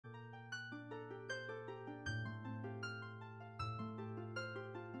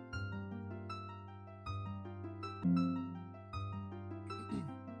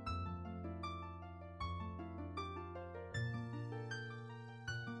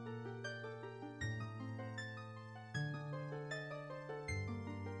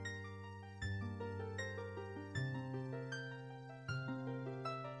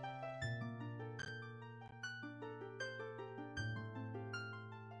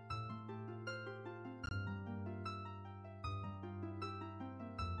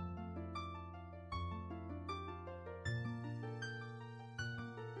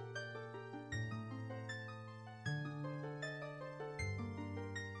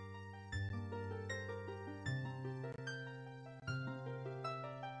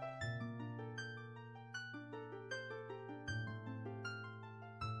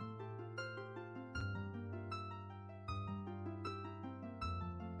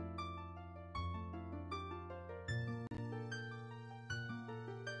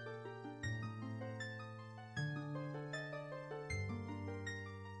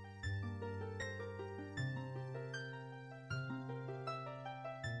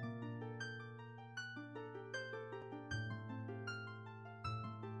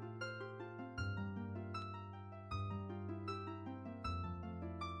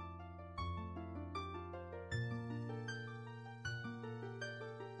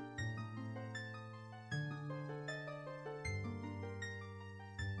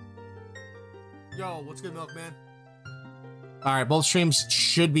Yo, what's good, Milkman? Alright, both streams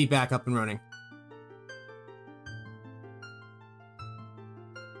should be back up and running.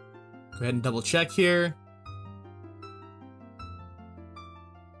 Go ahead and double check here.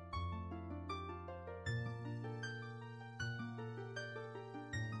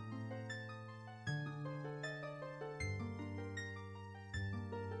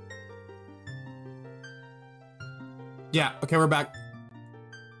 Yeah, okay, we're back.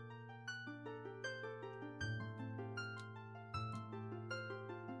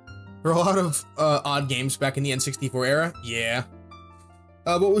 There were a lot of odd games back in the N64 era. Yeah.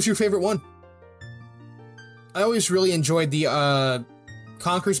 What was your favorite one? I always really enjoyed the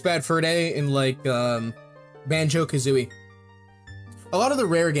Conker's Bad Fur Day and like Banjo-Kazooie. A lot of the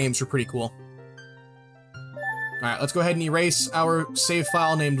rare games were pretty cool. Alright, let's go ahead and erase our save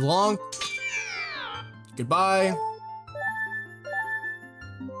file named Long. Goodbye.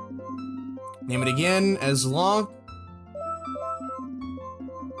 Name it again as Long.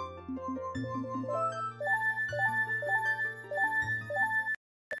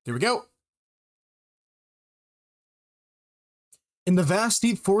 Here we go. In the vast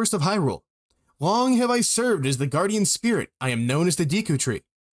deep forest of Hyrule, long have I served as the guardian spirit. I am known as the Deku Tree.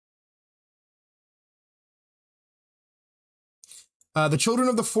 The children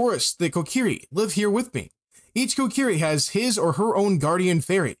of the forest, the Kokiri, live here with me. Each Kokiri has his or her own guardian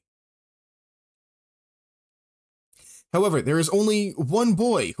fairy. However, there is only one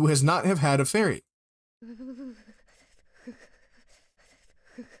boy who has not have had a fairy.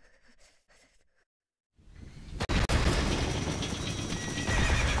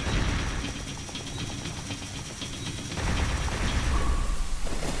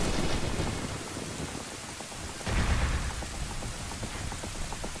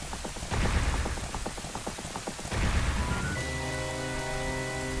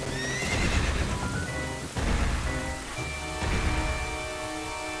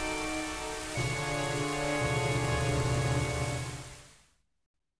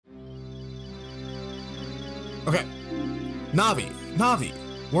 Okay. Navi,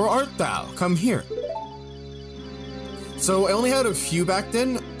 where art thou? Come here. So I only had a few back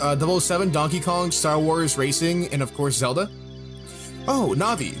then. 007, Donkey Kong, Star Wars Racing, and of course Zelda. Oh,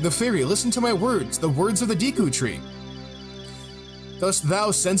 Navi, the fairy, listen to my words, the words of the Deku Tree. Dost thou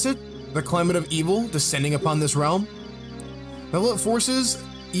sense it? The climate of evil descending upon this realm? Malevolent forces,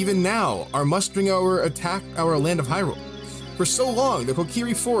 even now, are mustering attack our land of Hyrule. For so long, the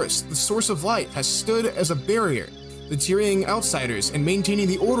Kokiri Forest, the source of light, has stood as a barrier, deterring outsiders and maintaining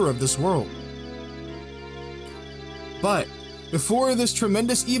the order of this world. But before this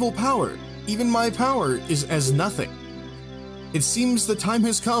tremendous evil power, even my power is as nothing. It seems the time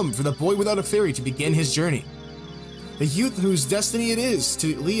has come for the boy without a fairy to begin his journey. The youth whose destiny it is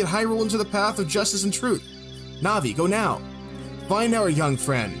to lead Hyrule into the path of justice and truth. Navi, go now. Find our young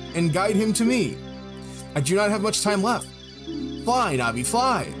friend and guide him to me. I do not have much time left. Fly, Navi,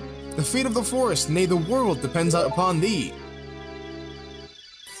 fly! The fate of the forest, nay the world, depends upon thee.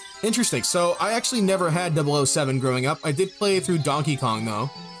 Interesting, so I actually never had 007 growing up. I did play through Donkey Kong though.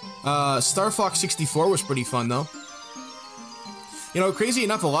 Star Fox 64 was pretty fun though. You know, crazy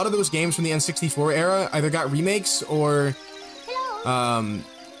enough, a lot of those games from the N64 era either got remakes or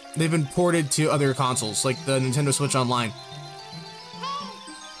they've been ported to other consoles, like the Nintendo Switch Online.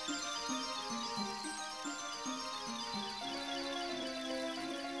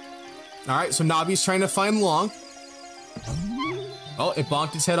 Alright, so Navi's trying to find Lonk. Oh, it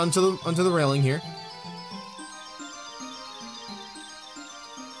bonked its head onto the railing here.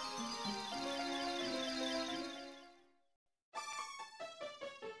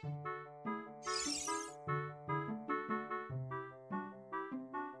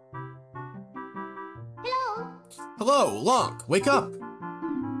 Hello, Lonk, wake up.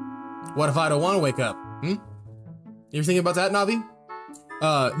 What if I don't want to wake up? You ever thinking about that, Navi?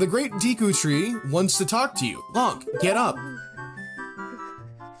 The Great Deku Tree wants to talk to you. Lonk, get up.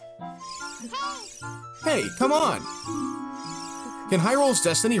 Hey, come on. Can Hyrule's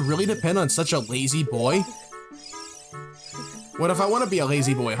destiny really depend on such a lazy boy? What if I want to be a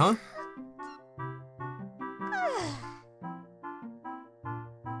lazy boy, huh?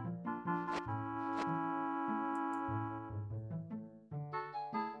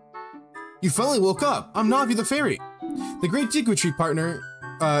 You finally woke up. I'm Navi the Fairy. The Great Deku Tree partner,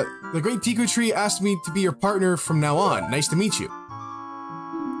 the Great Deku Tree asked me to be your partner from now on. Nice to meet you.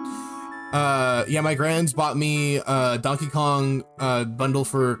 Yeah, my grands bought me a Donkey Kong bundle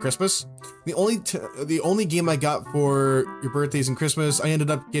for Christmas. The only game I got for your birthdays and Christmas, I ended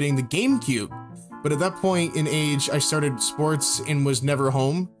up getting the GameCube. But at that point in age, I started sports and was never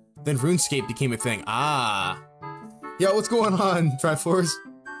home. Then RuneScape became a thing. Ah. Yeah, what's going on, Triforce?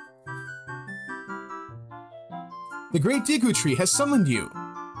 The Great Deku Tree has summoned you.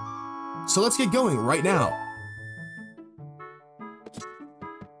 So let's get going right now.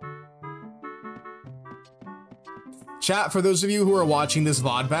 Chat, for those of you who are watching this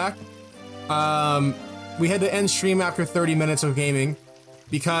VOD back, we had to end stream after 30 minutes of gaming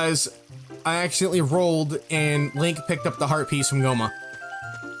because I accidentally rolled and Link picked up the heart piece from Goma.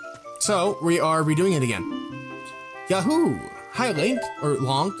 So, we are redoing it again. Yahoo! Hi, Link, or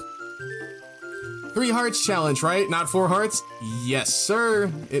Lonk. 3 hearts challenge, right? Not 4 hearts? Yes,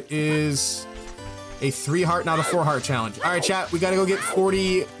 sir. It is a 3 heart, not a 4 heart challenge. All right, chat, we gotta go get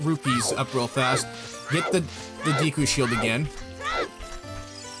 40 rupees up real fast. Get the Deku shield again.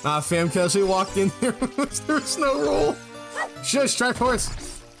 Nah, fam, cause we walked in there was no roll. Shush,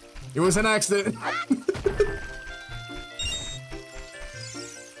 Triforce. It was an accident.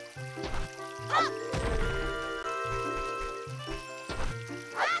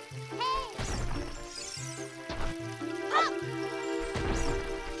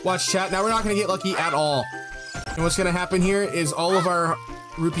 Watch, chat, now we're not gonna get lucky at all. And what's gonna happen here is all of our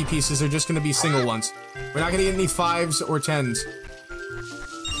rupee pieces are just gonna be single ones. We're not gonna get any 5s or 10s.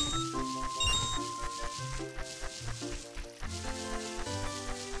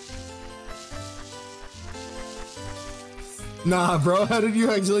 Nah, bro, how did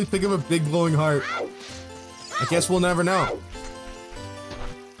you actually pick up a big glowing heart? I guess we'll never know.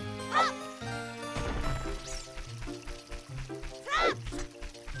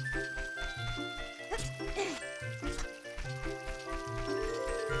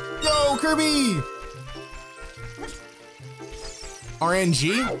 Yo, Kirby!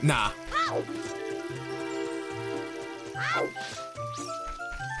 RNG? Nah.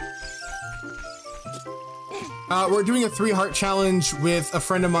 We're doing a 3 heart challenge with a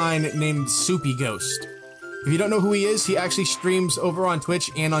friend of mine named Soupy Ghost. If you don't know who he is, he actually streams over on Twitch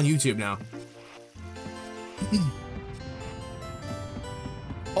and on YouTube now.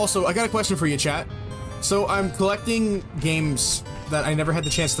 Also, I got a question for you, chat. So I'm collecting games that I never had the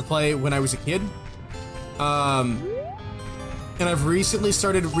chance to play when I was a kid. And I've recently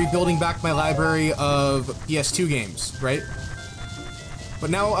started rebuilding back my library of PS2 games, right? But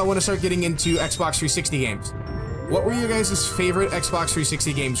now I want to start getting into Xbox 360 games. What were your guys' favorite Xbox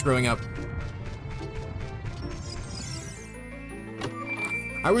 360 games growing up?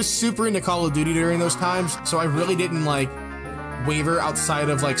 I was super into Call of Duty during those times, so I really didn't like waver outside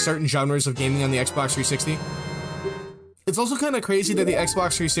of like certain genres of gaming on the Xbox 360. It's also kind of crazy that the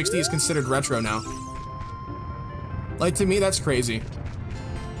Xbox 360 is considered retro now. Like, to me, that's crazy.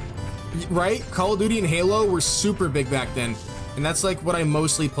 Right? Call of Duty and Halo were super big back then, and that's like what I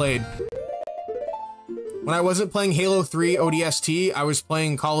mostly played. When I wasn't playing Halo 3 ODST, I was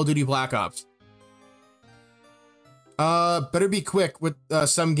playing Call of Duty Black Ops. Better be quick with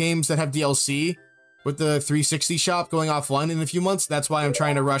some games that have DLC. With the 360 shop going offline in a few months, that's why I'm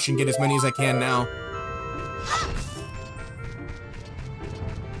trying to rush and get as many as I can now.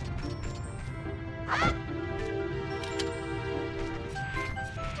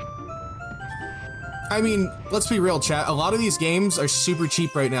 I mean, let's be real, chat. A lot of these games are super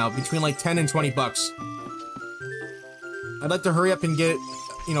cheap right now, between like 10 and 20 bucks. I'd like to hurry up and get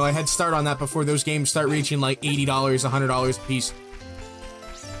you know, a head start on that before those games start reaching like $80, $100 a piece.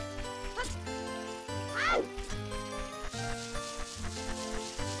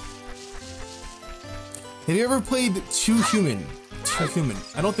 Have you ever played Too Human? Too Human.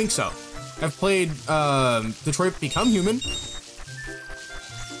 I don't think so. I've played Detroit Become Human.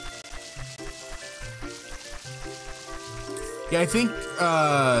 Yeah, I think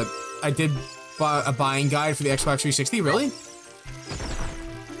I did buy a buying guide for the Xbox 360. Really?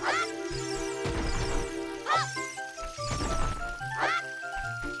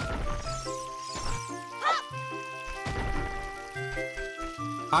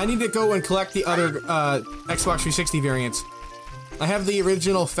 I need to go and collect the other Xbox 360 variants. I have the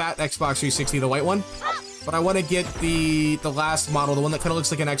original fat Xbox 360, the white one, but I want to get the last model, the one that kind of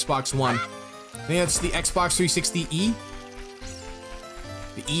looks like an Xbox One. I think that's the Xbox 360E.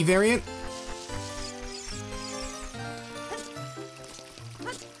 The E variant.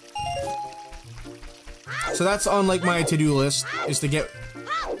 So that's on like my to-do list, is to get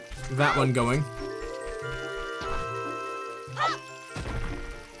that one going.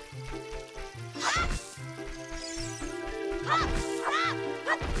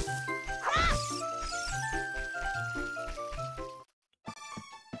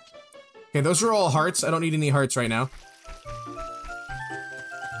 Okay, those are all hearts. I don't need any hearts right now.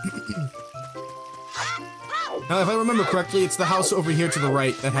 Now, if I remember correctly, it's the house over here to the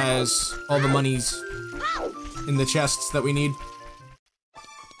right that has all the monies in the chests that we need.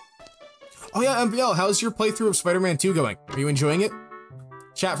 Oh yeah, MVL, how's your playthrough of Spider-Man 2 going? Are you enjoying it?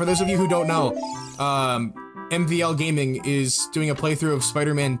 Chat, for those of you who don't know, MVL Gaming is doing a playthrough of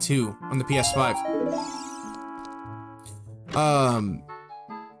Spider-Man 2 on the PS5.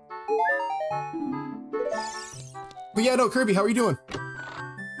 But yeah, no, Kirby, how are you doing?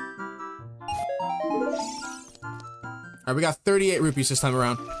 Alright, we got 38 rupees this time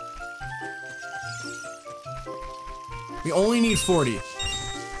around. We only need 40.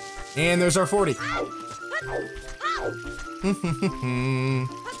 And there's our 40.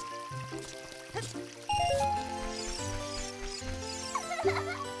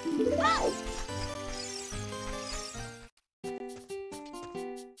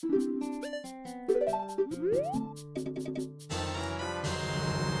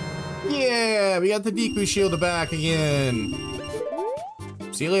 Yeah, we got the Deku shield back again.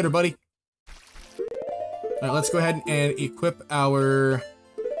 See you later, buddy. Alright, let's go ahead and equip our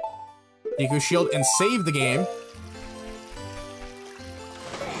Deku shield and save the game.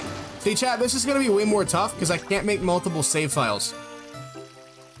 See, chat, this is gonna be way more tough because I can't make multiple save files.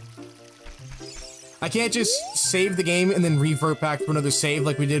 I can't just save the game and then revert back to another save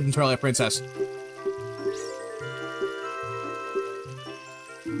like we did in Twilight Princess.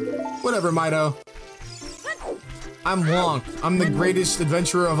 Whatever, Mido. I'm Wonk. I'm the greatest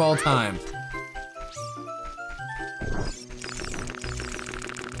adventurer of all time.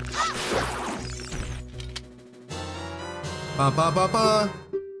 Ba ba ba ba.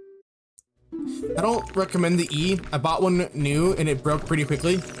 I don't recommend the E. I bought one new and it broke pretty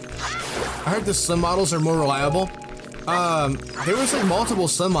quickly. I heard the slim models are more reliable. There was like multiple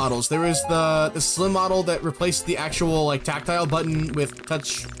slim models. There was the slim model that replaced the actual like tactile button with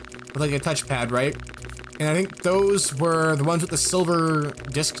touch, with like a touchpad, right? And I think those were the ones with the silver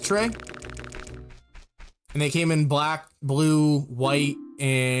disc tray. And they came in black, blue, white,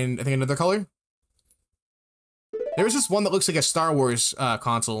 and I think another color. There was this one that looks like a Star Wars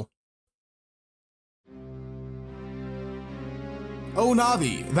console. Oh,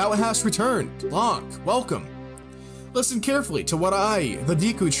 Navi, thou hast returned. Lonk, welcome. Listen carefully to what I, the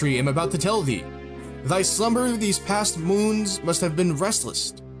Deku Tree, am about to tell thee. Thy slumber these past moons must have been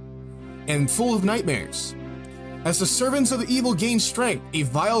restless and full of nightmares. As the servants of the evil gain strength, a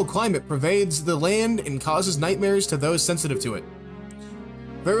vile climate pervades the land and causes nightmares to those sensitive to it.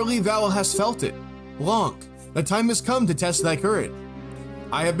 Verily thou hast felt it. Lonk, the time has come to test thy courage.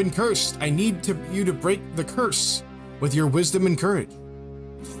 I have been cursed. I need you to break the curse with your wisdom and courage.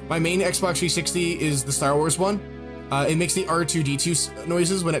 My main Xbox 360 is the Star Wars one. It makes the R2-D2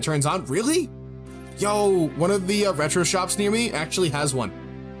 noises when it turns on. Really? Yo, one of the retro shops near me actually has one.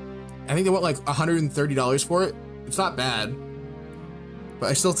 I think they want like $130 for it. It's not bad. But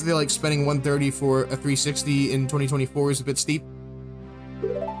I still feel like spending $130 for a 360 in 2024 is a bit steep.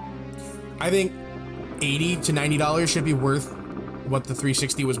 I think $80 to $90 should be worth what the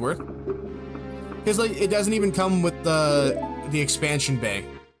 360 was worth. Because like it doesn't even come with the expansion bay.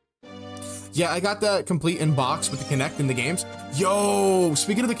 Yeah, I got that complete in box with the Kinect and the games. Yo,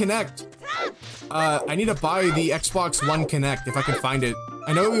 speaking of the Kinect, I need to buy the Xbox One Kinect if I can find it.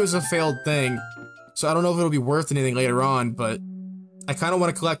 I know it was a failed thing, so I don't know if it'll be worth anything later on, but I kind of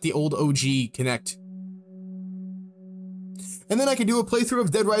want to collect the old OG Connect. And then I can do a playthrough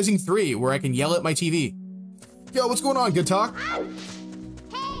of Dead Rising 3 where I can yell at my TV. Yo, what's going on, Good Talk?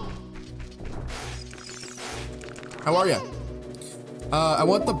 How are ya? I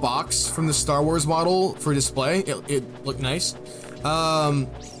want the box from the Star Wars model for display. It looked nice. I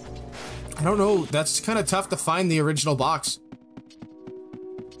don't know. That's kind of tough to find the original box.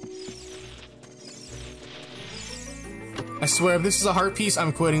 I swear, if this is a heart piece,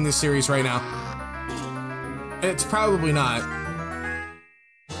 I'm quitting this series right now. It's probably not.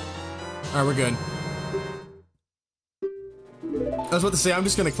 Alright, we're good. I was about to say, I'm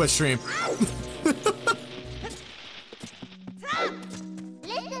just gonna quit stream.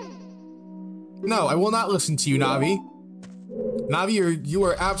 No, I will not listen to you, Navi. Navi, you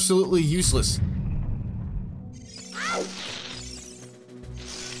are absolutely useless.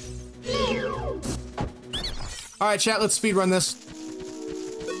 Alright, chat, let's speedrun this.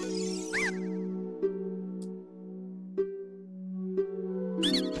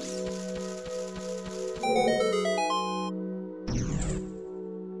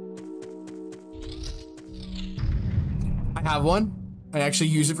 I have one. I actually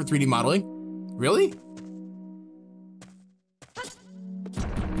use it for 3D modeling. Really?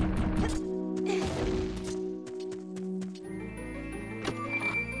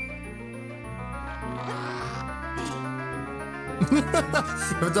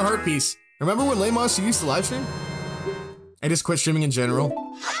 With the heart piece. Remember when Lamos used to live stream? I just quit streaming in general.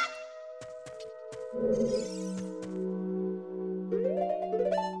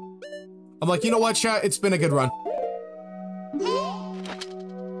 I'm like, you know what, chat? It's been a good run.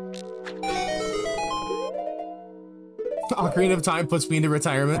 Ocarina of Time puts me into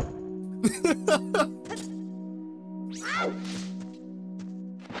retirement.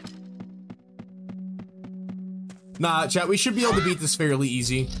 Nah, chat, we should be able to beat this fairly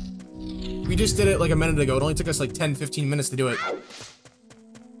easy. We just did it like a minute ago. It only took us like 10-15 minutes to do it.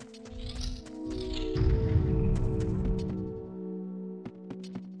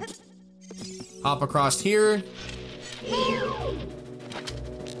 Hop across here.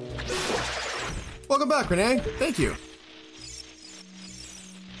 Welcome back, Renee. Thank you.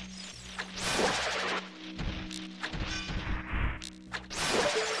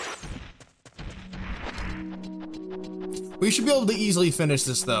 We should be able to easily finish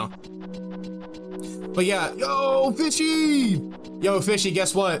this, though. But yeah, yo, Fishy! Yo, Fishy,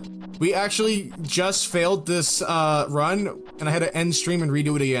 guess what? We actually just failed this run, and I had to end stream and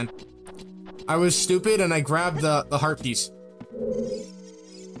redo it again. I was stupid, and I grabbed the heart piece.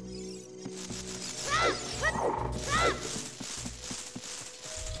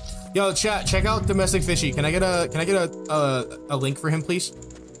 Yo, chat, check out Domestic Fishy. Can I get a link for him, please?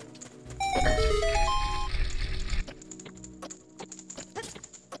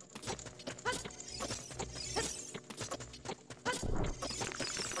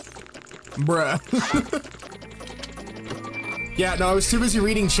 Bruh. Yeah, no, I was too busy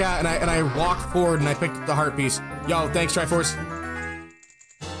reading chat, and I walked forward and I picked up the heart piece. Yo, thanks, Triforce.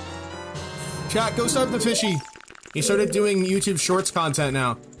 Chat, go sub the Fishy. He started doing YouTube Shorts content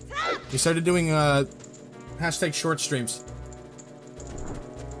now. He started doing hashtag short streams.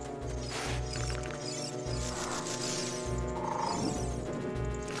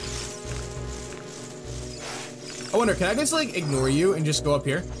 I wonder, can I just like ignore you and just go up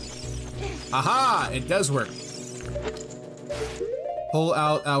here? Aha! It does work. Pull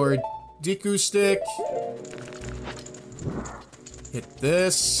out our Deku stick. Hit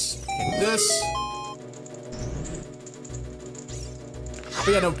this. Hit this. But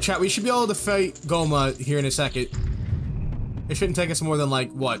yeah, no, chat, we should be able to fight Goma here in a second. It shouldn't take us more than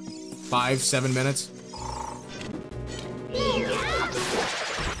like, what, 5-7 minutes?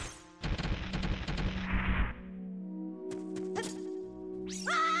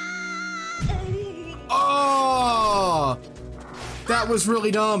 Oh! That was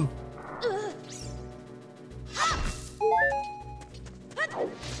really dumb.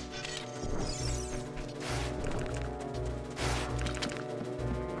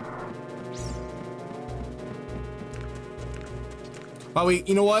 Well,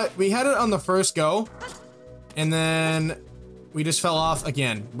 you know what? We had it on the first go, and then we just fell off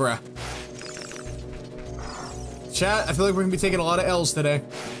again, bruh. Chat, I feel like we're gonna be taking a lot of L's today.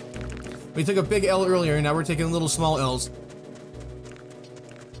 We took a big L earlier, and now we're taking little small L's.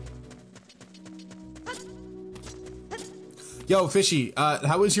 Yo, Fishy,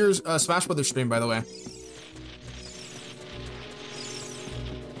 how was your Smash Brothers stream, by the way?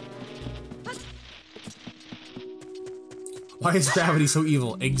 Why is gravity so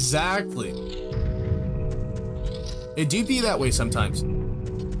evil? Exactly. It do be that way sometimes.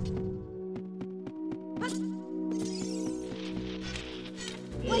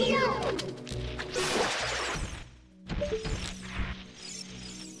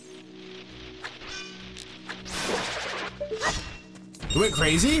 You went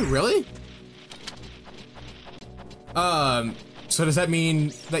crazy? Really? So does that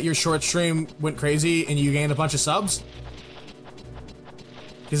mean that your short stream went crazy and you gained a bunch of subs?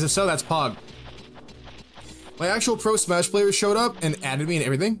 Because if so, that's Pog. My actual pro Smash player showed up and added me and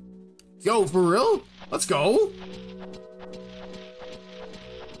everything. Yo, for real? Let's go.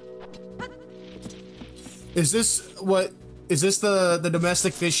 Is this what? Is this the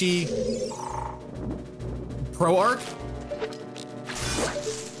domestic fishy pro arc?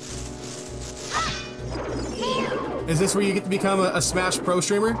 Is this where you get to become a Smash Pro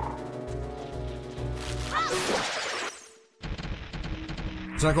streamer?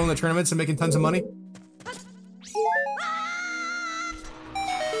 Start going to tournaments and making tons of money?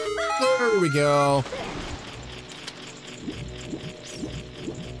 There we go.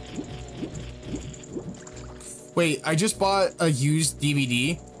 Wait, I just bought a used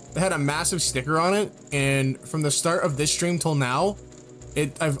DVD that had a massive sticker on it, and from the start of this stream till now,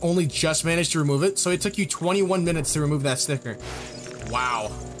 I've only just managed to remove it, so it took you 21 minutes to remove that sticker.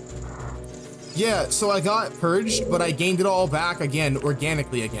 Wow. Yeah, so I got purged, but I gained it all back again,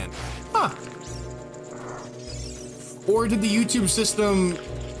 organically again. Huh. Or did the YouTube system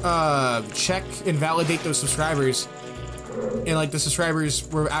check and validate those subscribers, and like the subscribers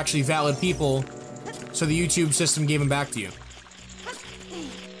were actually valid people, so the YouTube system gave them back to you?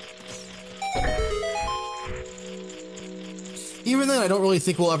 Even then, I don't really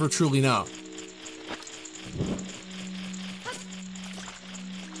think we'll ever truly know.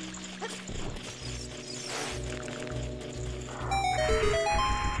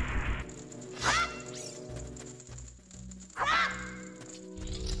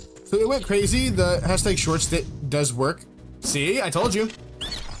 So it went crazy. The hashtag shorts does work. See, I told you.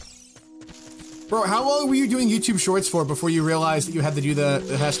 Bro, how long were you doing YouTube shorts for before you realized that you had to do the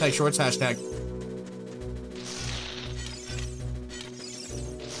hashtag shorts hashtag?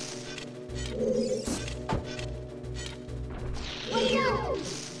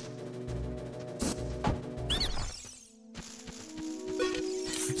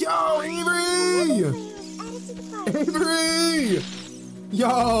 Yo, Avery! Avery!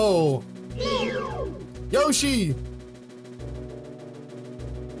 Yo! Yoshi!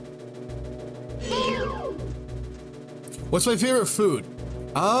 What's my favorite food?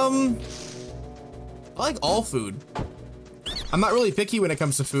 I like all food. I'm not really picky when it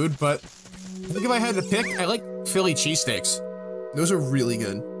comes to food, but I think if I had to pick, I like Philly cheesesteaks. Those are really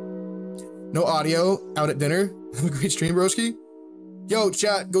good. No audio, out at dinner. Have a great stream, broski. Yo,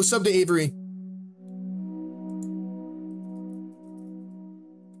 chat, go sub to Avery.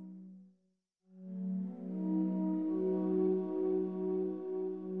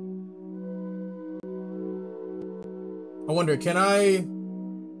 I wonder, can I...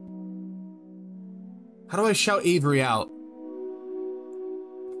 How do I shout Avery out?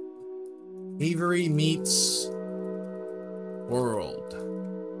 Avery meets world.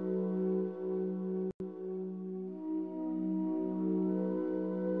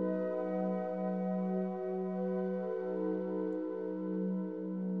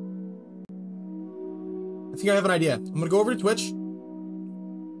 I think I have an idea. I'm gonna go over to Twitch.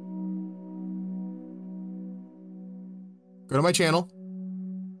 Go to my channel.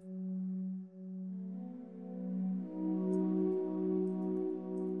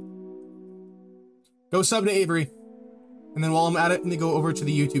 Go sub to Avery. And then while I'm at it, let me go over to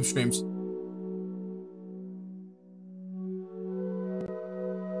the YouTube streams.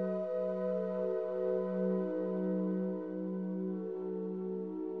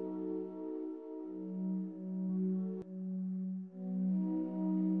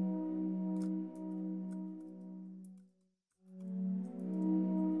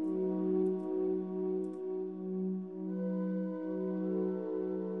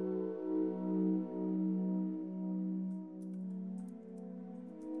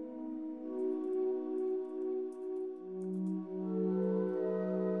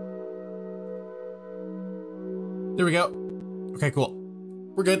 There we go. Okay, cool.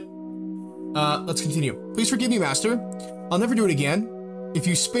 We're good. Let's continue. Please forgive me, Master. I'll never do it again. If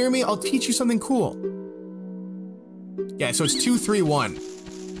you spare me, I'll teach you something cool. Yeah, so it's 2, 3, 1.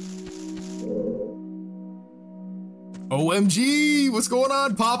 OMG! What's going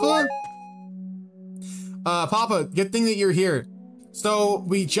on, Papa? Papa, good thing that you're here. So,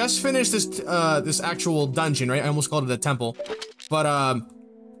 we just finished this, this actual dungeon, right? I almost called it a temple. But,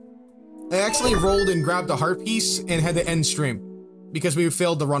 I accidentally rolled and grabbed a heart piece and had to end stream because we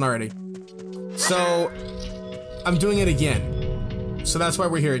failed the run already. So I'm doing it again. So that's why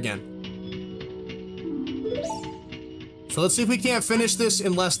we're here again. So let's see if we can't finish this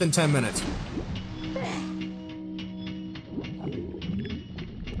in less than 10 minutes.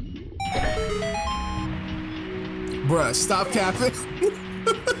 Bruh, stop capping.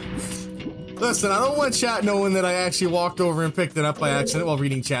 Listen, I don't want chat knowing that I actually walked over and picked it up by accident while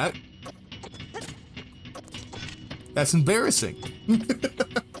reading chat. That's embarrassing.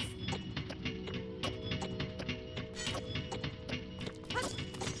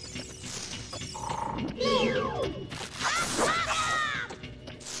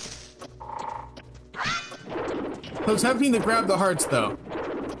 I was tempting to grab the hearts though.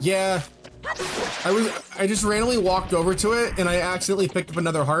 Yeah. I just randomly walked over to it and I accidentally picked up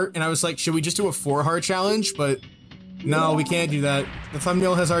another heart and I was like, should we just do a 4-heart challenge? But no, we can't do that. The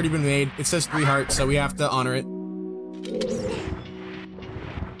thumbnail has already been made. It says 3 hearts, so we have to honor it.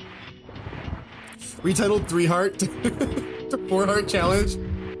 Retitled 3-heart to 4-heart challenge.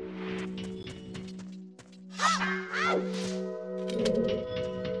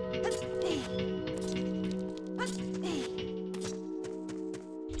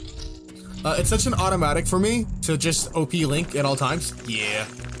 It's such an automatic for me to just OP Link at all times. Yeah.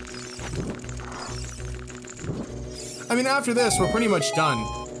 I mean, after this, we're pretty much done.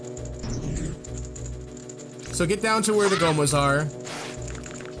 So get down to where the Gomas are.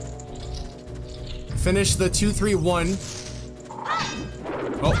 Finish the 2, 3, 1.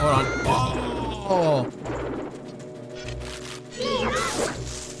 Oh, hold on. Oh.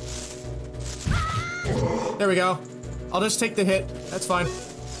 There we go. I'll just take the hit. That's fine.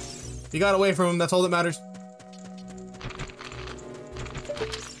 You got away from him, that's all that matters.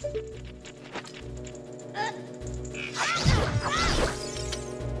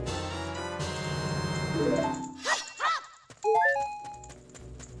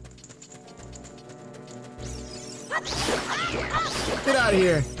 Get out of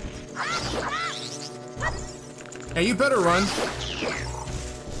here. Hey, you better run.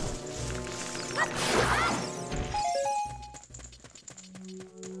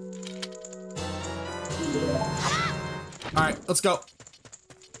 Alright, let's go.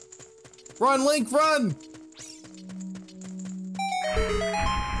 Run, Link, run!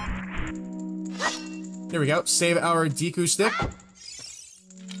 There we go. Save our Deku stick.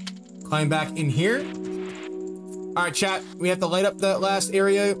 Climb back in here. Alright, chat. We have to light up that last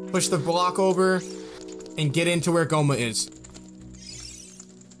area, push the block over, and get into where Goma is.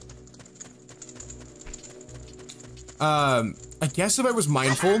 I guess if I was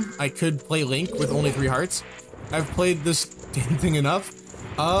mindful, I could play Link with only 3 hearts. I've played this damn thing enough.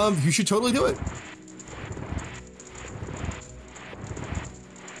 You should totally do it.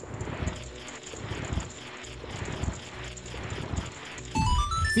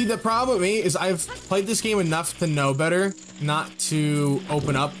 See, the problem with me is I've played this game enough to know better not to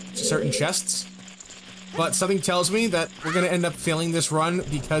open up certain chests. But something tells me that we're gonna end up failing this run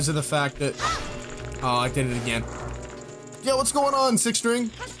because of the fact that... Oh, I did it again. Yo, what's going on, 6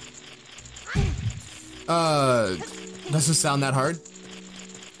 string? Doesn't sound that hard.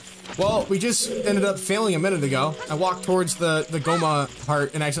 Well, we just ended up failing a minute ago. I walked towards the Goma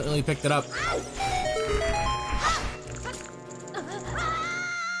heart and accidentally picked it up.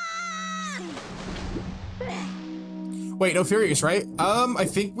 Wait, no fairies, right? I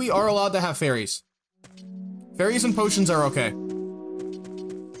think we are allowed to have fairies. Fairies and potions are okay.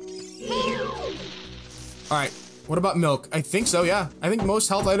 Alright, what about milk? I think so, yeah. I think most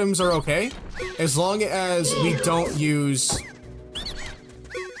health items are okay, as long as we don't use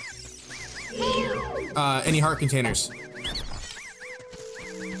any heart containers.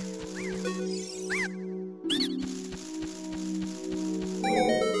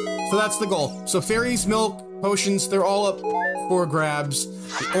 So that's the goal. So fairies, milk, potions, they're all up for grabs.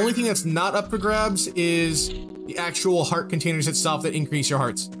 The only thing that's not up for grabs is the actual heart containers itself that increase your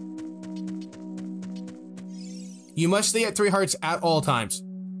hearts. You must stay at 3 hearts at all times.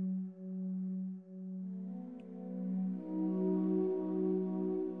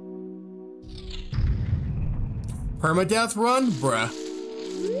 Permadeath run? Bruh.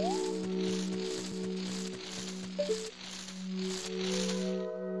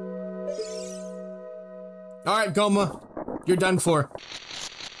 Alright, Goma. You're done for.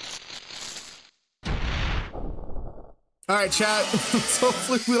 Alright, chat.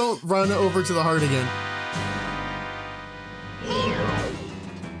 Hopefully we don't run over to the heart again.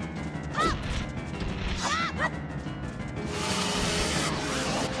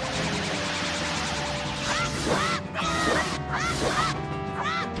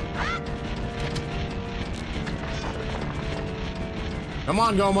 Come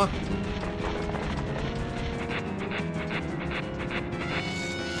on, Goma.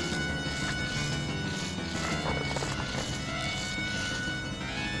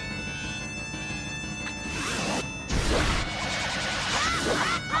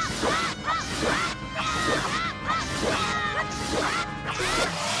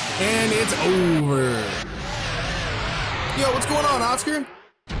 And it's over. Yo, what's going on, Oscar?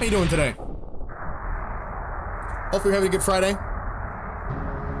 How you doing today? Hopefully you're having a good Friday.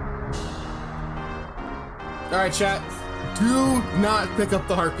 All right, chat. Do not pick up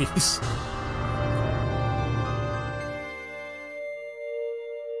the heart piece.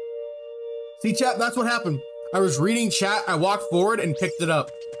 See, chat, that's what happened. I was reading chat, I walked forward and picked it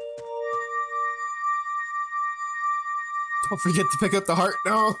up. Don't forget to pick up the heart.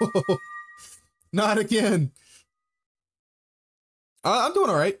 No, not again. I'm doing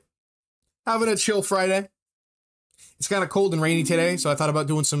all right. Having a chill Friday. It's kind of cold and rainy today, so I thought about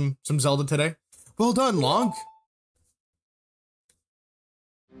doing some Zelda today. Well done, Long.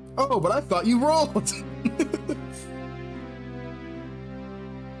 Oh, but I thought you rolled.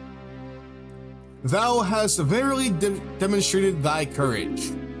 Thou hast verily demonstrated thy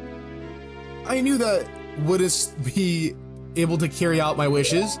courage. I knew that wouldst be able to carry out my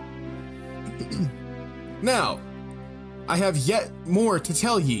wishes. Now, I have yet more to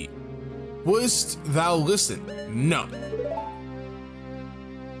tell ye. Wouldst thou listen? No.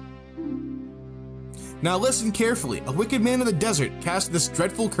 Now listen carefully. A wicked man in the desert cast this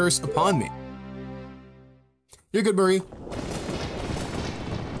dreadful curse upon me. You're good, Marie.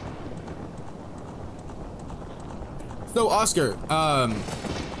 So, Oscar, are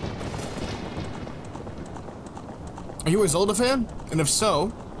you a Zelda fan? And if so,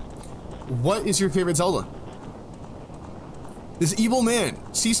 what is your favorite Zelda? This evil man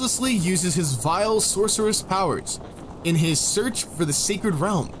ceaselessly uses his vile sorcerous powers in his search for the sacred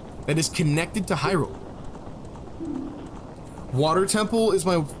realm that is connected to Hyrule. Water Temple is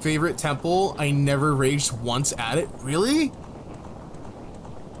my favorite temple. I never raged once at it. Really?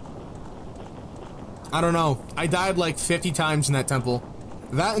 I don't know. I died like 50 times in that temple.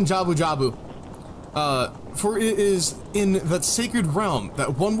 That and Jabu Jabu. For it is in that sacred realm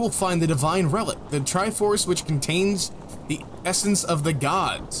that one will find the divine relic, the Triforce, which contains the essence of the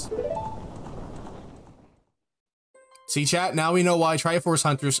gods. See, chat, now we know why Triforce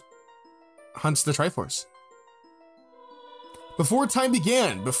Hunters hunts the Triforce. Before time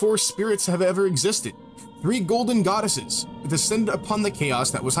began, before spirits have ever existed, 3 golden goddesses descended upon the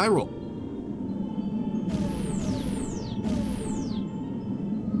chaos that was Hyrule.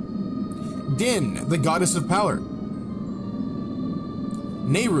 Din, the goddess of power.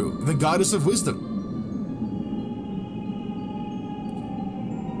 Nehru, the goddess of wisdom.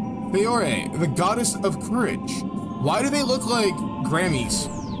 Fiore, the goddess of courage. Why do they look like Grammys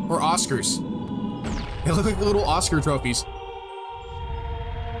or Oscars? They look like little Oscar trophies.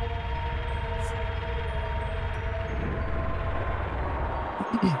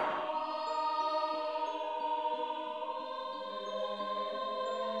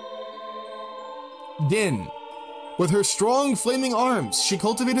 Din. With her strong flaming arms, she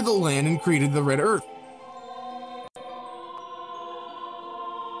cultivated the land and created the Red Earth.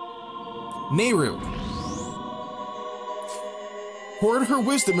 Nehru poured her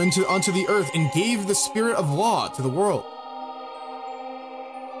wisdom onto the earth and gave the spirit of law to the world.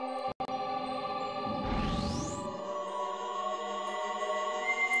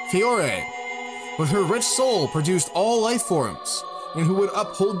 Fiore, with her rich soul, produced all life forms and who would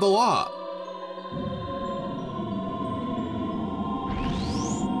uphold the law.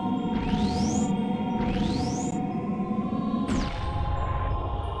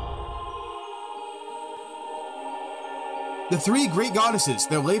 The 3 great goddesses,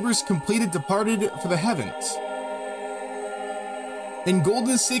 their labors completed, departed for the heavens. And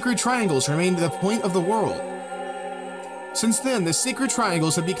golden sacred triangles remained the point of the world. Since then, the sacred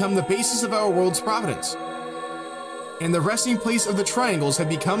triangles have become the basis of our world's providence. And the resting place of the triangles have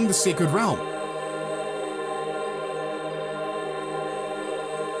become the sacred realm.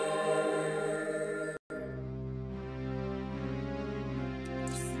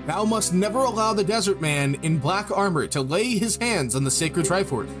 Thou must never allow the desert man in black armor to lay his hands on the sacred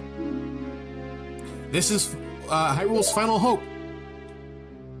Triforce. This is Hyrule's final hope.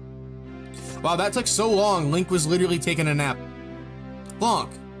 Wow, that took so long. Link was literally taking a nap. Long,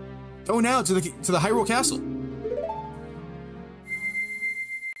 go now to the Hyrule Castle.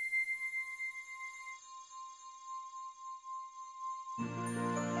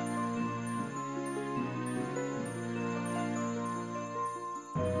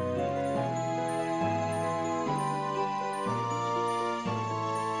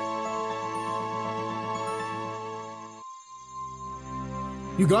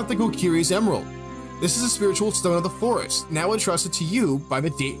 You got the Kokiri's Emerald. This is a spiritual stone of the forest, now entrusted to you by the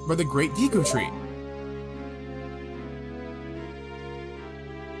great Deku Tree.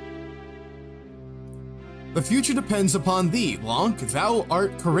 The future depends upon thee, Lonk. Thou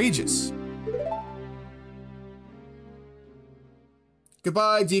art courageous.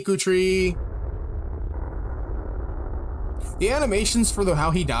 Goodbye, Deku Tree. The animations for how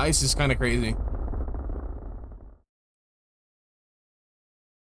he dies is kind of crazy.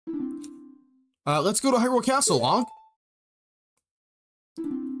 Let's go to Hyrule Castle, Lonk.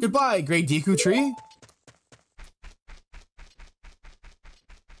 Goodbye, great Deku Tree.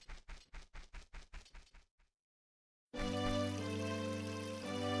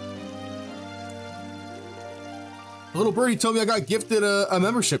 A little birdie told me I got gifted a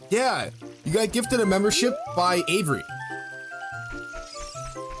membership. Yeah, you got gifted a membership by Avery.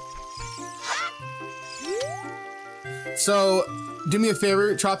 So, do me a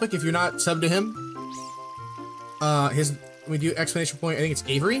favor, Tropic, if you're not subbed to him. We do exclamation point, I think it's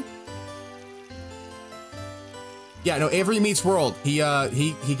Avery. Yeah, no, Avery Meets World. He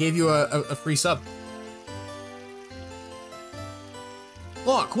gave you a free sub.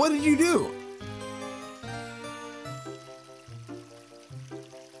 Look, what did you do?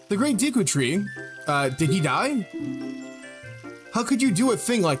 The great Deku Tree, did he die? How could you do a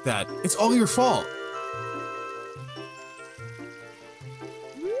thing like that? It's all your fault.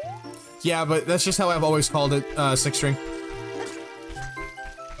 Yeah, but that's just how I've always called it, Six String.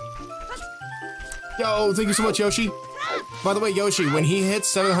 Yo, thank you so much, Yoshi. By the way, Yoshi, when he hits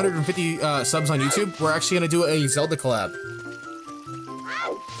 750 subs on YouTube, we're actually gonna do a Zelda collab.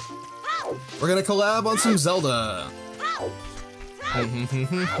 We're gonna collab on some Zelda.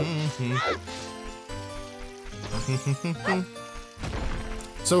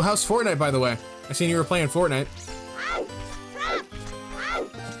 So how's Fortnite, by the way? I seen you were playing Fortnite.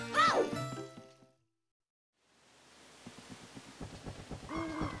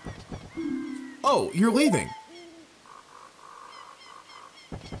 Oh, you're leaving.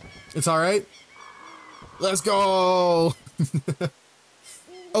 It's all right. Let's go.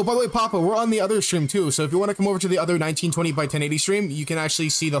 Oh, by the way, Papa, we're on the other stream too, so if you want to come over to the other 1920 by 1080 stream, you can actually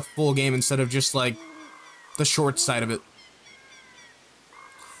see the full game instead of just, like, the short side of it.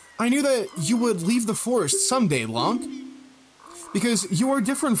 I knew that you would leave the forest someday, Lonk, because you are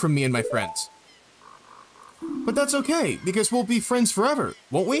different from me and my friends. But that's okay, because we'll be friends forever,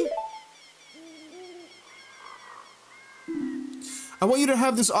 won't we? I want you to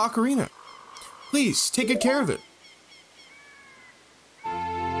have this ocarina. Please, take good care of it.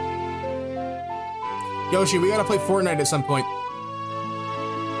 Yoshi, we gotta play Fortnite at some point.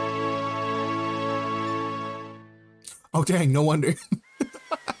 Oh dang, no wonder.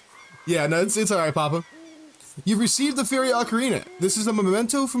 Yeah, no, it's alright, Papa. You've received the Fairy Ocarina. This is a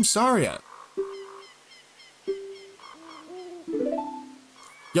memento from Saria.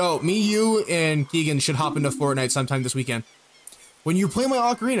 Yo, me, you, and Keegan should hop into Fortnite sometime this weekend. When you play my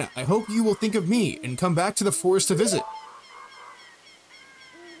ocarina, I hope you will think of me and come back to the forest to visit.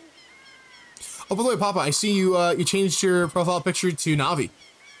 Oh, by the way, Papa, I see you, you changed your profile picture to Navi,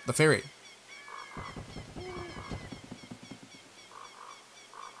 the fairy.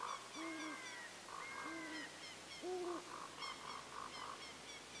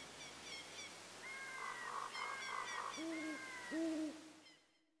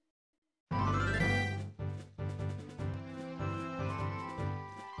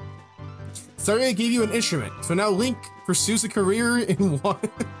 Sorry I gave you an instrument, so now Link pursues a career in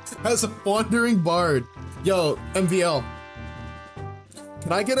as a wandering bard. Yo, MVL.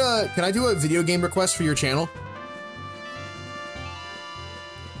 Can I do a video game request for your channel?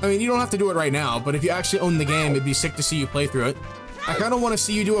 I mean, you don't have to do it right now, but if you actually own the game, it'd be sick to see you play through it. I kinda wanna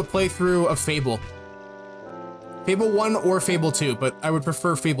see you do a playthrough of Fable. Fable 1 or Fable 2, but I would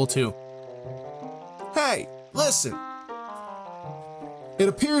prefer Fable 2. Hey, listen! It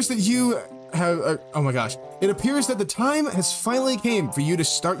appears that you have, oh my gosh. It appears that the time has finally came for you to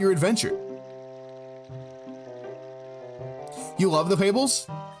start your adventure. You love the Fables?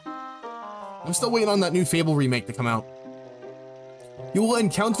 I'm still waiting on that new Fable remake to come out. You will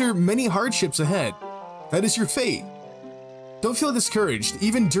encounter many hardships ahead. That is your fate. Don't feel discouraged,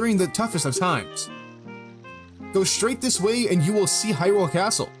 even during the toughest of times. Go straight this way and you will see Hyrule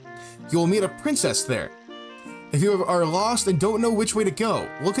Castle. You will meet a princess there. If you are lost and don't know which way to go,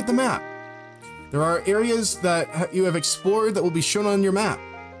 look at the map. There are areas that you have explored that will be shown on your map.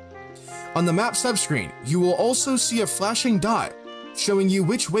 On the map subscreen, you will also see a flashing dot showing you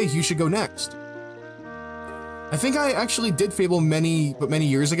which way you should go next. I think I actually did Fable many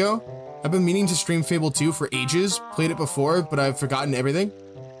years ago. I've been meaning to stream Fable 2 for ages, played it before, but I've forgotten everything.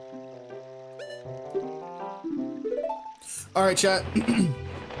 Alright, chat.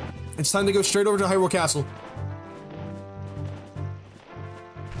 It's time to go straight over to Hyrule Castle.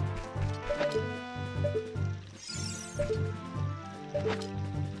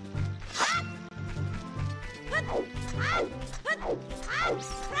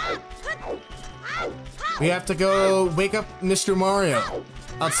 We have to go wake up Mr. Mario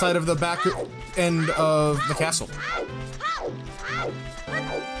outside of the back end of the castle.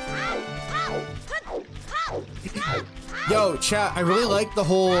 Yo, chat, I really like the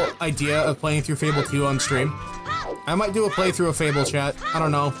whole idea of playing through Fable 2 on stream. I might do a playthrough of Fable, chat. I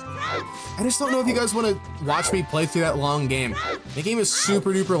don't know. I just don't know if you guys want to watch me play through that long game. The game is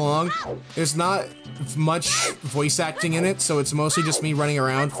super duper long. There's not much voice acting in it, so it's mostly just me running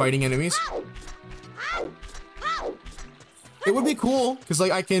around fighting enemies. It would be cool, because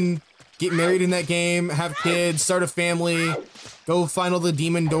like I can get married in that game, have kids, start a family, go find all the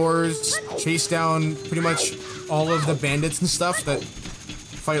demon doors, chase down pretty much all of the bandits and stuff that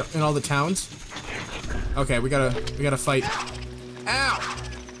fight in all the towns. Okay, we gotta fight. Ow!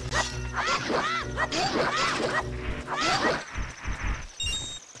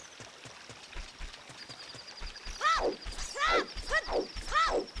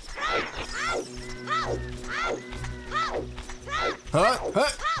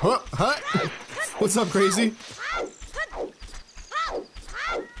 What's up, crazy?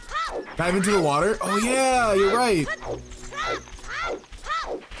 Dive into the water? Oh yeah, you're right.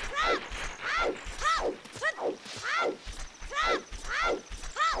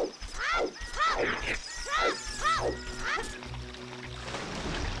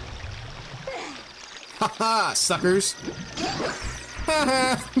 Haha, suckers.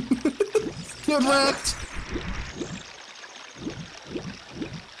 Haha. Get wrecked.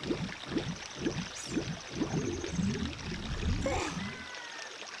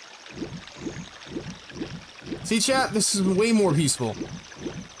 See, chat, this is way more peaceful.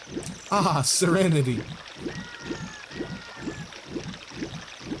 Ah, serenity.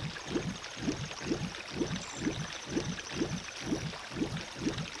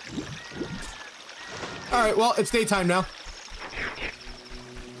 Alright, well, it's daytime now.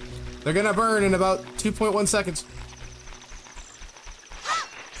 They're gonna burn in about 2.1 seconds.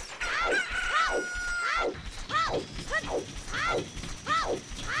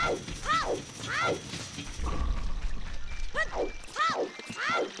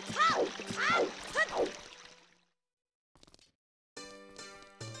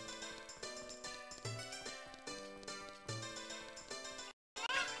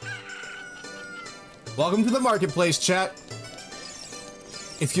 Welcome to the marketplace, chat.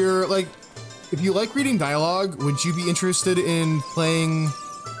 If you like reading dialogue, would you be interested in playing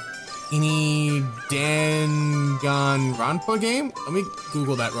any Danganronpa game? Let me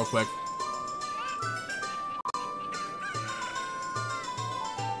Google that real quick.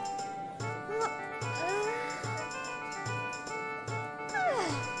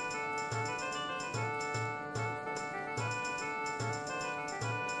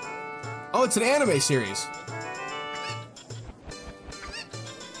 Oh, it's an anime series.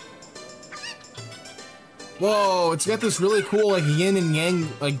 Whoa, it's got this really cool, like, yin and yang,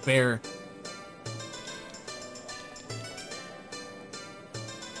 like, bear.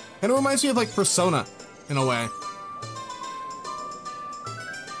 Kinda reminds me of, like, Persona, in a way.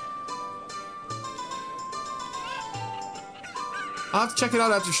 I'll have to check it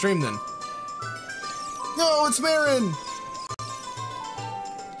out after stream, then. No, it's Marin!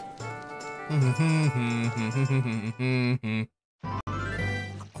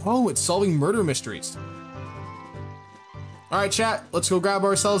 Oh, it's solving murder mysteries. Alright, chat, let's go grab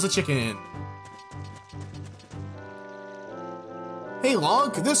ourselves a chicken. Hey,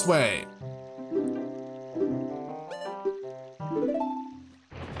 Lonk, this way.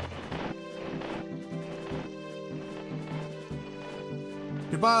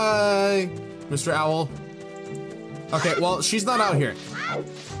 Goodbye, Mr. Owl. Okay, well, she's not out here.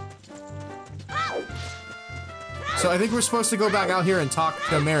 So I think we're supposed to go back out here and talk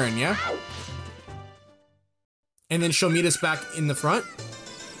to Marin, yeah? And then she'll meet us back in the front?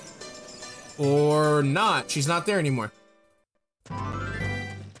 Or not, she's not there anymore.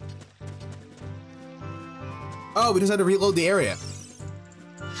 Oh, we just had to reload the area.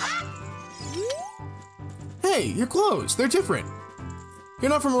 Hey, your clothes, they're different.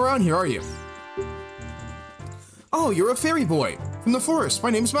 You're not from around here, are you? Oh, you're a fairy boy from the forest. My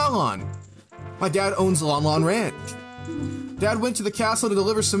name's Malon. My dad owns Lon Lon Ranch. Dad went to the castle to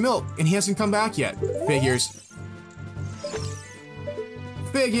deliver some milk, and he hasn't come back yet. Figures.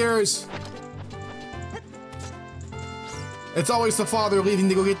 Figures! It's always the father leaving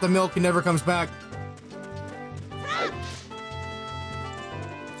to go get the milk and never comes back.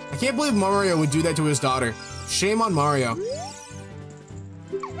 I can't believe Mario would do that to his daughter. Shame on Mario.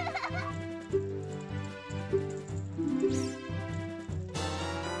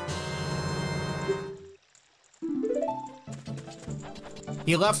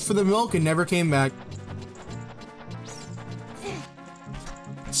 He left for the milk and never came back.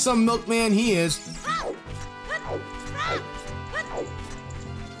 Some milkman he is.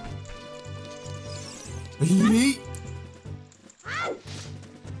 Yeet.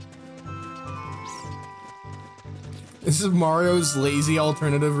 This is Mario's lazy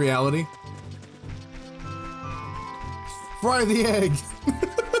alternative reality. Fry the egg.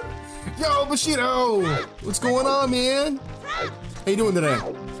 Yo, Bushido! What's going on, man? How you doing today?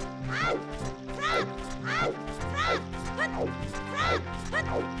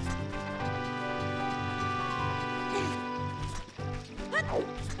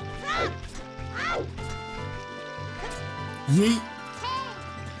 Yeet.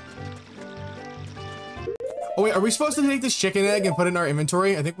 Oh wait, are we supposed to take this chicken egg and put it in our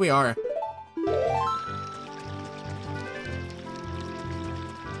inventory? I think we are.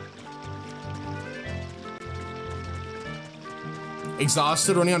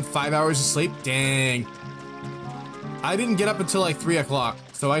 Exhausted, running on 5 hours of sleep? Dang. I didn't get up until like 3 o'clock,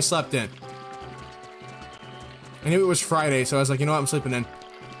 so I slept in. I knew it was Friday, so I was like, you know what, I'm sleeping in.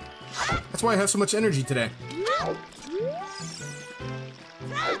 That's why I have so much energy today.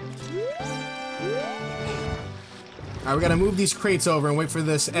 Alright, we gotta move these crates over and wait for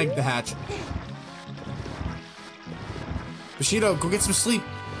this egg to hatch. Bushido, go get some sleep.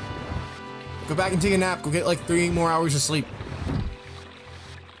 Go back and take a nap. Go get like 3 more hours of sleep.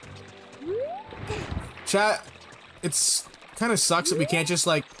 Chat, it's kind of sucks that we can't just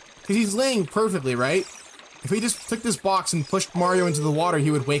like, because he's laying perfectly, right? If we just took this box and pushed Mario into the water, he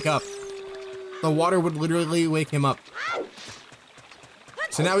would wake up. The water would literally wake him up.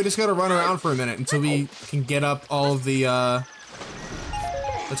 So now we just gotta run around for a minute until we can get up all of the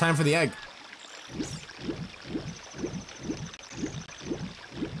time for the egg.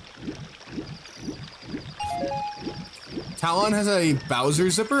 Talon has a Bowser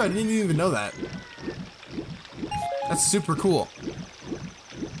zipper? I didn't even know that. That's super cool.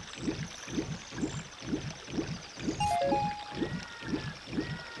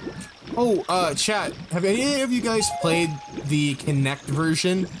 Oh, chat, have any of you guys played the Kinect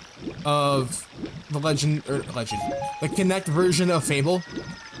version of the the Kinect version of Fable?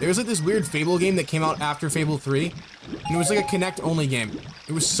 There was like this weird Fable game that came out after Fable 3, and it was like a Kinect only game.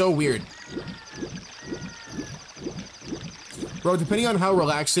 It was so weird. Bro, depending on how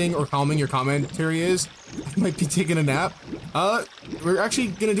relaxing or calming your commentary is, I might be taking a nap. We're actually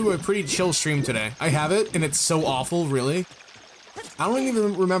gonna do a pretty chill stream today. I have it, and it's so awful, really. I don't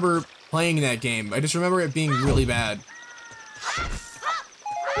even remember playing that game. I just remember it being really bad.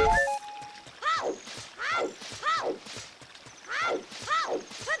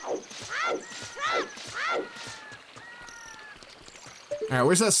 Alright,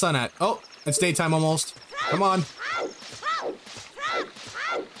 where's that sun at? Oh, it's daytime almost. Come on.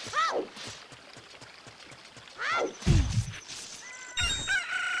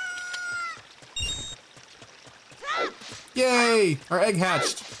 Yay! Our egg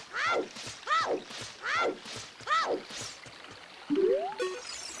hatched.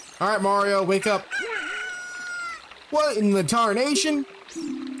 Alright, Mario, wake up. What in the tarnation?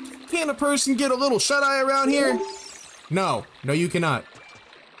 Can't a person get a little shut-eye around here? No. No, you cannot.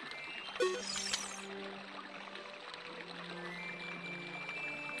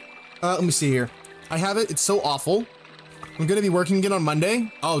 Let me see here. I have it. It's so awful. I'm gonna be working again on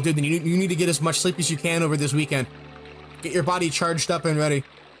Monday. Oh, dude, then you need to get as much sleep as you can over this weekend. Get your body charged up and ready.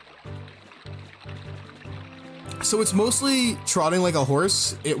 So it's mostly trotting like a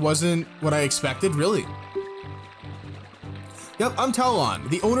horse. It wasn't what I expected, really. Yep, I'm Talon,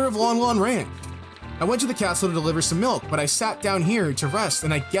 the owner of Lon Lon Ranch. I went to the castle to deliver some milk, but I sat down here to rest,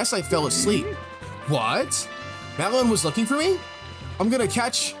 and I guess I fell asleep. What? Madeline was looking for me? I'm gonna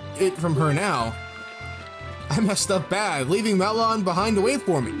catch it from her now. I messed up bad, leaving Madeline behind to wait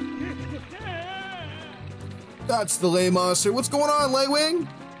for me. That's the Lay Monster. What's going on, Lightwing?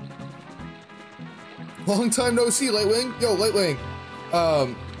 Long time no see, Lightwing. Yo, Lightwing.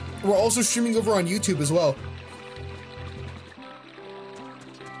 We're also streaming over on YouTube as well.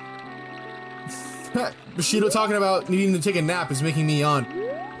 Bushido talking about needing to take a nap is making me yawn.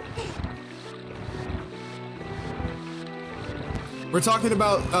 We're talking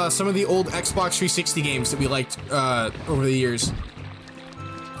about some of the old Xbox 360 games that we liked over the years.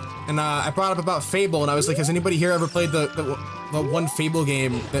 And I brought up about Fable, and I was like, has anybody here ever played the one Fable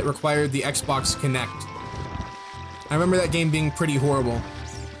game that required the Xbox Kinect? I remember that game being pretty horrible.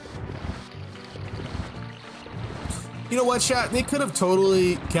 You know what, chat? They could have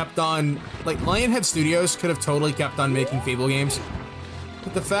totally kept on, like, Lionhead Studios could have totally kept on making Fable games.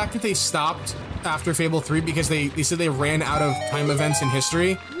 But the fact that they stopped after Fable 3 because they said they ran out of time events in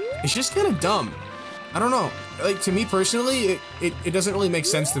history, it's just kind of dumb. I don't know. Like, to me personally, it doesn't really make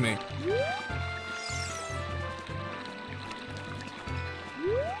sense to me.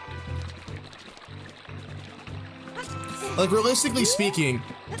 Like, realistically speaking,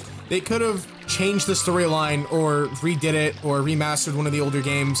 they could have changed the storyline or redid it or remastered one of the older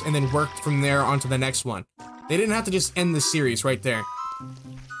games and then worked from there onto the next one. They didn't have to just end the series right there.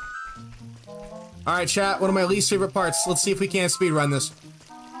 Alright, chat, one of my least favorite parts. Let's see if we can't speedrun this.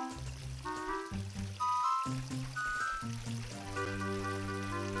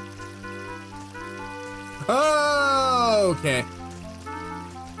 Oh, okay.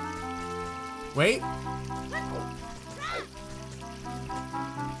 Wait.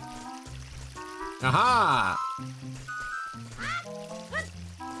 Aha!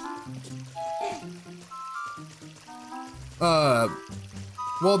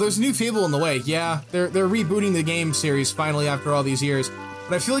 Well, there's a new Fable in the way. Yeah, they're rebooting the game series finally after all these years.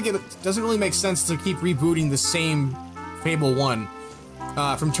 But I feel like it doesn't really make sense to keep rebooting the same Fable 1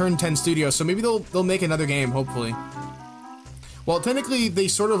 from Turn 10 Studios. So maybe they'll make another game, hopefully. Well, technically, they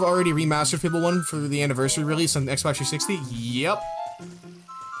sort of already remastered Fable 1 for the anniversary release on Xbox 360. Yep.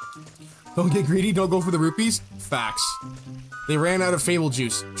 Don't get greedy, don't go for the rupees. Facts. They ran out of Fable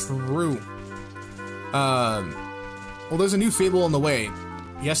juice. True. Well, there's a new Fable on the way.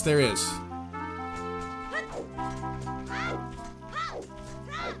 Yes, there is.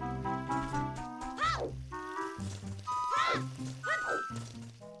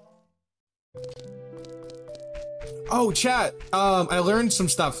 Oh, chat. I learned some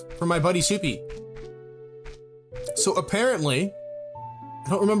stuff from my buddy Soupy. So apparently, I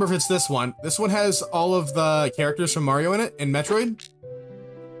don't remember if it's this one. This one has all of the characters from Mario in it, in Metroid.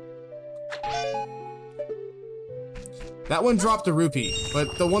 That one dropped a rupee,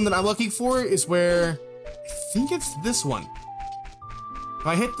 but the one that I'm looking for is where, I think it's this one. If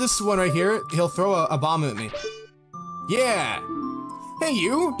I hit this one right here, he'll throw a bomb at me. Yeah! Hey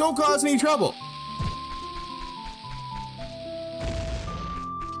you, don't cause any trouble!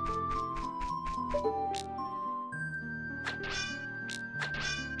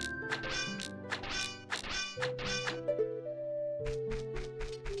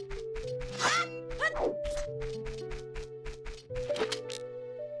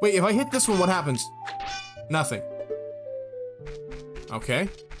 Wait, if I hit this one, what happens? Nothing. Okay.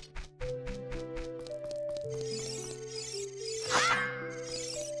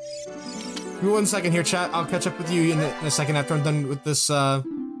 Give me 1 second here, chat. I'll catch up with you in a second after I'm done with this,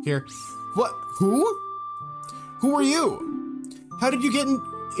 here. What? Who? Who are you? How did you get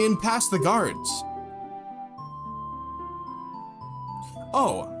in past the guards?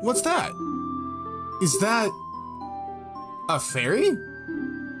 Oh, what's that? Is that a fairy?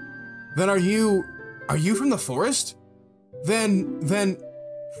 Then are you from the forest? Then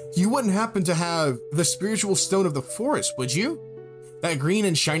you wouldn't happen to have the spiritual stone of the forest, would you? That green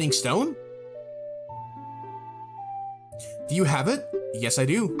and shining stone? Do you have it? Yes, I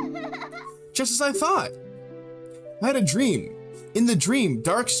do. Just as I thought. I had a dream. In the dream,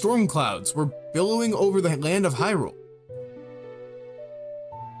 dark storm clouds were billowing over the land of Hyrule.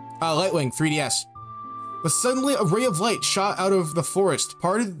 Lightwing, 3DS. But suddenly a ray of light shot out of the forest,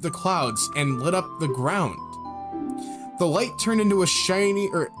 parted the clouds, and lit up the ground. The light turned into a shining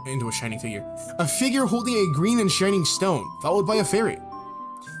figure. A figure holding a green and shining stone, followed by a fairy.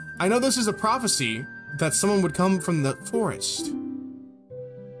 I know this is a prophecy that someone would come from the forest.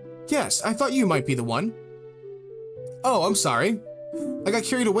 Yes, I thought you might be the one. Oh, I'm sorry. I got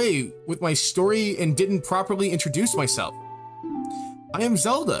carried away with my story and didn't properly introduce myself. I am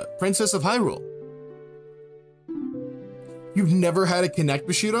Zelda, Princess of Hyrule. You've never had a connect,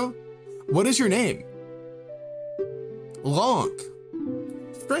 Bushido? What is your name? Lonk.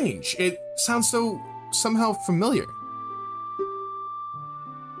 Strange. It sounds somehow familiar.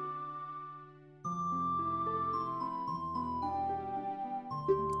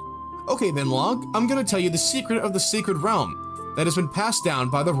 Okay then, Lonk. I'm gonna tell you the secret of the sacred realm that has been passed down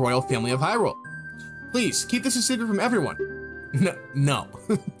by the royal family of Hyrule. Please, keep this a secret from everyone. No.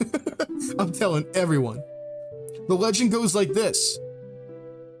 I'm telling everyone. The legend goes like this.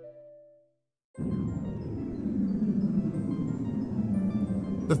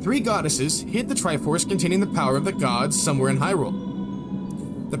 The three goddesses hid the Triforce containing the power of the gods somewhere in Hyrule.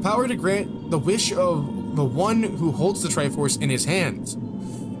 The power to grant the wish of the one who holds the Triforce in his hands.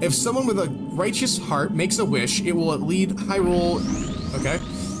 If someone with a righteous heart makes a wish, it will lead Hyrule... Okay.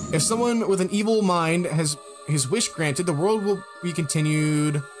 If someone with an evil mind has his wish granted, the world will be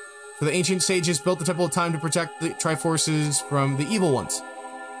continued. For the ancient sages built the Temple of Time to protect the Triforces from the evil ones.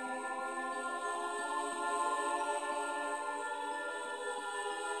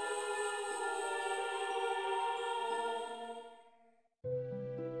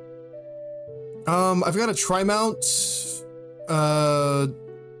 I've got a Tri-Mount,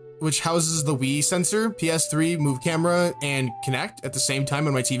 which houses the Wii sensor, PS3, Move Camera, and Kinect at the same time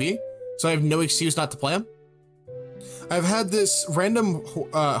on my TV, so I have no excuse not to play them. I've had this random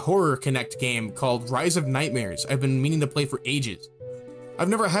horror Kinect game called Rise of Nightmares I've been meaning to play for ages. I've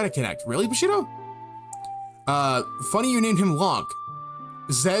never had a Kinect. Really, Bushido? Funny you named him Lonk.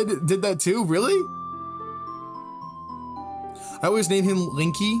 Zed did that too? Really? I always name him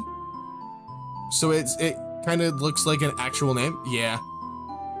Linky, so it kind of looks like an actual name. Yeah.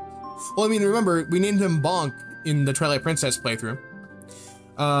 Well, I mean, remember, we named him Bonk in the Twilight Princess playthrough.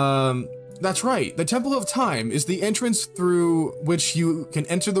 That's right. The Temple of Time is the entrance through which you can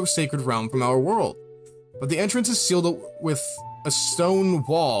enter the sacred realm from our world. But the entrance is sealed with a stone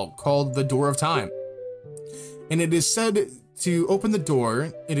wall called the Door of Time. And it is said to open the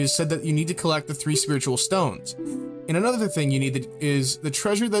door, it is said that you need to collect the 3 spiritual stones. And another thing you need is the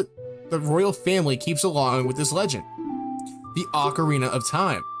treasure that the royal family keeps along with this legend. The Ocarina of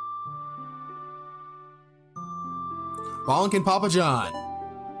Time. Bonk and Papa John.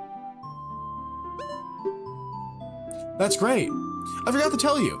 That's great. I forgot to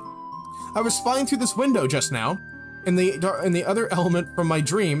tell you. I was spying through this window just now, and the other element from my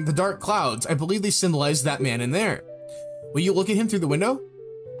dream, the dark clouds, I believe they symbolize that man in there. Will you look at him through the window?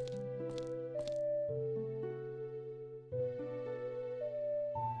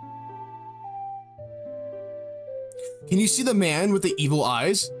 Can you see the man with the evil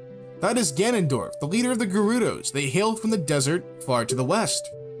eyes? That is Ganondorf, the leader of the Gerudos. They hail from the desert far to the west.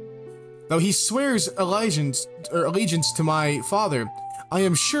 Though he swears allegiance to my father, I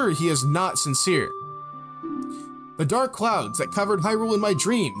am sure he is not sincere. The dark clouds that covered Hyrule in my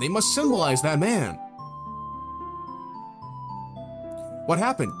dream, they must symbolize that man. What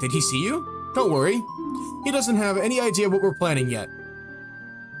happened? Did he see you? Don't worry. He doesn't have any idea what we're planning yet.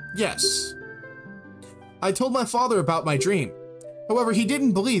 Yes. I told my father about my dream. However, he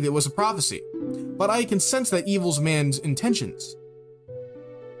didn't believe it was a prophecy, but I can sense that evil man's intentions.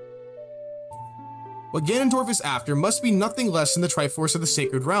 What Ganondorf is after must be nothing less than the Triforce of the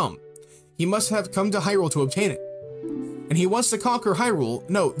Sacred Realm. He must have come to Hyrule to obtain it. And he wants to conquer Hyrule,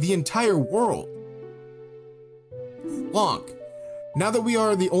 no, the entire world. Lonk, now that we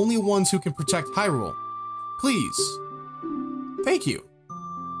are the only ones who can protect Hyrule, please. Thank you.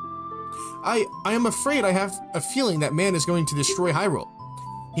 I am afraid I have a feeling that man is going to destroy Hyrule.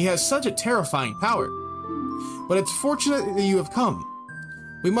 He has such a terrifying power. But it's fortunate that you have come.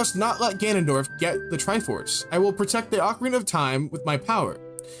 We must not let Ganondorf get the Triforce. I will protect the Ocarina of Time with my power.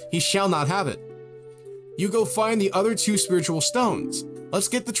 He shall not have it. You go find the other 2 spiritual stones. Let's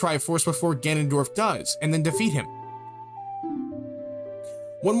get the Triforce before Ganondorf does, and then defeat him.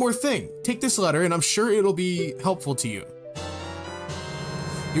 One more thing. Take this letter, and I'm sure it'll be helpful to you.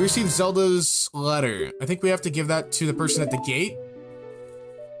 You received Zelda's letter. I think we have to give that to the person at the gate.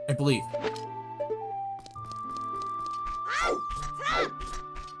 I believe.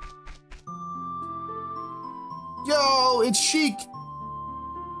 Yo, it's Sheik!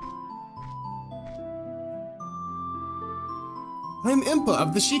 I am Impa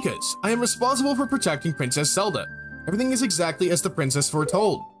of the Sheikahs. I am responsible for protecting Princess Zelda. Everything is exactly as the princess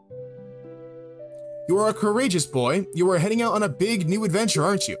foretold. You are a courageous boy. You are heading out on a big new adventure,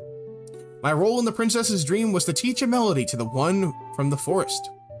 aren't you? My role in the princess's dream was to teach a melody to the one from the forest.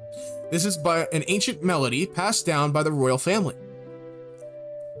 This is by an ancient melody passed down by the royal family.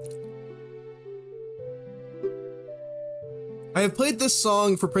 I have played this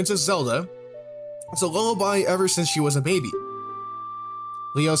song for Princess Zelda. It's a lullaby ever since she was a baby.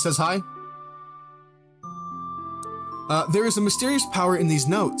 Leo says hi. There is a mysterious power in these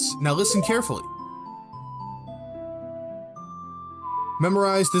notes. Now listen carefully.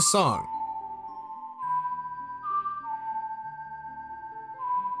 Memorize this song.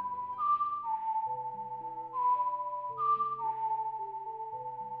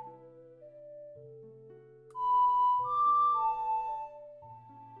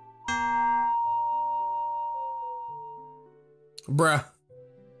 Bruh.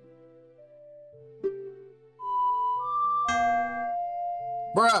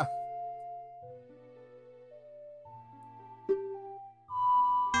 Bruh.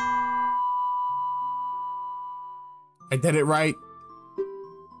 I did it right.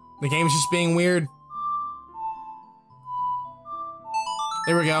 The game's just being weird.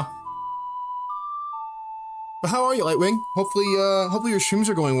 There we go. But how are you, Lightwing? Hopefully your streams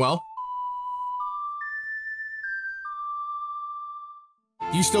are going well.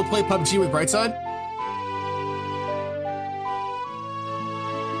 Do you still play PUBG with Brightside?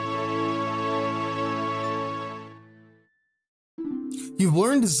 You've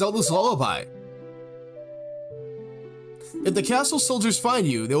learned Zelda's Lullaby. If the castle soldiers find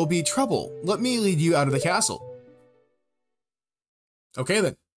you, there will be trouble. Let me lead you out of the castle. Okay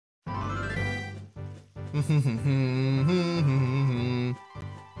then.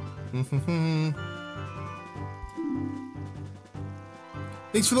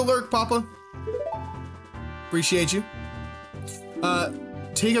 Thanks for the lurk, Papa. Appreciate you.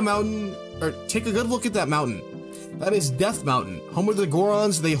 Take a good look at that mountain. That is Death Mountain, home of the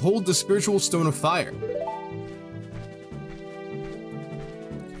Gorons. They hold the spiritual stone of fire.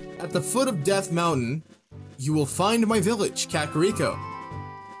 At the foot of Death Mountain, you will find my village, Kakariko.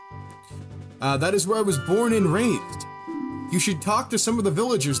 That is where I was born and raised. You should talk to some of the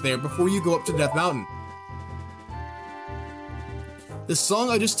villagers there before you go up to Death Mountain. The song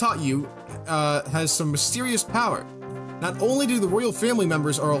I just taught you has some mysterious power. Not only do the royal family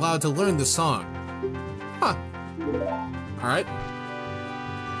members are allowed to learn this song. Huh. Alright.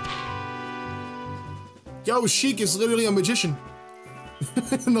 Yo, Sheik is literally a magician.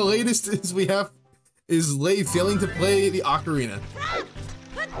 And the latest is we have is Lei failing to play the Ocarina.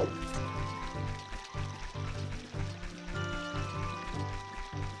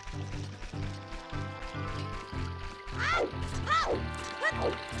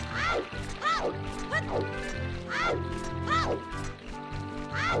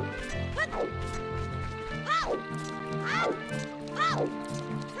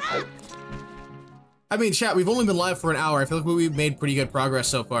 I mean, chat, we've only been live for an hour. I feel like we've made pretty good progress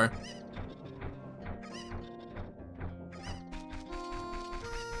so far.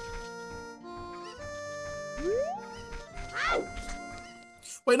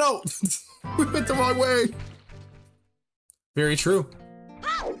 Wait, no! We went the wrong way! Very true.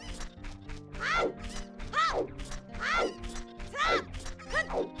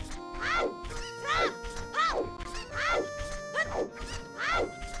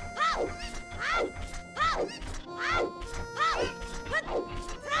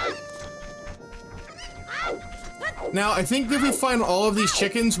 Now, I think if we find all of these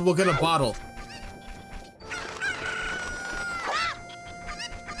chickens, we'll get a bottle.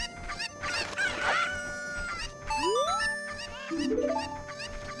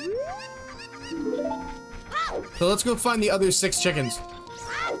 So let's go find the other 6 chickens.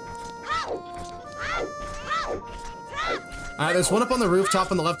 Alright, there's one up on the rooftop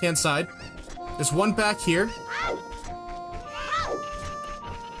on the left-hand side. There's one back here.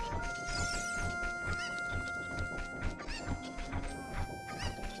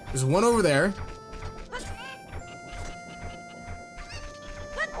 There's one over there.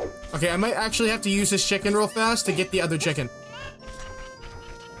 Okay, I might actually have to use this chicken real fast to get the other chicken.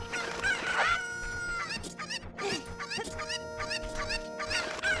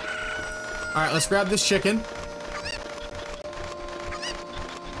 Alright, let's grab this chicken.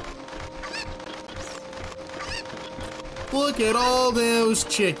 Look at all those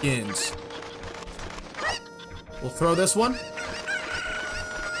chickens. We'll throw this one.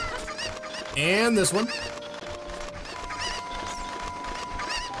 And this one.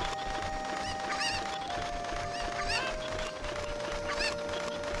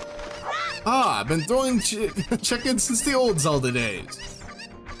 Ah, I've been throwing chickens since the old Zelda days.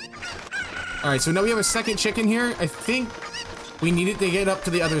 Alright, so now we have a second chicken here. I think we need it to get up to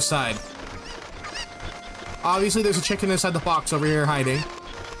the other side. Obviously, there's a chicken inside the box over here hiding.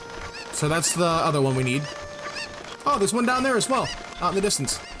 So that's the other one we need. Oh, there's one down there as well, out in the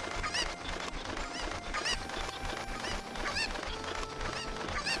distance.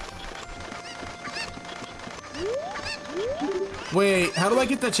 Wait, how do I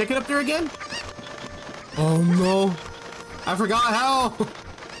get that chicken up there again? Oh no, I forgot how.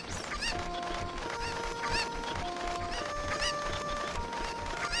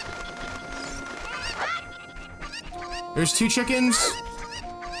 There's 2 chickens.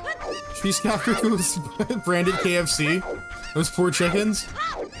 Tree Scarecrow was branded KFC. Those poor chickens.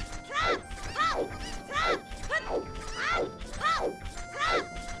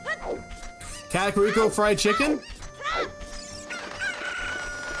 Kakariko fried chicken?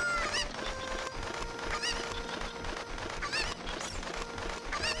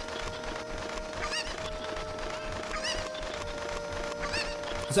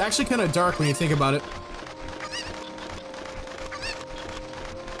 It's actually kind of dark when you think about it.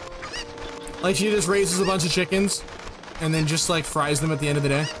 Like, she just raises a bunch of chickens and then just like fries them at the end of the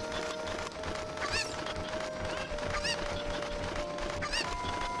day.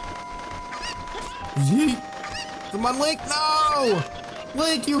 Yeet. Come on, Link. No!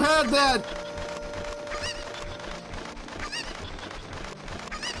 Link, you had that.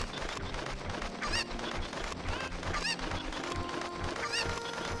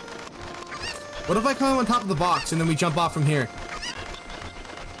 What if I climb on top of the box and then we jump off from here?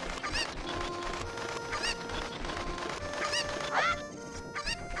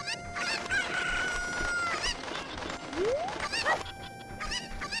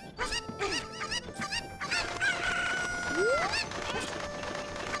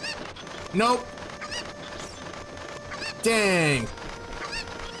 Nope. Dang.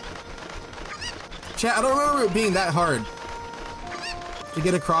 Chat, I don't remember it being that hard to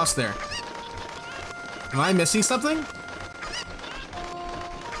get across there. Am I missing something?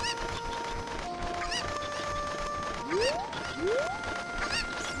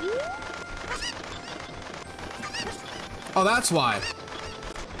 Oh, that's why.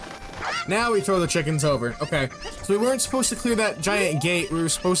 Now we throw the chickens over. Okay. So we weren't supposed to clear that giant gate. We were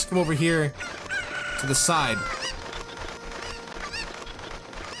supposed to come over here to the side.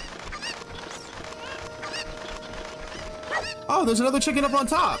 Oh, there's another chicken up on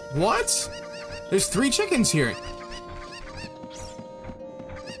top. What? There's 3 chickens here.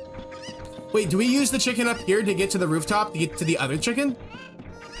 Wait, do we use the chicken up here to get to the rooftop to get to the other chicken?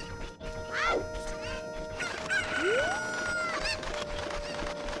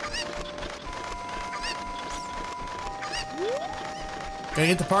 Can I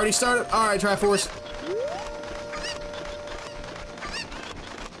get the party started? Alright, Triforce.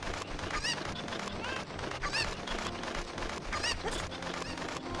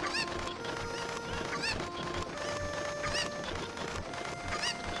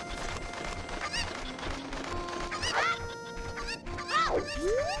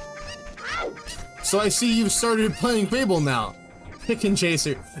 So I see you've started playing Fable now. Chicken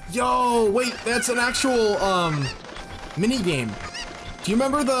Chaser. Yo, wait, that's an actual, mini game. Do you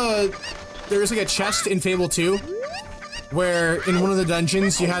remember there's like a chest in Fable 2? Where in one of the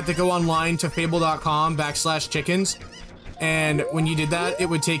dungeons you had to go online to fable.com/chickens. And when you did that, it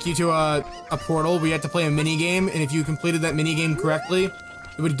would take you to a portal where you had to play a mini game. And if you completed that mini game correctly,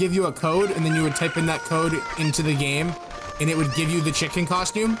 it would give you a code, and then you would type in that code into the game, and it would give you the chicken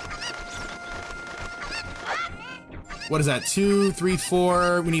costume. What is that? 2, 3,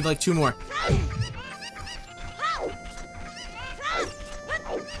 4. We need like 2 more.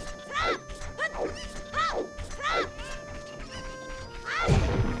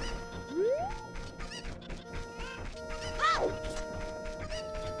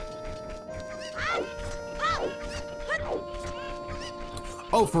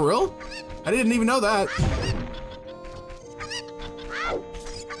 Oh, for real? I didn't even know that.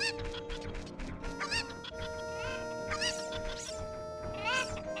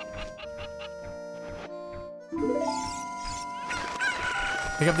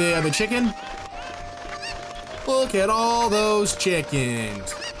 Pick up the other chicken. Look at all those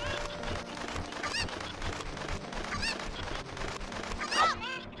chickens.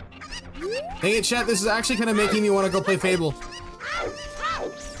 Dang it, chat, this is actually kind of making me want to go play Fable.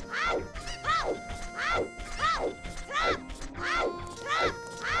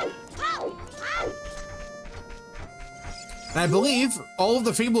 And I believe all of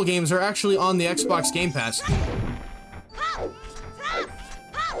the Fable games are actually on the Xbox Game Pass.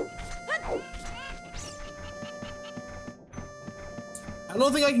 I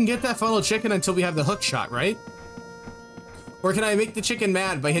don't think I can get that funnel chicken until we have the hook shot, right? Or can I make the chicken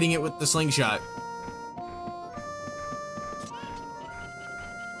mad by hitting it with the slingshot?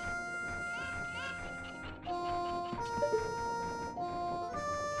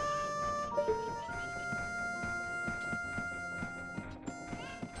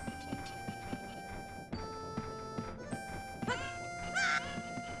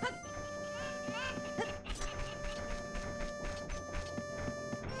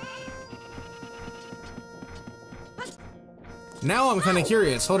 Now I'm kind of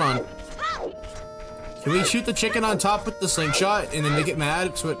curious. Hold on. Can we shoot the chicken on top with the slingshot and then make it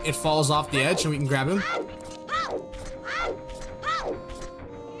mad so it falls off the edge and we can grab him?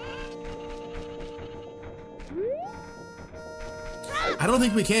 I don't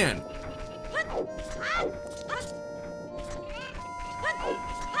think we can.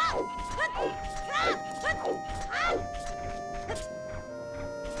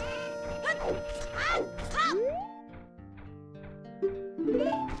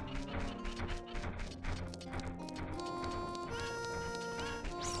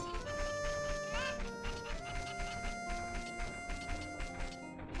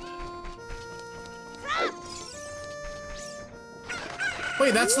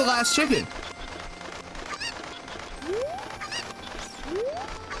 Wait, that's the last chicken.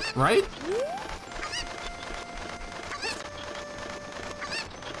 right?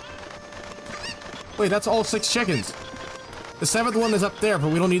 Wait, that's all 6 chickens. The 7th one is up there,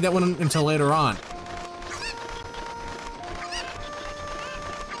 but we don't need that one until later on.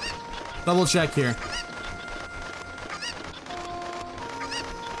 Double check here.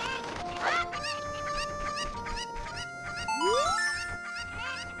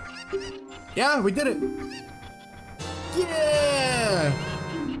 Yeah, we did it. Yeah!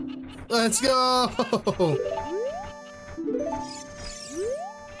 Let's go!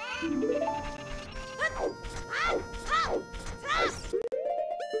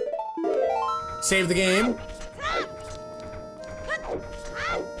 Save the game.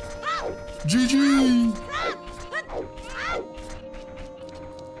 GG!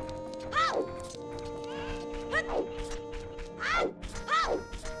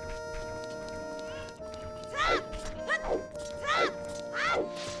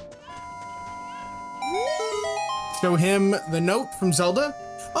 Show him the note from Zelda.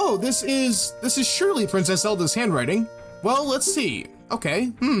 Oh, this is surely Princess Zelda's handwriting. Well, let's see.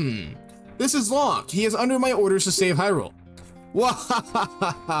 Okay, This is long. He is under my orders to save Hyrule.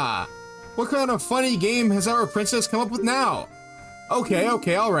 Wahahaha! What kind of funny game has our princess come up with now? Okay,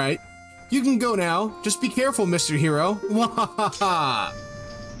 alright. You can go now. Just be careful, Mr. Hero. Wahahaha!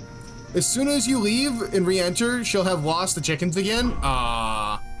 As soon as you leave and re-enter, she'll have lost the chickens again?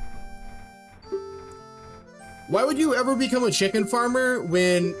 Ah. Why would you ever become a chicken farmer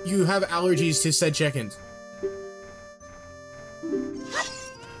when you have allergies to said chickens?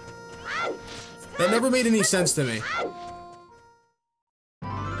 That never made any sense to me.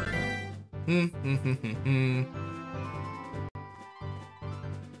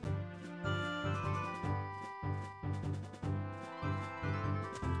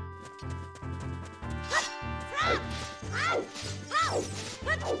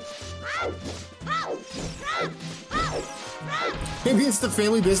 Maybe it's the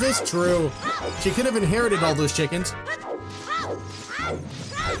family business? True. She could have inherited all those chickens.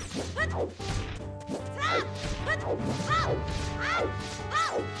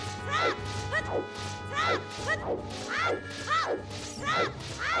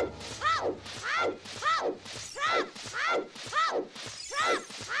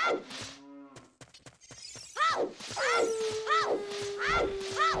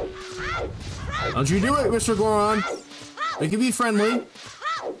 Don't you do it, Mr. Goron. We can be friendly.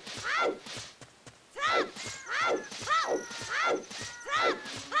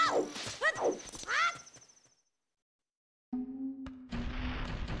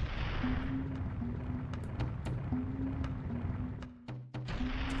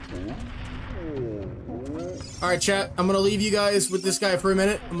 Alright, chat, I'm gonna leave you guys with this guy for a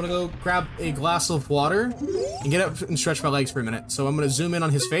minute. I'm gonna go grab a glass of water and get up and stretch my legs for a minute. So I'm gonna zoom in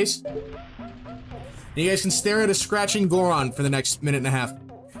on his face. And you guys can stare at a scratching Goron for the next minute and a half.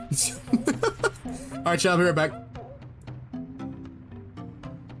 Alright, chat, I'll be right back.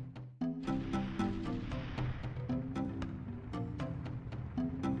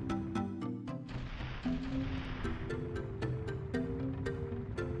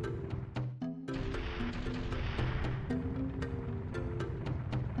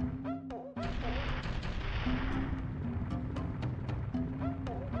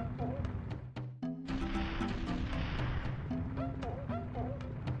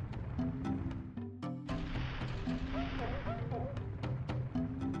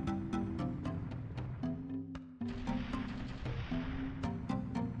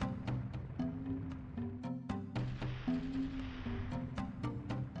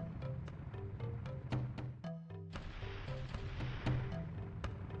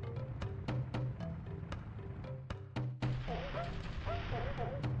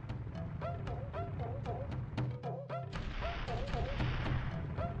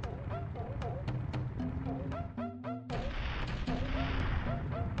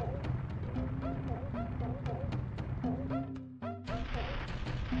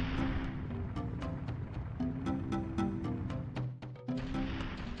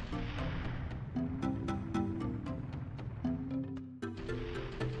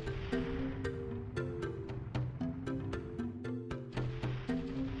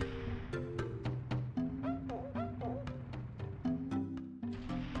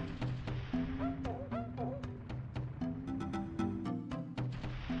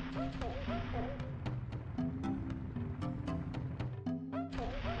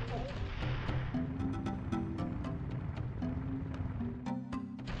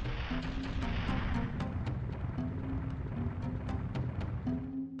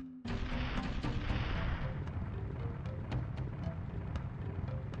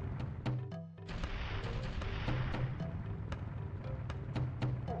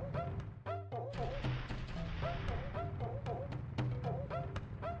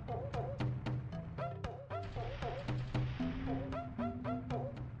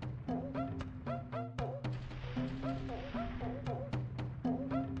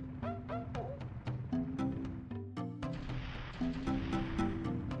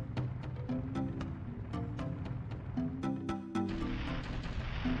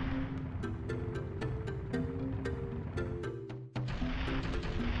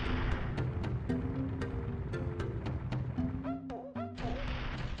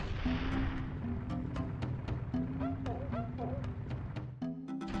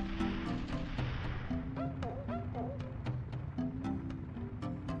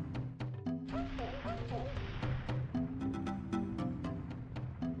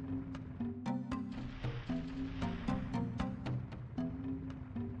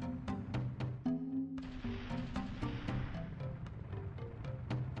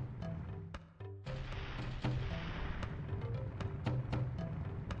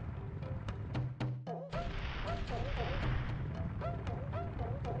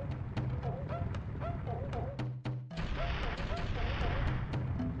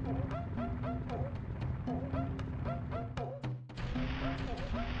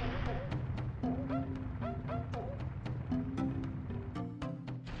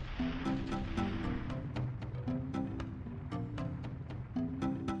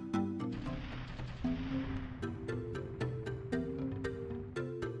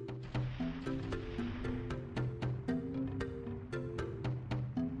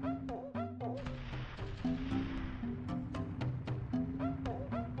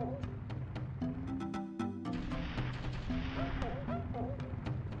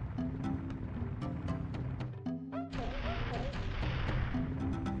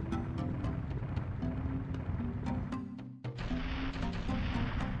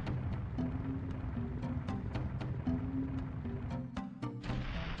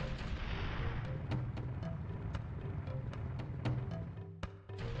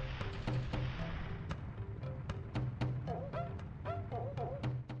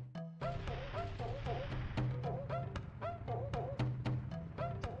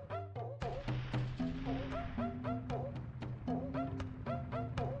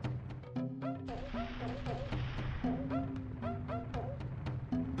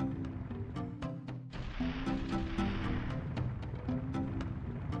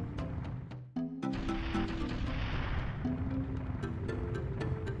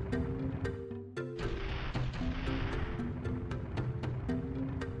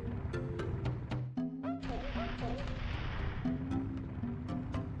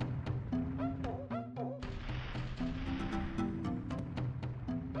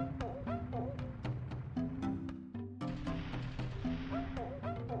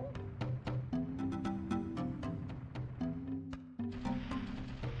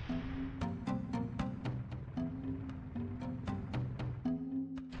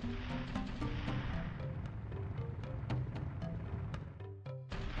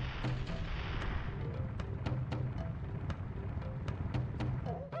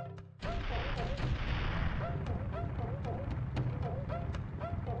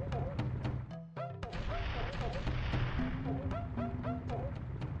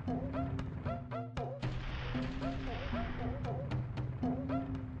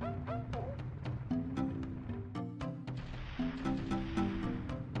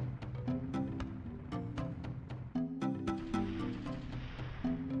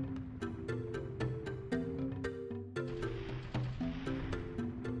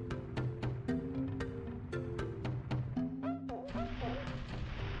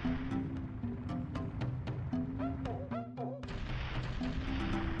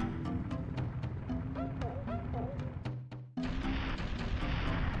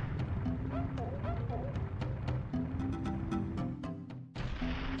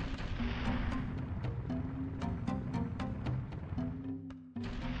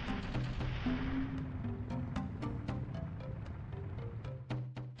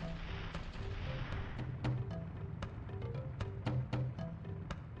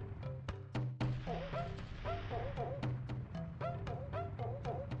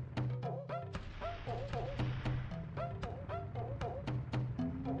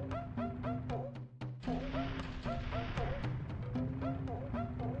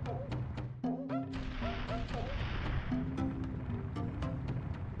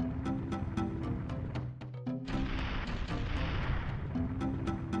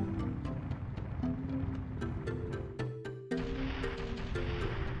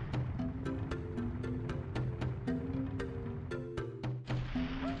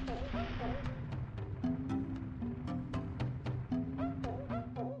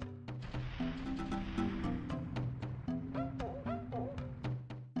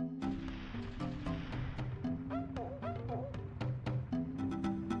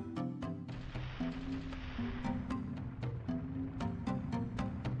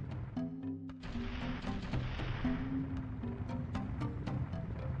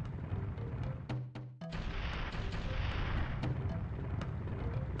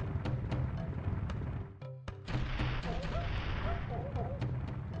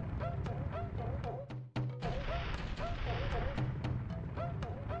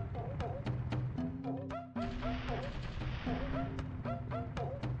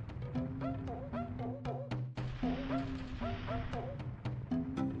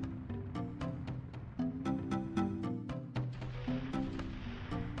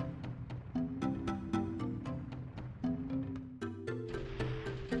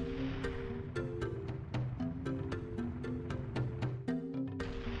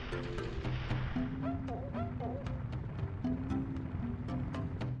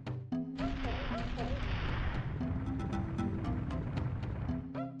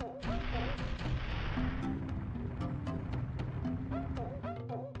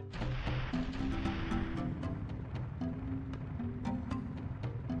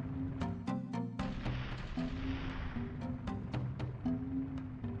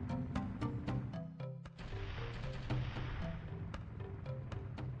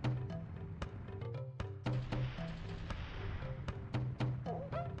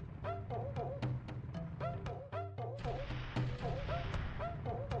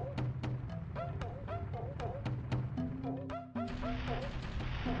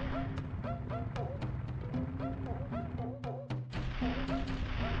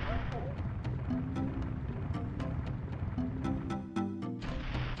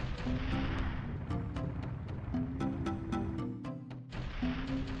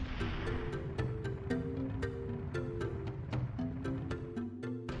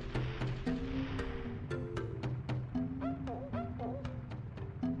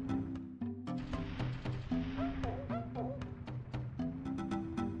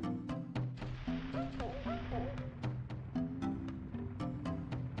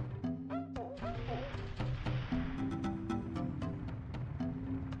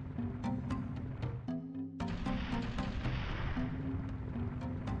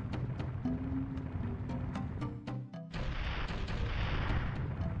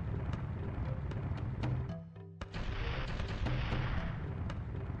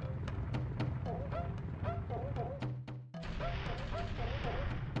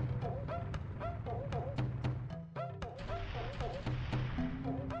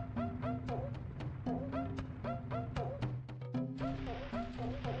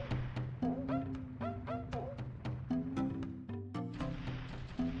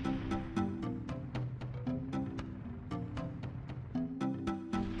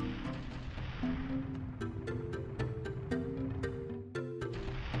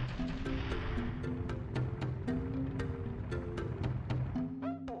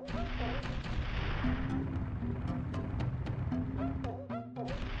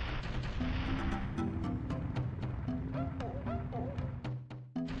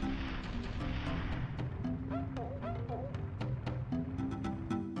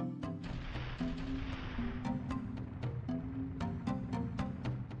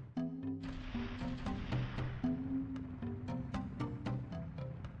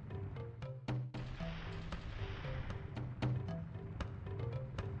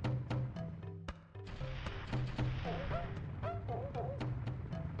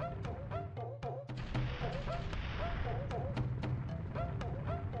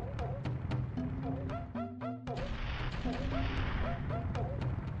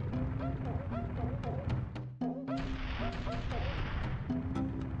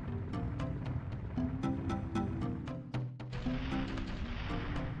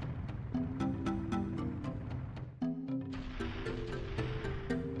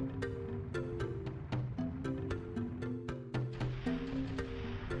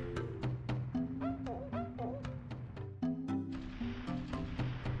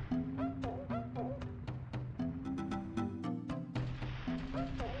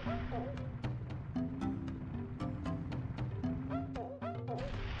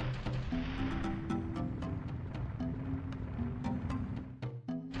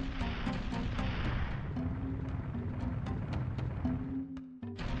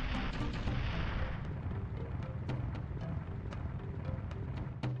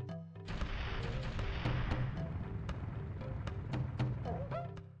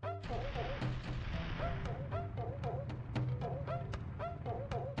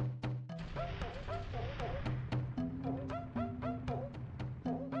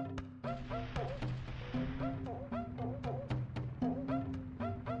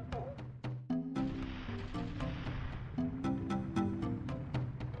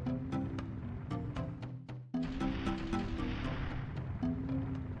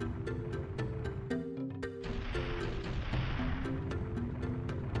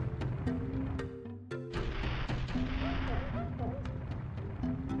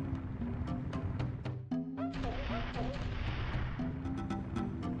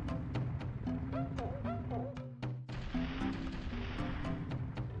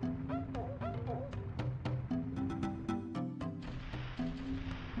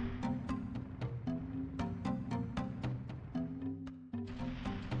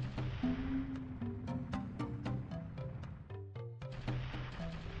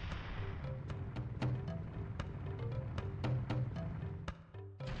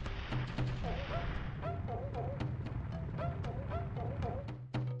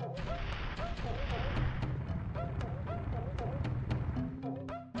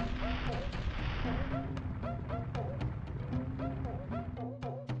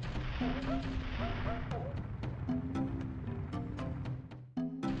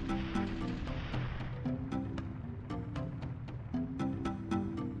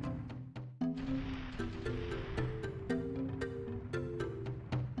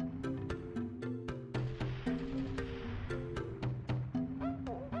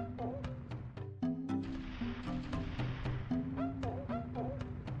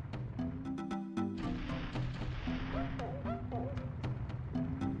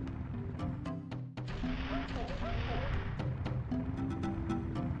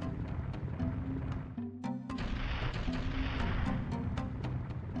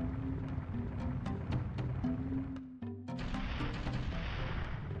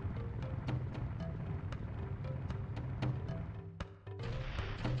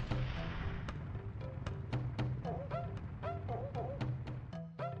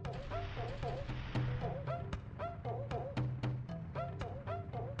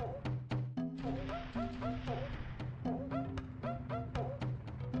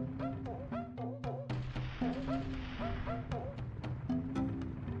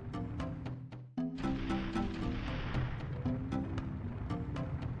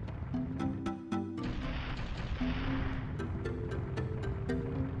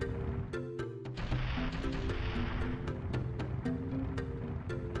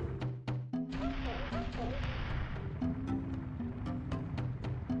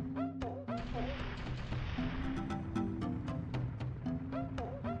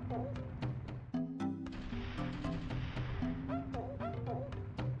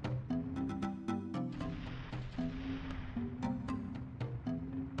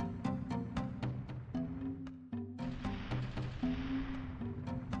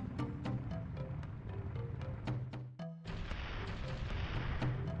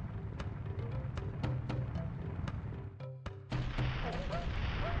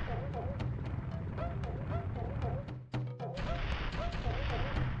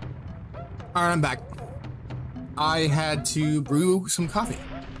 Alright, I'm back. I had to brew some coffee.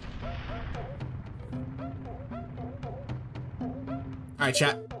 Alright,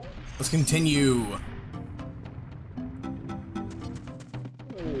 chat. Let's continue.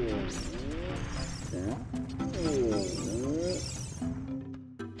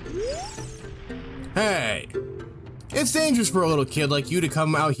 Hey! It's dangerous for a little kid like you to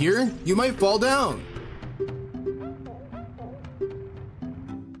come out here. You might fall down.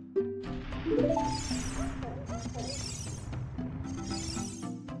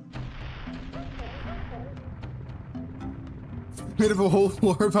 Made up a whole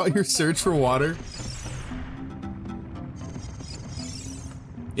lore about your search for water.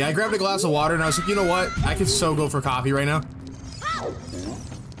 Yeah, I grabbed a glass of water and I was like, you know what? I could so go for coffee right now.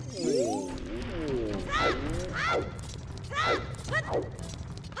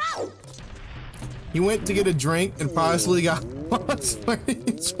 He went to get a drink and possibly got lost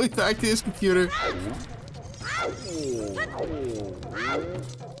his way back to his computer.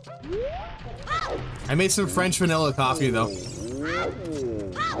 I made some French vanilla coffee though.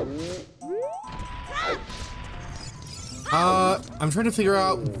 I'm trying to figure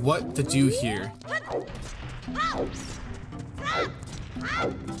out what to do here.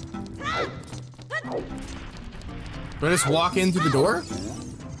 Do I just walk in through the door?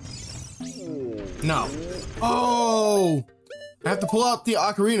 No. Oh! I have to pull out the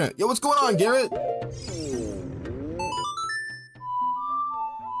ocarina. Yo, what's going on, Garrett?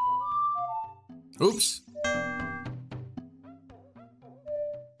 Oops.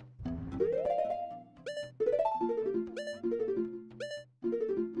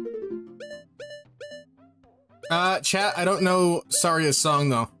 Chat, I don't know Saria's song,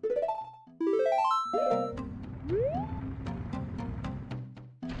 though.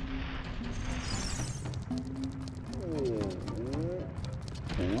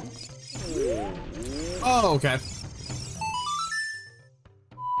 Oh, okay.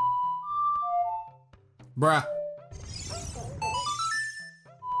 Bruh.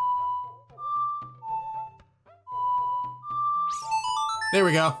 There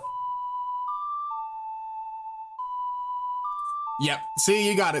we go. Yep. See,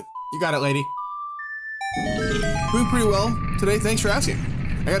 you got it. You got it, lady. Doing pretty well today. Thanks for asking.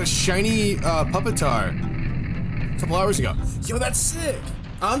 I got a shiny puppetar a couple hours ago. Yo, that's sick.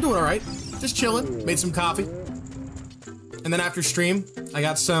 I'm doing all right. Just chilling. Made some coffee. And then after stream, I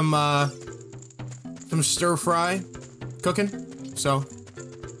got some stir fry cooking. So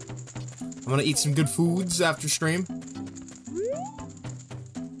I'm gonna eat some good foods after stream.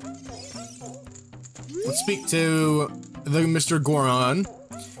 Let's speak to the Mr. Goron.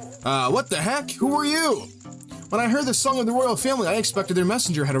 What the heck? Who are you? When I heard the song of the royal family, I expected their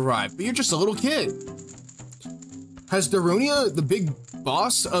messenger had arrived, but you're just a little kid. Has Darunia, the big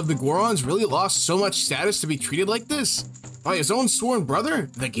boss of the Gorons, really lost so much status to be treated like this? By his own sworn brother,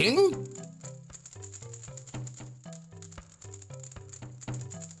 the king?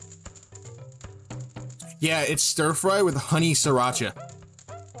 Yeah, it's stir fry with honey sriracha.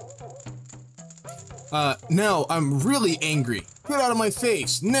 No, I'm really angry. Get out of my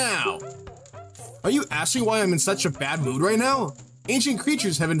face, now! Are you asking why I'm in such a bad mood right now? Ancient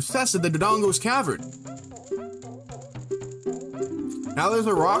creatures have infested the Dodongo's cavern. Now there's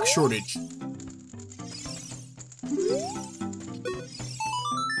a rock shortage.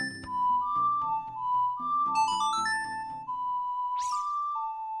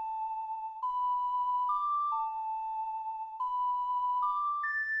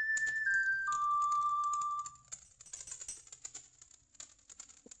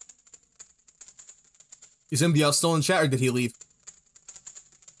 Is MBL still in chat or did he leave?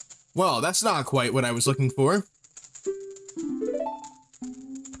 Well, that's not quite what I was looking for.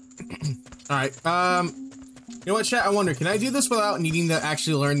 Alright, you know what, chat? I wonder, can I do this without needing to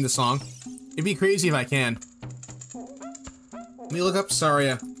actually learn the song? It'd be crazy if I can. Let me look up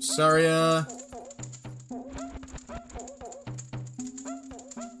Saria. Saria.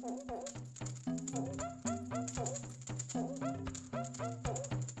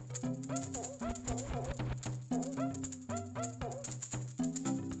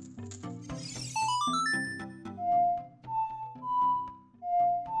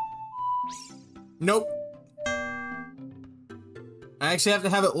 Nope. I actually have to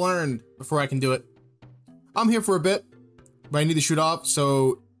have it learned before I can do it. I'm here for a bit, but I need to shoot off,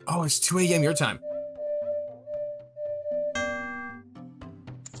 so... Oh, it's 2 AM your time.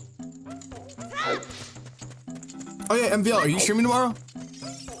 Oh yeah, MVL, are you streaming tomorrow?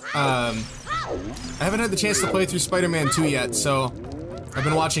 I haven't had the chance to play through Spider-Man 2 yet, so... I've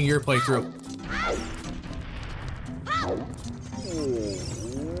been watching your playthrough.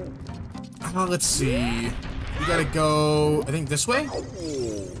 Let's see. You gotta go, I think this way?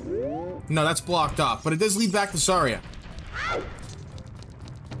 No, that's blocked off, but it does lead back to Saria.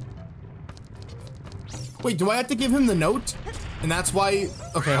 Wait, do I have to give him the note? And that's why...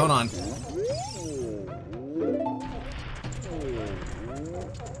 Okay, hold on.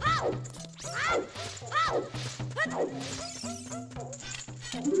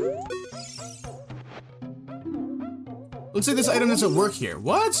 Looks like this item doesn't work here.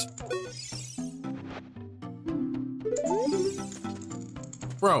 What?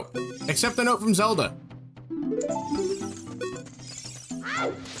 Bro, accept the note from Zelda.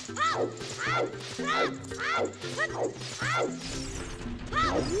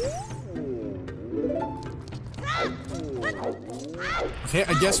 Okay,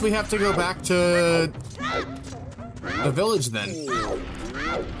 I guess we have to go back to the village then.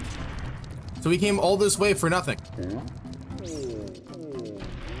 So we came all this way for nothing.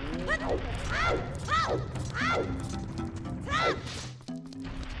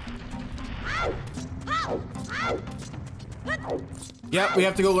 Yeah, we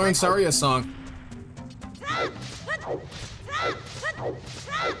have to go learn Saria's song.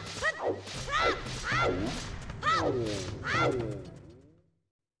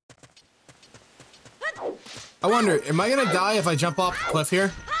 I wonder, am I gonna die if I jump off the cliff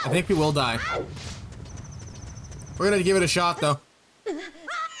here? I think we will die. We're gonna give it a shot, though.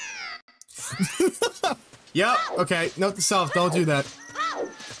 Yep, okay. Note to self, don't do that.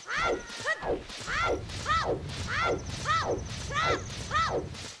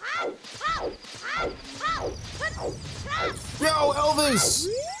 Yo, Elvis!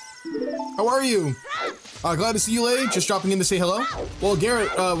 How are you? Glad to see you, Lay. Just dropping in to say hello. Well,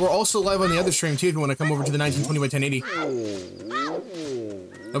 Garrett, we're also live on the other stream, too, if you want to come over to the 1920 by 1080.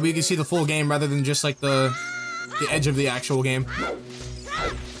 That way you can see the full game rather than just, like, the edge of the actual game.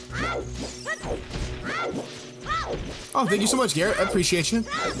 Oh, thank you so much, Garrett. I appreciate you.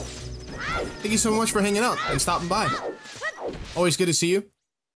 Thank you so much for hanging out and stopping by. Always good to see you.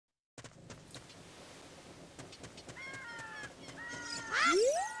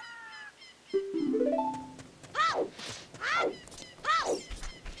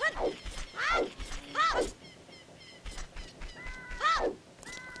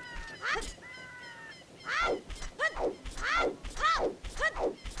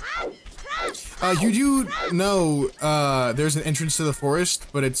 You do know, there's an entrance to the forest,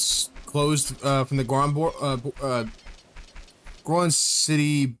 but it's closed, from the Goron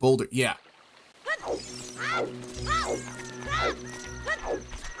City Boulder. Yeah.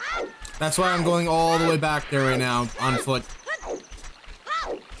 That's why I'm going all the way back there right now, on foot.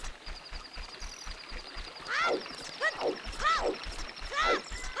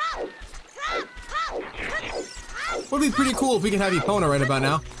 Would be pretty cool if we could have Epona right about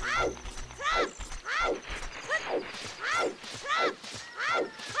now.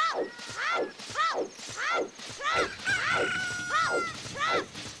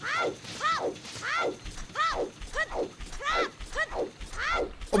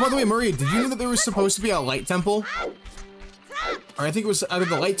 Oh, by the way, Murray, did you know that there was supposed to be a light temple? Or I think it was either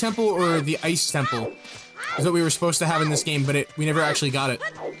the light temple or the ice temple is what we were supposed to have in this game, but we never actually got it.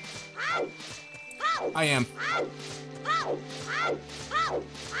 I am.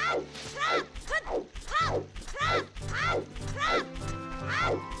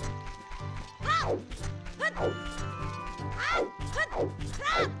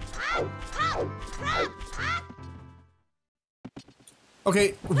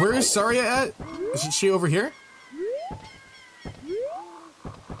 Okay, where is Saria at? Is she over here?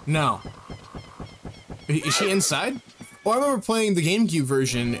 No. Is she inside? Well, I remember playing the GameCube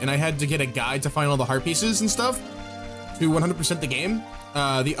version, and I had to get a guide to find all the heart pieces and stuff to 100% the game.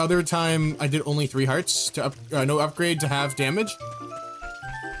 The other time, I did only 3 hearts to no upgrade to have damage.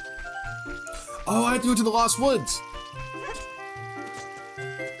 Oh, I have to go to the Lost Woods.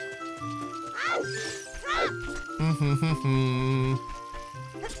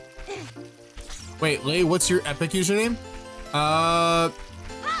 Wait, Lay, what's your epic username?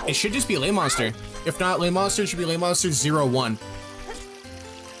 It should just be Laymonster. If not Laymonster, it should be Laymonster01.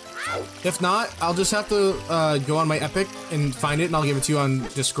 If not, I'll just have to go on my epic and find it, and I'll give it to you on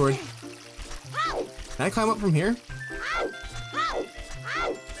Discord. Can I climb up from here?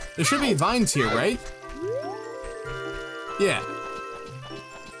 There should be vines here, right? Yeah.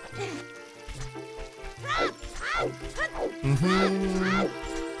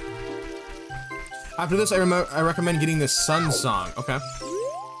 After this, I recommend getting the Sun Song. Okay.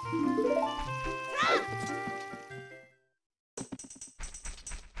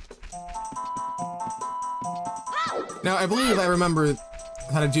 Now, I believe I remember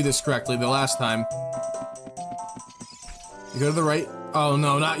how to do this correctly the last time. You go to the right. Oh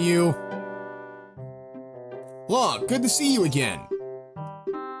no, not you. Long, good to see you again.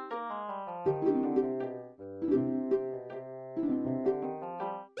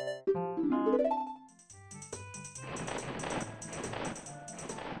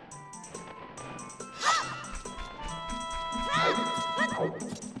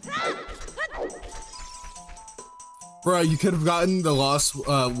 Bruh, you could have gotten the Lost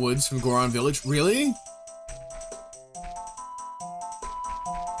Woods from Goron Village. Really?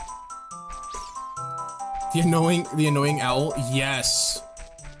 The annoying owl? Yes.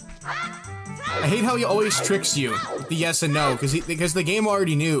 I hate how he always tricks you with the yes and no, because the game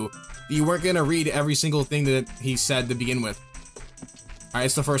already knew that you weren't gonna read every single thing that he said to begin with. Alright,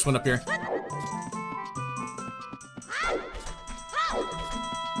 it's the first one up here.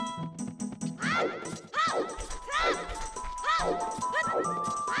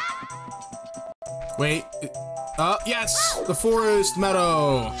 Wait. Yes! The forest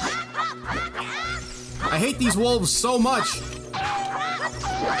meadow! I hate these wolves so much!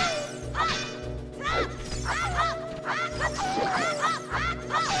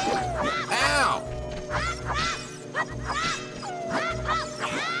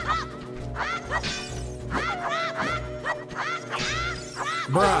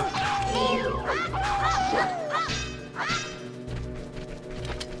 Bruh.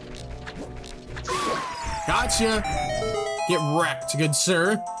 Gotcha. Get wrecked, good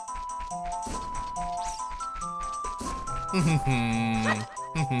sir.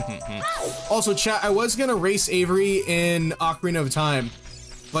 Also, chat, I was gonna race Avery in Ocarina of Time,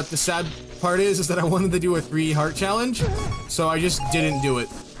 but the sad part is that I wanted to do a 3-heart challenge, so I just didn't do it.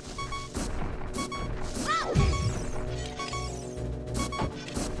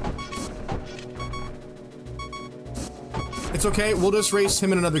 It's okay, we'll just race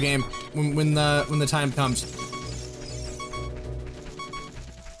him in another game when the time comes.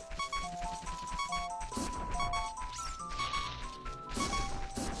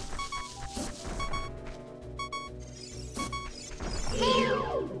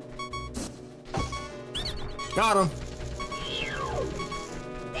 Got him.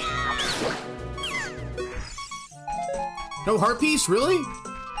 No heart piece, really?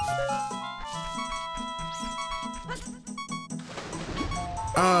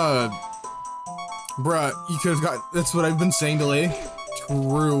 Bruh, you could have got, that's what I've been saying to Lady.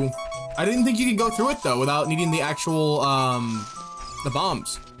 True. I didn't think you could go through it though without needing the actual, the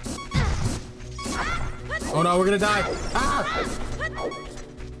bombs. Oh no, we're gonna die. Ah!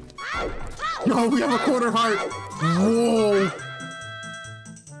 Yo, we have a quarter heart. Whoa.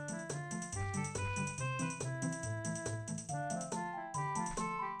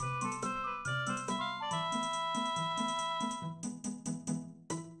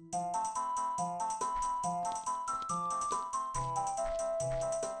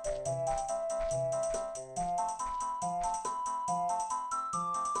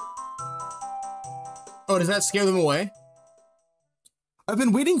 Oh, does that scare them away? I've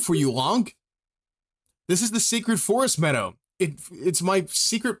been waiting for you, Long. This is the Sacred Forest Meadow. It's my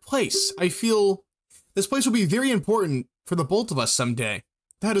secret place. I feel this place will be very important for the both of us someday.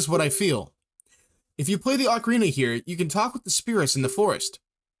 That is what I feel. If you play the ocarina here, you can talk with the spirits in the forest.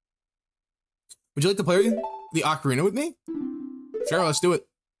 Would you like to play the ocarina with me? Sure, let's do it.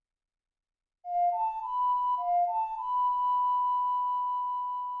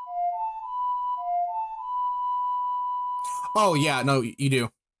 Oh yeah, no, you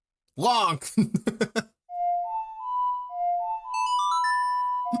do. Long!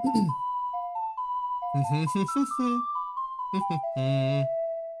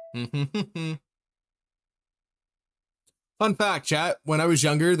 Fun fact, chat, when I was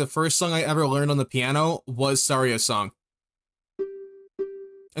younger, the first song I ever learned on the piano was Saria's song.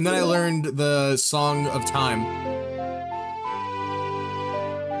 And then I learned the Song of Time.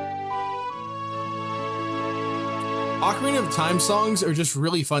 Ocarina of Time songs are just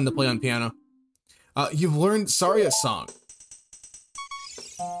really fun to play on piano. You've learned Saria's song.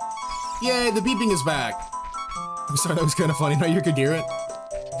 Yay, the beeping is back. I'm sorry, that was kind of funny. No, you could hear it.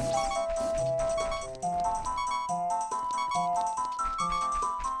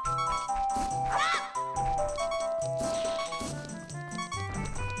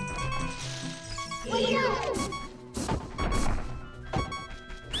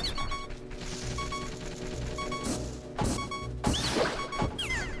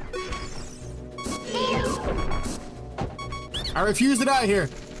 I refuse to die here.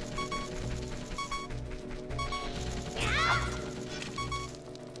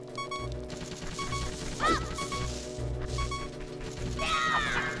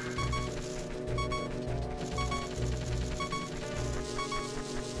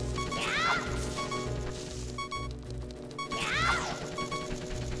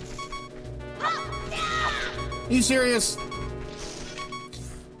 Are you serious?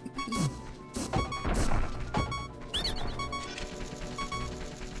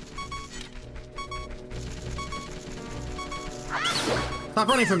 Stop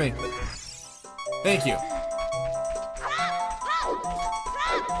running from me. Thank you.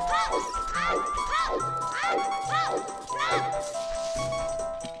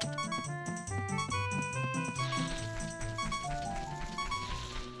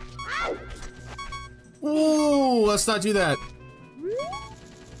 Ooh, let's not do that.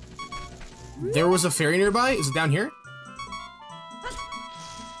 There was a fairy nearby? Is it down here?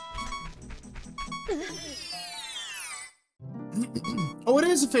 Oh, it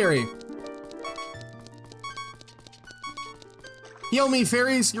is a fairy. Heal me,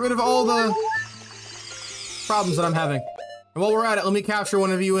 fairies. Get rid of all the problems that I'm having. And while we're at it, let me capture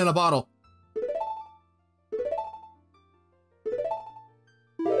one of you in a bottle.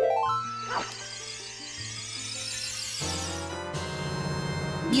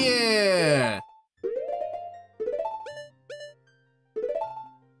 Yeah.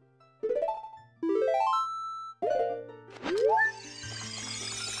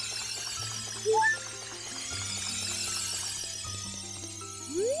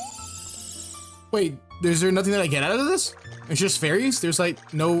 Wait, is there nothing that I get out of this? It's just fairies? There's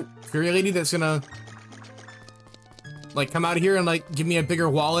like no fairy lady that's gonna like come out of here and like give me a bigger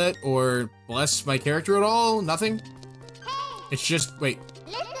wallet or bless my character at all? Nothing? It's just, wait.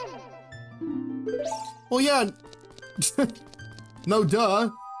 Well, yeah. No, duh.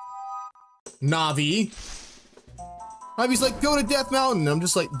 Navi. Navi's like, go to Death Mountain. I'm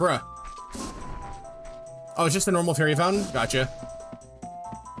just like, bruh. Oh, it's just a normal fairy fountain? Gotcha.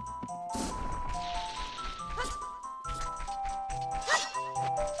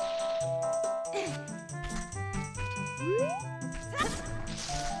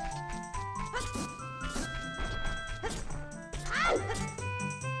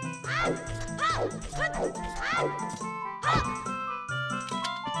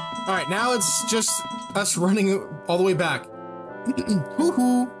 Alright, now it's just us running all the way back.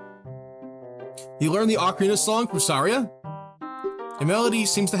 Hoo-hoo! You learned the Ocarina song from Saria? The melody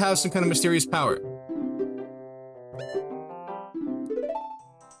seems to have some kind of mysterious power.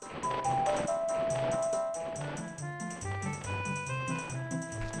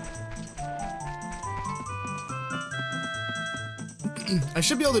 I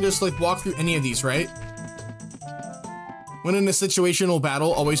should be able to just like walk through any of these, right? When in a situational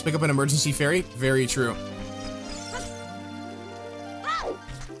battle, always pick up an emergency fairy. Very true.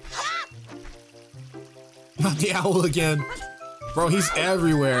 Not the owl again. Bro, he's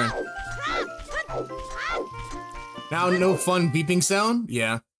everywhere. Now no fun beeping sound?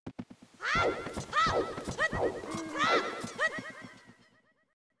 Yeah.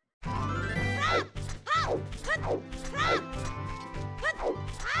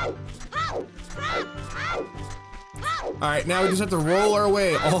 Alright, now we just have to roll our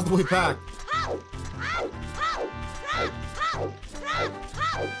way all the way back.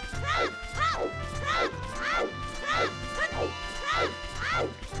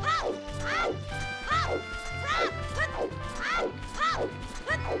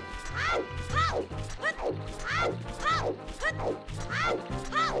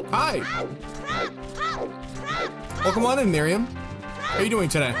 Hi! Welcome on in, Miriam. How are you doing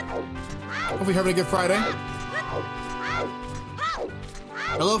today? Hope you're having a good Friday.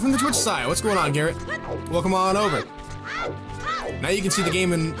 Hello from the Twitch side. What's going on, Garrett? Welcome on over. Now you can see the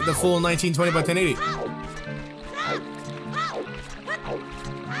game in the full 1920 by 1080.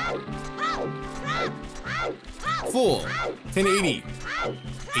 Full 1080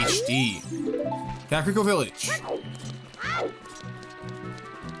 HD. Kakariko Village.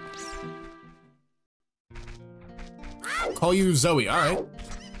 Call you Zoe. All right.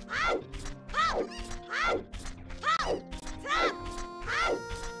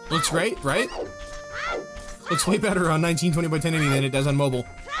 Looks great, right? Looks way better on 1920 by 1080 than it does on mobile.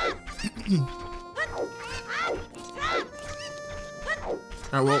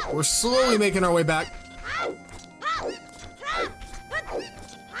 Alright, well, we're slowly making our way back.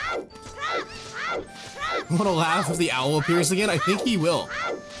 Want to laugh if the owl appears again? I think he will.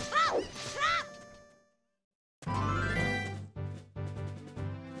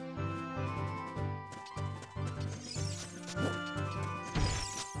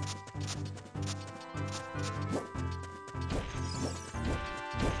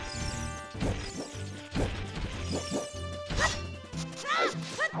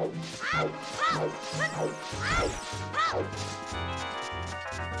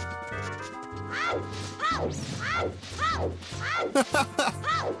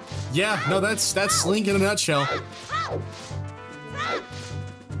 Yeah, no, that's Link in a nutshell.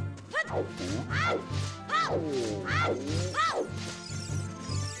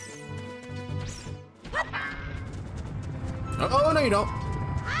 Oh, no, you don't.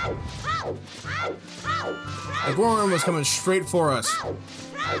 The Goron was coming straight for us.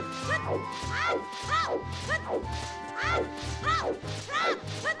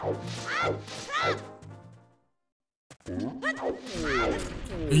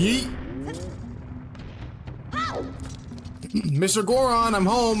 Yeet. Mr. Goron, I'm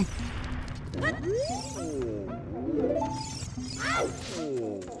home.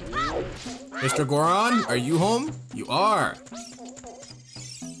 Mr. Goron, are you home? You are.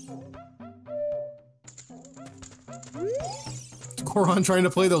 Goron trying to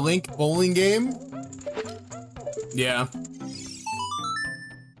play the Link bowling game? Yeah.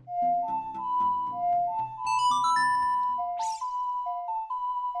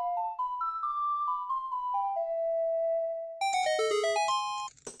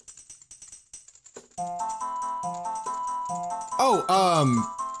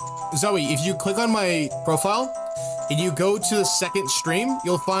 Oh, Zoe, if you click on my profile and you go to the second stream,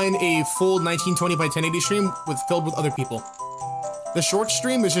 you'll find a full 1920 by 1080 stream filled with other people. The short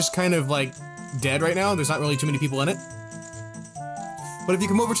stream is just kind of like dead right now. There's not really too many people in it. But if you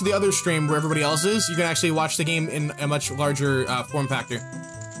come over to the other stream where everybody else is, you can actually watch the game in a much larger form factor.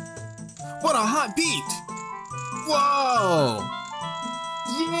 What a hot beat! Whoa!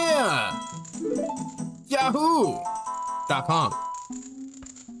 Yeah! Yahoo.com.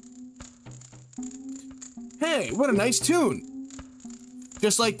 Hey, what a nice tune!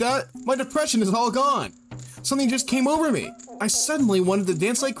 Just like that, my depression is all gone. Something just came over me. I suddenly wanted to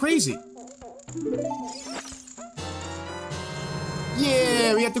dance like crazy.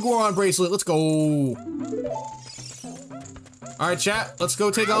 Yeah, we got the Goron bracelet. Let's go. Alright, chat. Let's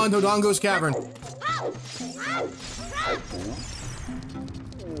go take on Dodongo's Cavern.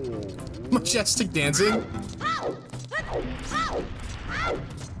 Majestic dancing.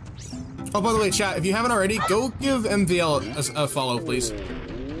 Oh, by the way, chat, if you haven't already, go give MVL a follow, please.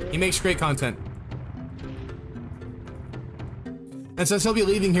 He makes great content. And since he'll be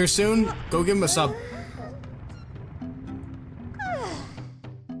leaving here soon, go give him a sub.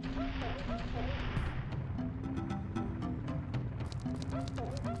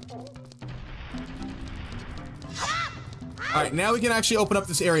 Alright, now we can actually open up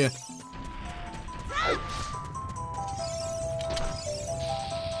this area.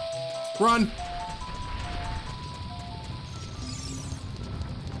 Run!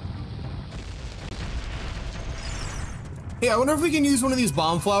 Hey, I wonder if we can use one of these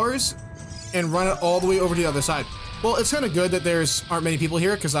bomb flowers and run it all the way over to the other side. Well, it's kind of good that aren't many people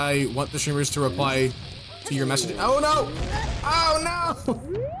here because I want the streamers to reply to your message. Oh no! Oh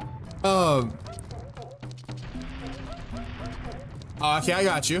no! Okay, I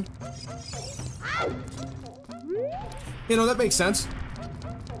got you. You know, that makes sense.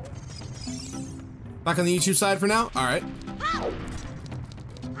 Back on the YouTube side for now? Alright.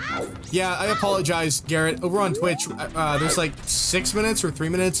 Yeah, I apologize, Garrett. Over on Twitch, there's like 6 minutes or 3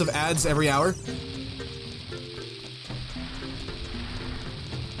 minutes of ads every hour.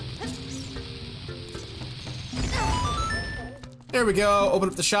 There we go. Open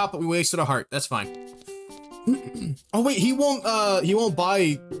up the shop, but we wasted a heart. That's fine. Oh wait, he won't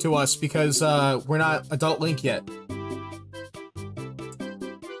buy to us because we're not Adult Link yet.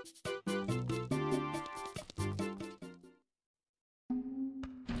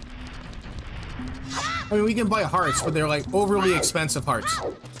 I mean, we can buy hearts, but they're like overly expensive hearts.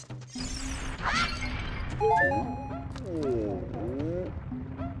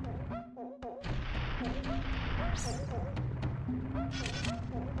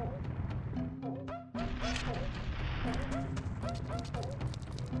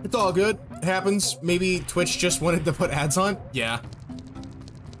 It's all good. It happens. Maybe Twitch just wanted to put ads on. Yeah.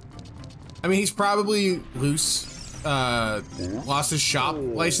 I mean, he's probably loose. Lost his shop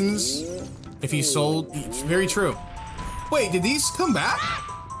license. If he sold. It's very true. Wait, did these come back?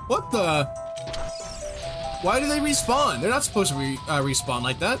 What the? Why do they respawn? They're not supposed to respawn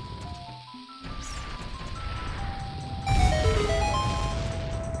like that.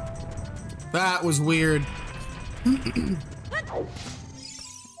 That was weird.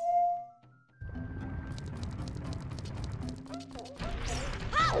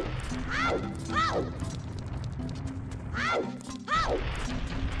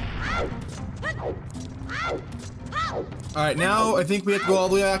 Alright, now I think we have to go all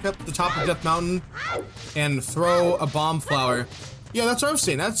the way back up to the top of Death Mountain and throw a bomb flower. Yeah, that's what I was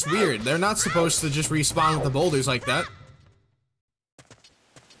saying. That's weird. They're not supposed to just respawn with the boulders like that.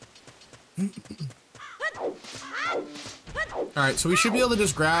 Alright, so we should be able to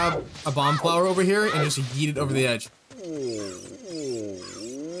just grab a bomb flower over here and just yeet it over the edge.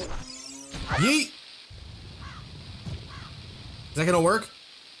 Yeet! Is that gonna work?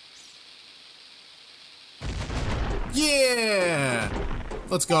 Yeah!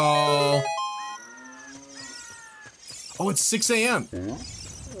 Let's go. Oh, it's 6 a.m.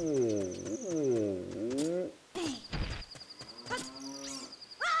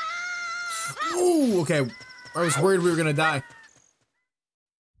 Ooh, okay. I was worried we were gonna die.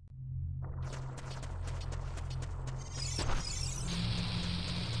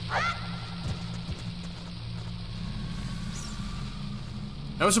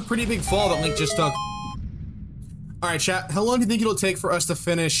 That was a pretty big fall that Link just took. Alright, chat, how long do you think it'll take for us to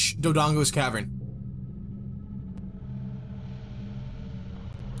finish Dodongo's Cavern?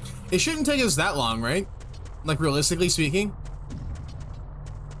 It shouldn't take us that long, right? Like, realistically speaking.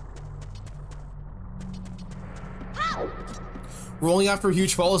 Rolling after a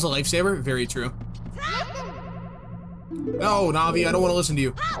huge fall is a lifesaver? Very true. No, Navi, I don't want to listen to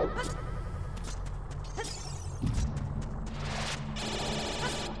you.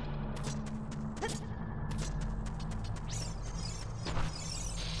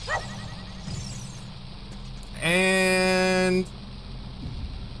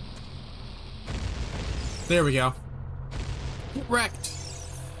 There we go. Get wrecked.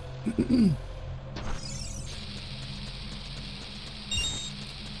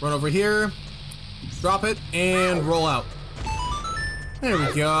 Run over here. Drop it and roll out. There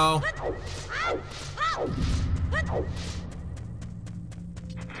we go.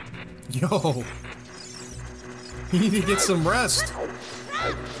 Yo. You need to get some rest.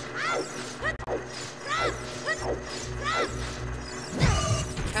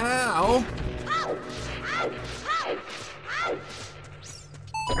 Ow.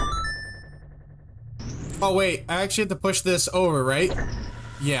 Oh wait, I actually have to push this over, right?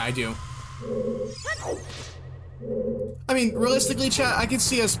 Yeah, I do. I mean, realistically, chat, I could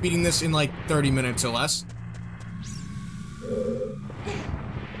see us beating this in like 30 minutes or less.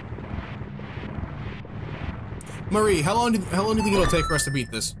 Marie, how long do you think it'll take for us to beat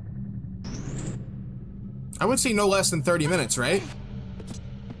this? I would say no less than 30 minutes, right?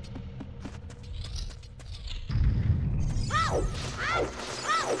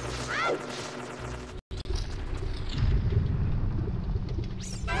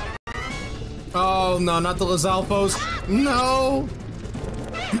 Oh no, not the Lizalfos. No!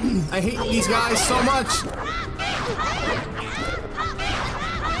 I hate these guys so much!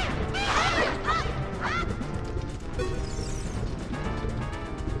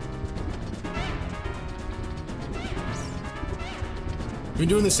 You're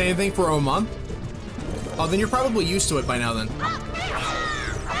doing the same thing for a month? Oh, then you're probably used to it by now then.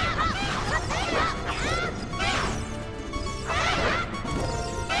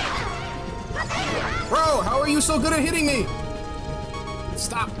 Bro, how are you so good at hitting me?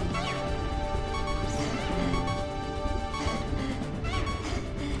 Stop.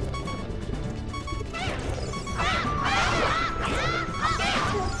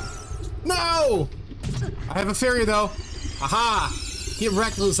 No! I have a fairy though. Aha! Get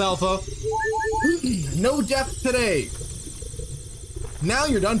wrecked, Lizalfo. No death today. Now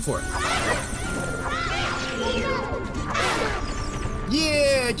you're done for.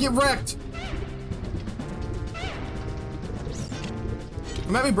 Yeah, get wrecked.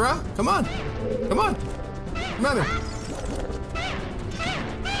 Come at me, bruh. Come on. Come on. Come at me.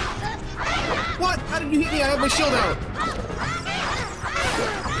 What? How did you hit me? I have my shield out.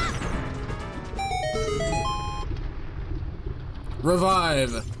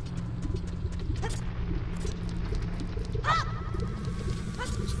 Revive.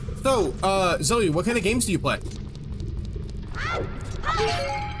 So, Zoe, what kind of games do you play?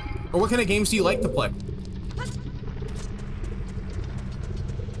 Or what kind of games do you like to play?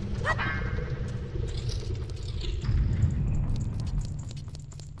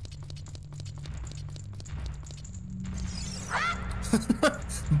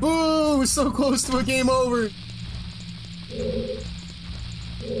 Boo! We're so close to a game over.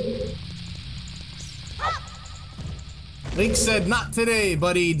 Link said, not today,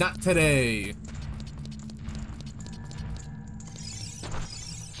 buddy, not today.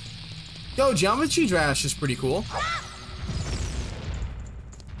 Yo, Geometry Dash is pretty cool.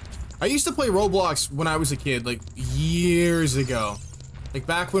 I used to play Roblox when I was a kid, like, years ago. Like,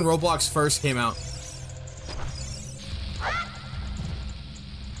 back when Roblox first came out.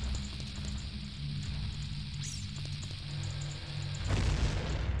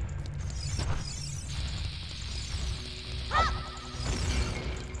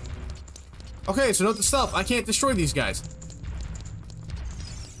 Okay, so note the stealth. I can't destroy these guys.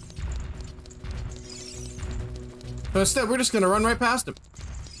 So instead, we're just gonna run right past them.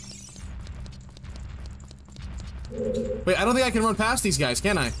 Wait, I don't think I can run past these guys,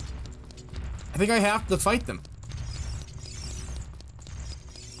 can I? I think I have to fight them.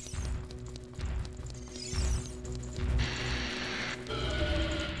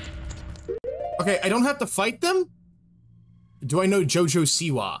 Okay, I don't have to fight them? Do I know Jojo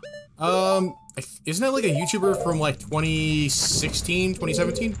Siwa? Isn't that like a YouTuber from like 2016,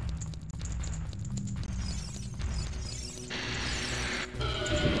 2017?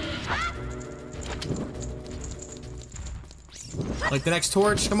 Like the next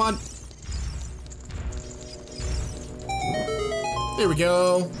torch, come on. There we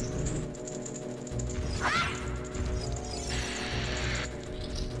go.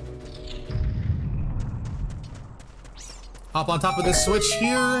 Hop on top of this switch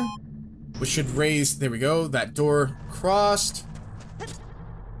here, which should raise, there we go, that door crossed.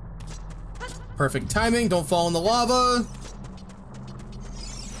 Perfect timing, don't fall in the lava.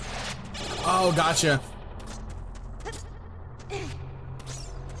 Oh, gotcha.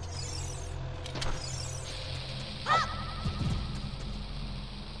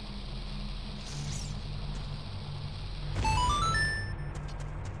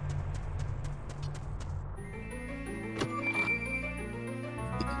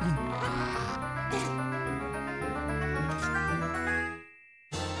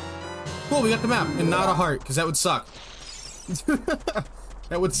 Cool, we got the map, and not a heart, because that would suck.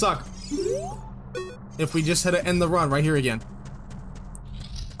 That would suck. If we just had to end the run right here again.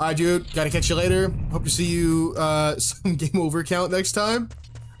 Alright, dude, gotta catch you later. Hope to see you, some game over count next time.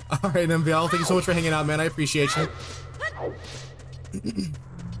 Alright, MVL, thank you so much for hanging out, man. I appreciate you.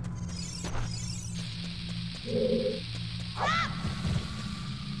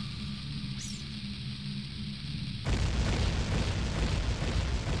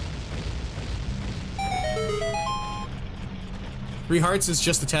 3 hearts is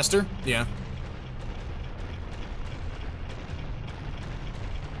just the tester? Yeah.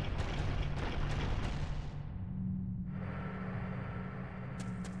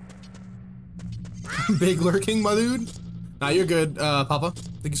 Big lurking, my dude. Nah, you're good, Papa.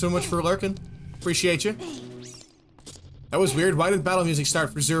 Thank you so much for lurking. Appreciate you. That was weird. Why did battle music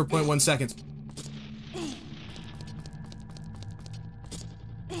start for 0.1 seconds?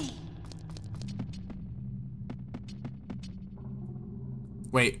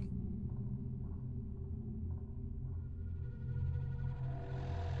 Wait.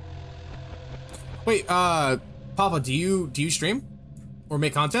 Wait, Papa, do you stream? Or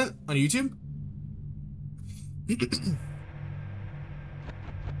make content on YouTube?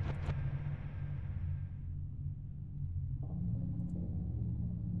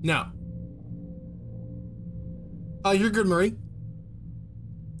 No. Oh, you're good, Marie.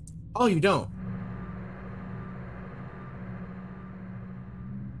 Oh, you don't.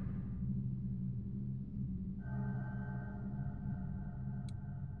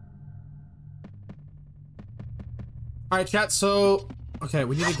 Alright, chat, so... Okay,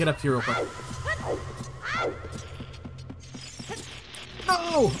 we need to get up here real quick.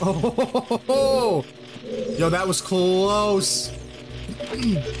 No! Oh! Yo, that was close. Is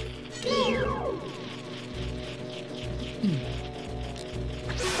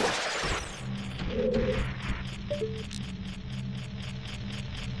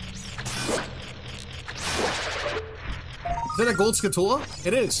that a gold scatola?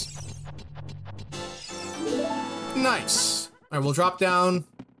 It is. Nice. Alright, we'll drop down.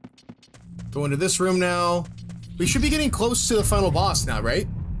 Go into this room now. We should be getting close to the final boss now, right?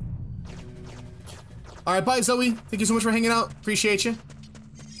 Alright, bye Zoe. Thank you so much for hanging out. Appreciate you.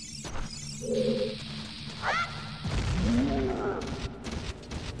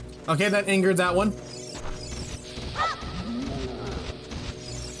 Okay, that angered that one.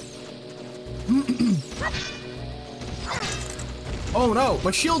 Oh no,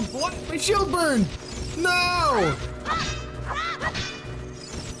 my shield, what? My shield burned! No!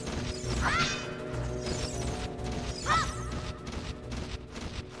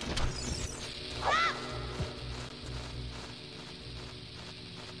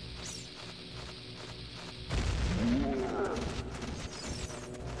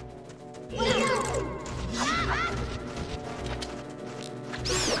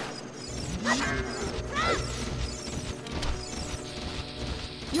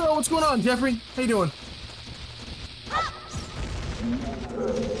 Yo, what's going on, Jeffrey? How you doing?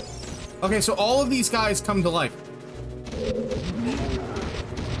 Okay, so all of these guys come to life.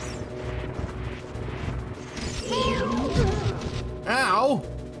 Ow!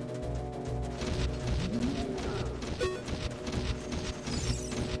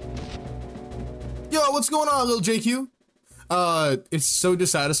 Yo, what's going on, little JQ? It's so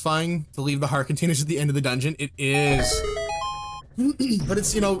dissatisfying to leave the heart containers at the end of the dungeon. It is. But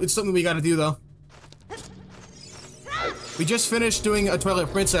it's, you know, it's something we gotta do, though. We just finished doing a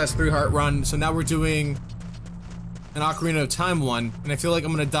Twilight Princess 3-heart run, so now we're doing an Ocarina of Time one, and I feel like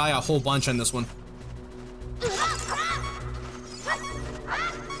I'm gonna die a whole bunch on this one.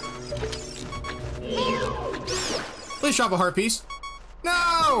 Please drop a heart piece.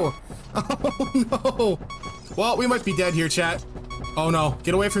 No! Oh no! Well, we might be dead here, chat. Oh no,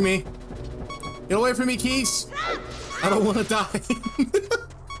 get away from me. Get away from me, Keys. I don't want to die.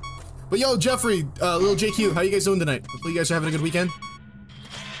 But yo, Jeffrey, little JQ, how you guys doing tonight? Hopefully you guys are having a good weekend.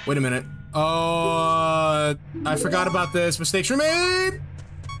 Wait a minute. Oh, I forgot about this. Mistakes were made.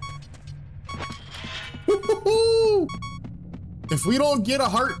 If we don't get a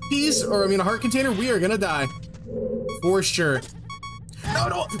heart piece, or I mean a heart container, we are gonna die. For sure. No,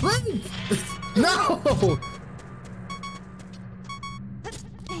 no, no!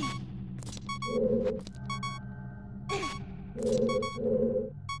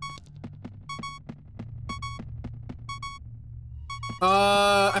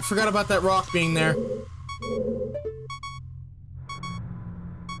 I forgot about that rock being there.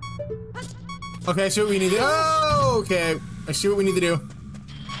 Okay, I see what we need to do. Oh, okay. I see what we need to do.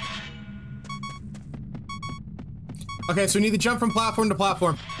 Okay, so we need to jump from platform to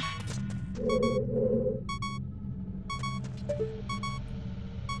platform.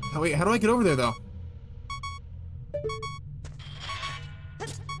 Oh, wait, how do I get over there, though?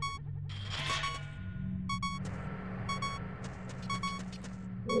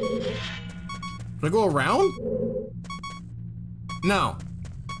 Can I go around? No.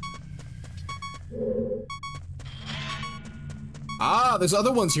 Ah, there's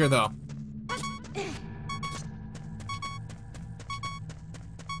other ones here, though.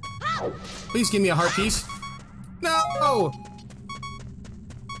 Please give me a heart piece. No!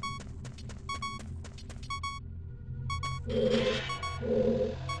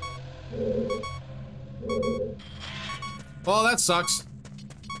 Well, that sucks.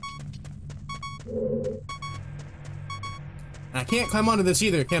 I can't climb onto this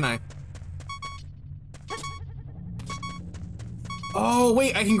either, can I? Oh,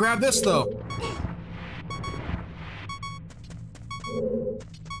 wait, I can grab this, though.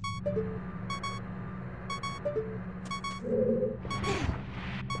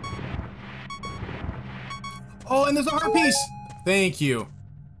 Oh, and there's a heart piece! Thank you.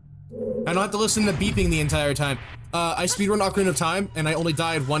 I don't have to listen to beeping the entire time. I speedrun Ocarina of Time, and I only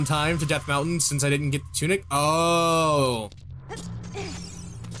died one time to Death Mountain since I didn't get the tunic. Oh.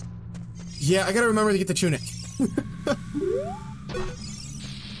 Yeah, I gotta remember to get the tunic.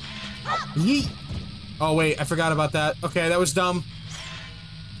 Yeet. Oh wait, I forgot about that. Okay, that was dumb.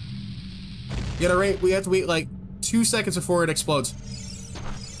 We have to wait like 2 seconds before it explodes.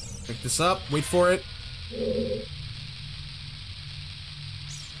 Pick this up, wait for it.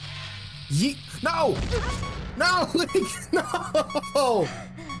 Yeet. No! No, Link! No!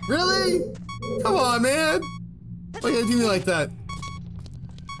 Really? Come on, man! Why you gotta do me like that?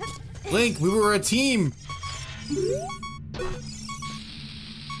 Link, we were a team!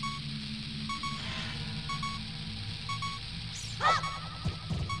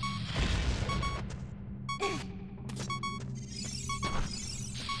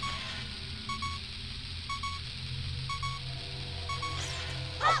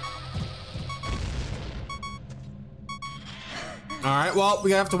 Alright, well,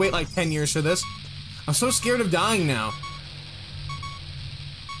 we have to wait like 10 years for this. I'm so scared of dying now.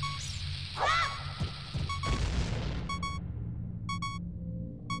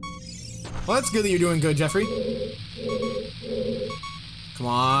 Well, that's good that you're doing good, Jeffrey. Come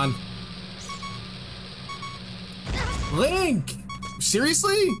on. Link!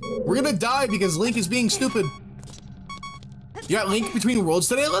 Seriously? We're gonna die because Link is being stupid. You got Link Between Worlds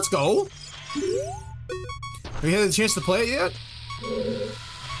today? Let's go! Have you had a chance to play it yet?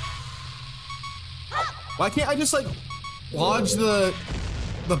 Why can't I just, like, lodge the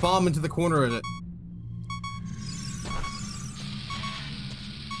bomb into the corner of it?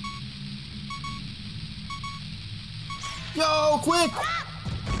 Yo, quick!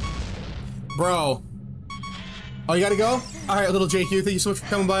 Bro. Oh, you gotta go? Alright, little JQ, thank you so much for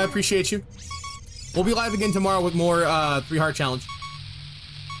coming by, I appreciate you. We'll be live again tomorrow with more, 3 heart challenge.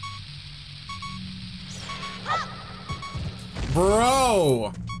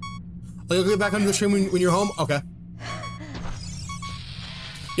 Bro! You'll get back onto the stream when you're home? Okay.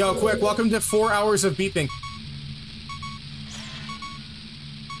 Yo, quick, welcome to 4 hours of beeping.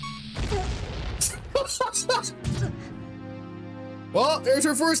 Well, there's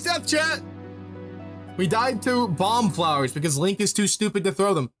our first death, chat! We died to bomb flowers because Link is too stupid to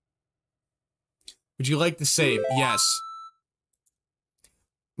throw them. Would you like to save? Yes.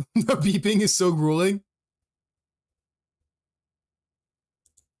 The beeping is so grueling.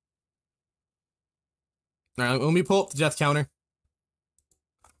 Alright, let me pull up the death counter.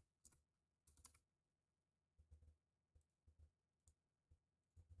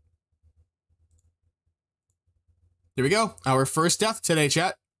 Here we go. Our first death today,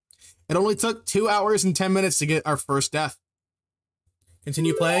 chat. It only took 2 hours and 10 minutes to get our first death.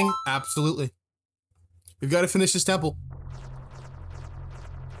 Continue playing? Absolutely. We've got to finish this temple.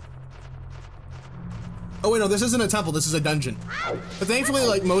 Oh wait, no, this isn't a temple, this is a dungeon. But thankfully,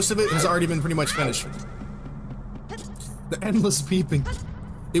 like, most of it has already been pretty much finished. The endless beeping.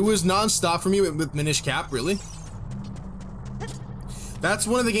 It was non-stop for me with Minish Cap, really. That's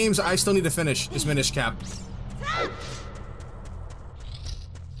one of the games I still need to finish, is Minish Cap.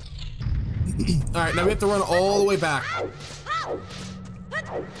 Alright, now we have to run all the way back.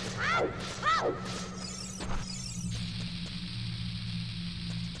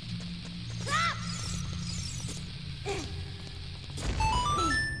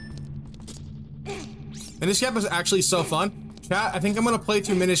 Minish Cap is actually so fun. Chat, I think I'm gonna play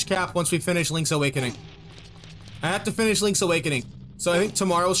through Minish Cap once we finish Link's Awakening. I have to finish Link's Awakening. So I think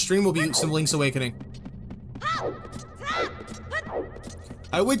tomorrow's stream will be some Link's Awakening.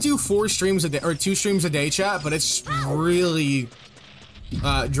 I would do 4 streams a day, or 2 streams a day, chat, but it's really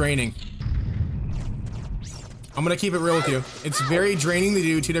draining. I'm gonna keep it real with you. It's very draining to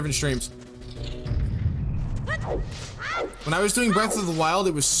do 2 different streams. When I was doing Breath of the Wild,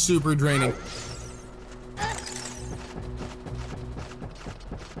 it was super draining.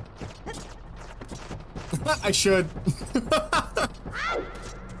 I should.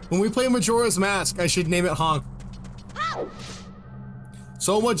 When we play Majora's Mask, I should name it Honk.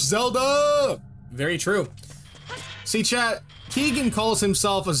 So much Zelda! Very true. See, chat, Keegan calls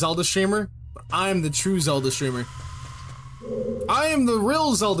himself a Zelda streamer, but I am the true Zelda streamer. I am the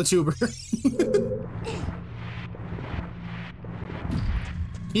real Zelda tuber.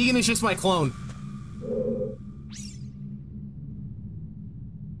 Keegan is just my clone.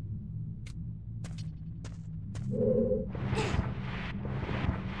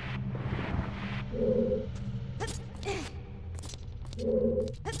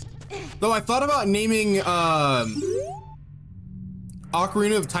 Though I thought about naming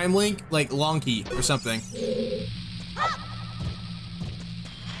Ocarina of Time Link like Lonky or something.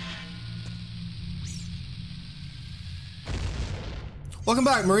 Welcome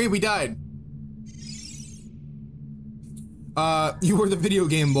back, Marie. We died. You were the video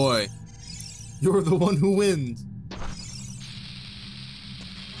game boy. You're the one who wins.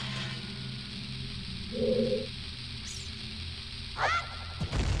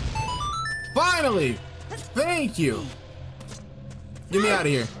 Finally! Thank you! Get me out of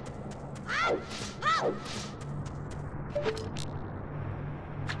here.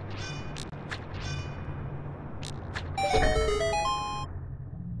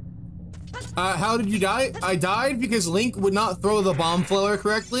 How did you die? I died because Link would not throw the bomb flare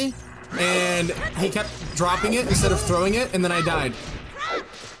correctly, and he kept dropping it instead of throwing it, and then I died.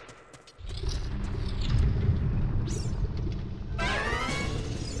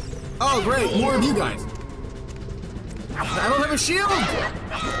 Oh, great, more of you guys. I don't have a shield!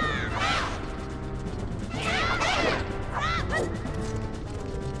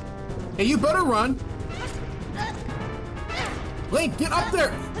 Hey, you better run. Link, get up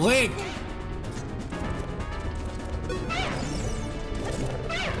there! Link!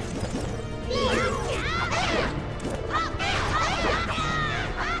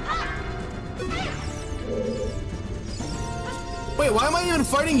 Wait, why am I even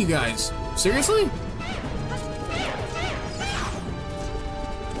fighting you guys? Seriously?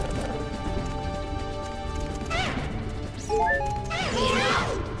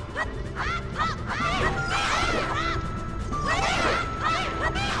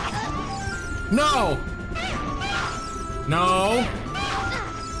 No! No!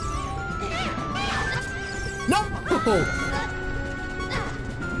 No!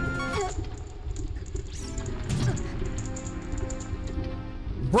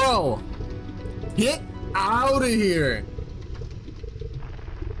 Bro! Get out of here!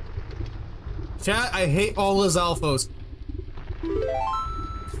 Chat, I hate all those alphos.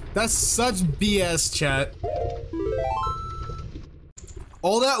 That's such BS, chat.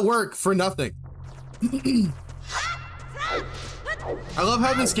 All that work for nothing. I love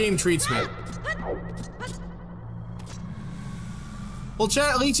how this game treats me. Well, chat,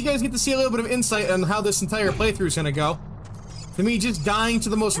 at least you guys get to see a little bit of insight on how this entire playthrough is gonna go. To me, just dying to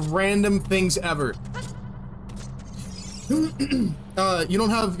the most random things ever. You don't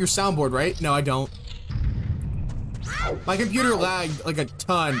have your soundboard, right? No, I don't. My computer lagged like a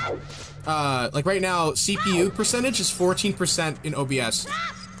ton. Like right now, CPU percentage is 14% in OBS.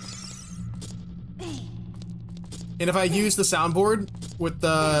 And if I use the soundboard with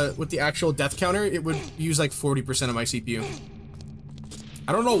the actual death counter, it would use like 40% of my CPU.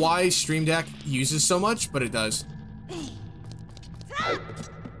 I don't know why Stream Deck uses so much, but it does.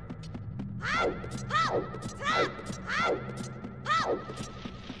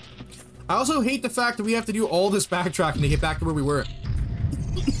 I also hate the fact that we have to do all this backtracking to get back to where we were.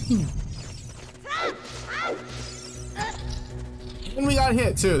 And we got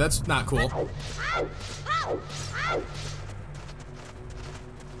hit too, that's not cool.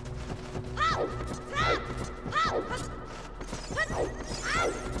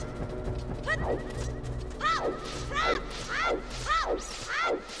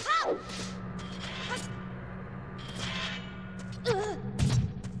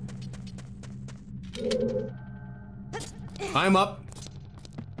 I'm up.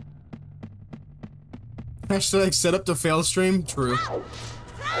 Hashtag set up to fail stream. True.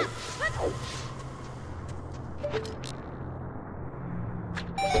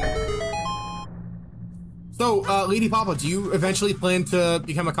 So, Lady Papa, do you eventually plan to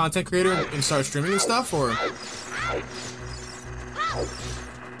become a content creator and start streaming and stuff, or?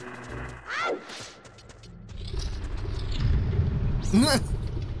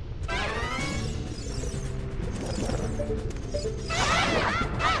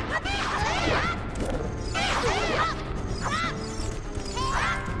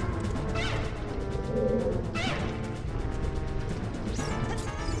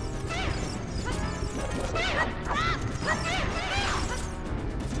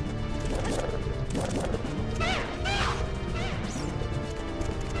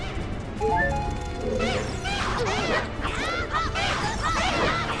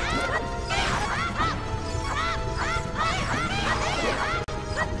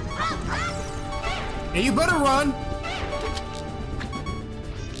 Hey, you better run!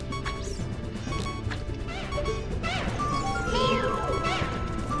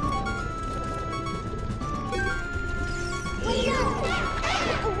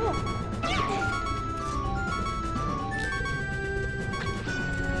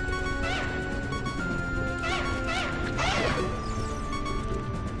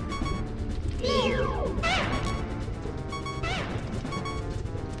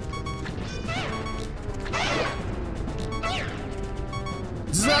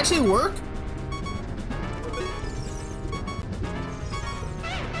 Does it actually work?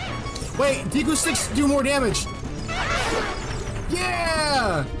 Wait, Deku sticks do more damage.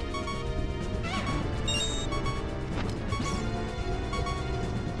 Yeah!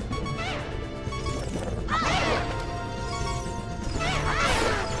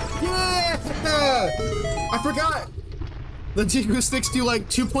 Yeah! I forgot. The Deku sticks do like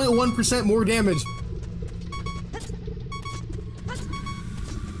 2.1% more damage.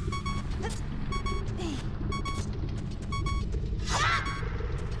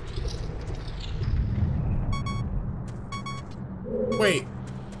 Wait.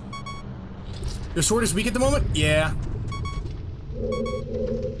 Your sword is weak at the moment? Yeah.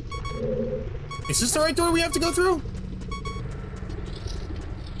 Is this the right door we have to go through?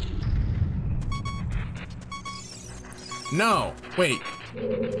 No. Wait.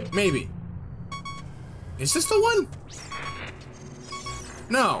 Maybe. Is this the one?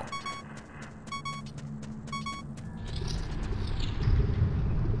 No.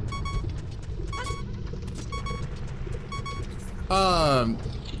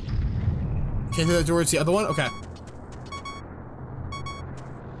 Can't hit that door, it's the other one? Okay.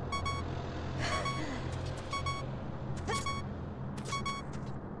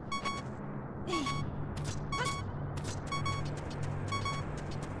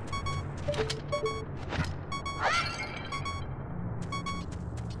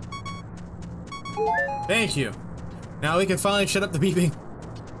 Thank you. Now we can finally shut up the beeping.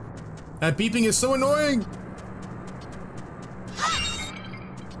 That beeping is so annoying!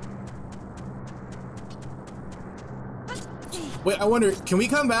 Wait, I wonder, can we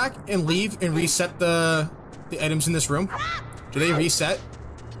come back and leave and reset the items in this room? Do they reset?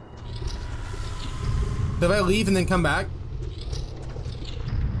 If I leave and then come back?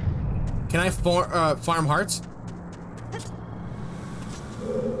 Can I farm hearts?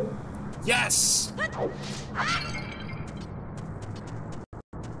 Yes!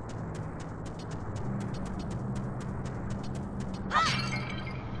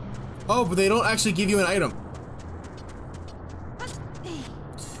 Oh, but they don't actually give you an item.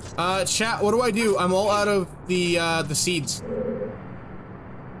 Chat, what do I do? I'm all out of the seeds.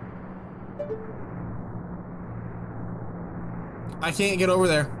 I can't get over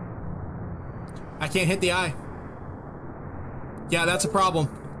there. I can't hit the eye. Yeah, that's a problem.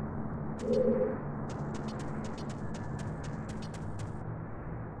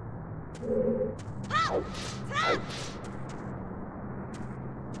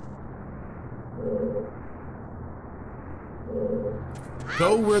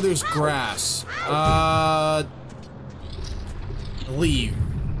 Go where there's grass. Leave.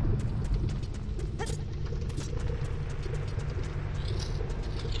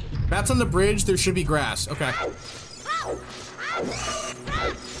 That's on the bridge, there should be grass. Okay.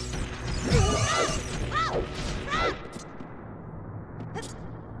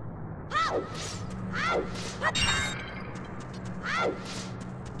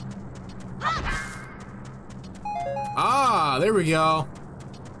 Ah, there we go.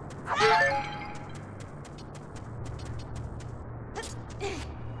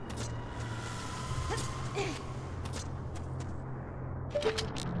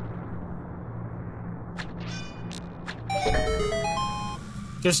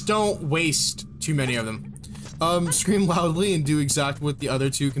 Just don't waste too many of them. Scream loudly and do exactly what the other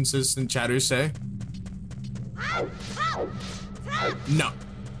two consistent chatters say. No.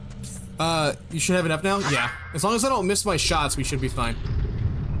 You should have enough now? Yeah. As long as I don't miss my shots, we should be fine.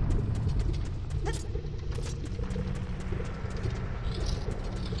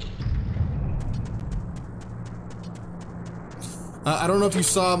 I don't know if you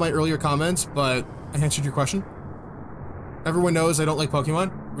saw my earlier comments, but I answered your question. Everyone knows I don't like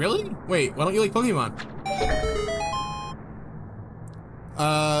Pokemon. Really? Wait, why don't you like Pokemon?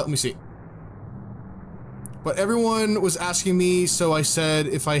 Let me see. But everyone was asking me, so I said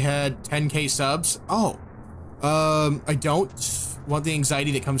if I had 10K subs. Oh. I don't want the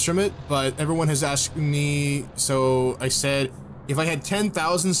anxiety that comes from it, but everyone has asked me, so I said if I had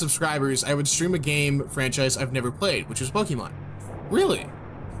 10,000 subscribers, I would stream a game franchise I've never played, which is Pokemon. Really?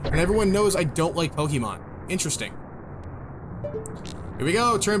 And everyone knows I don't like Pokemon. Interesting. Here we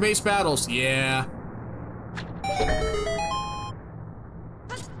go, turn-based battles. Yeah.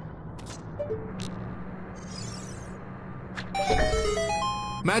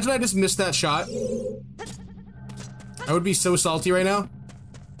 Imagine I just missed that shot. I would be so salty right now.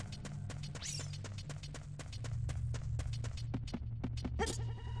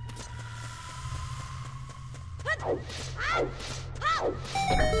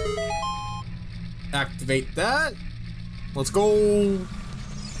 Activate that. Let's go.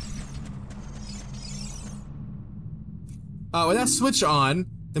 With that switch on,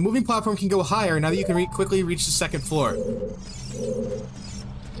 the moving platform can go higher now that you can quickly reach the second floor.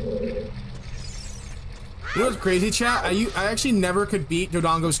 You know what's crazy, chat? I actually never could beat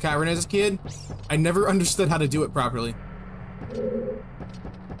Dodongo's Cavern as a kid. I never understood how to do it properly.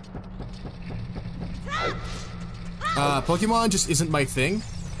 Pokemon just isn't my thing.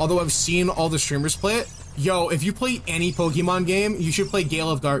 Although I've seen all the streamers play it. Yo, if you play any Pokemon game, you should play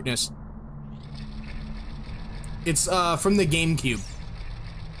Gale of Darkness. It's from the GameCube.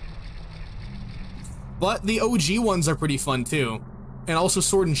 But the OG ones are pretty fun too. And also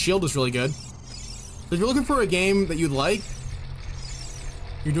Sword and Shield is really good. So if you're looking for a game that you'd like,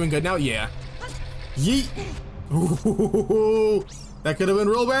 you're doing good now? Yeah. Yeet! Ooh, that could have been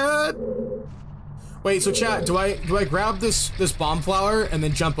real bad. Wait, so chat, do I grab this bomb flower and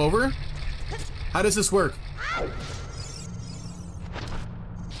then jump over? How does this work?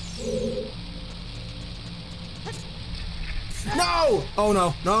 No! Oh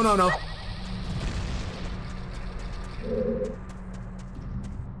no, no, no, no.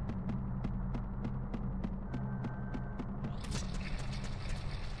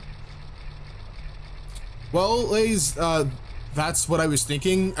 Well, ladies, that's what I was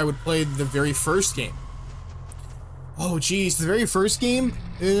thinking. I would play the very first game. Oh, geez, the very first game?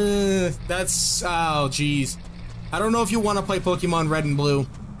 That's... oh, geez. I don't know if you want to play Pokemon Red and Blue.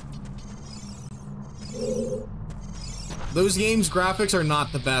 Those games' graphics are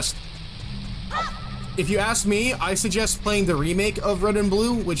not the best. If you ask me, I suggest playing the remake of Red and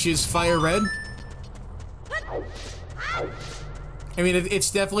Blue, which is Fire Red. I mean, it's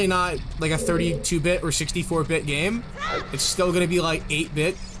definitely not like a 32-bit or 64-bit game. It's still gonna be like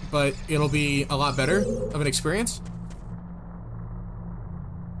 8-bit, but it'll be a lot better of an experience.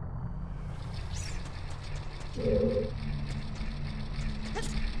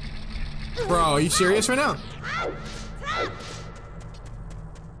 Bro, are you serious right now?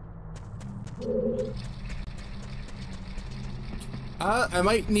 I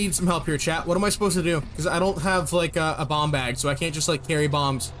might need some help here, chat. What am I supposed to do? Because I don't have, like, a bomb bag, so I can't just, like, carry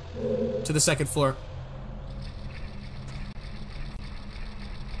bombs to the second floor.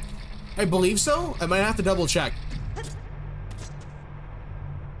 I believe so? I might have to double check.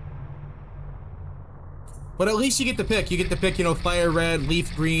 But at least you get to pick. You get to pick, you know, Fire Red,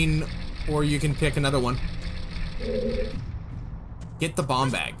 Leaf Green, or you can pick another one. Get the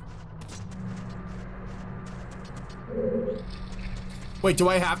bomb bag. Wait, do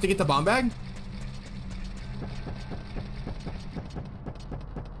I have to get the bomb bag?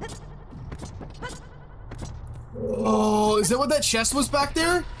 Oh, is that what that chest was back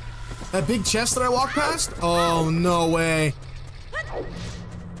there? That big chest that I walked past? Oh, no way.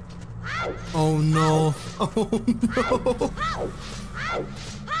 Oh, no. Oh, no.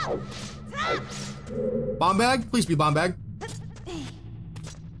 Bomb bag? Please be bomb bag.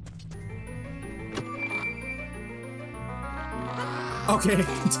 Okay.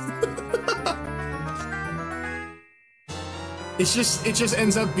 it just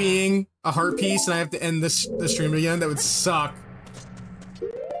ends up being a heart piece and I have to end the stream again. That would suck.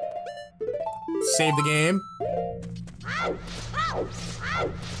 Save the game.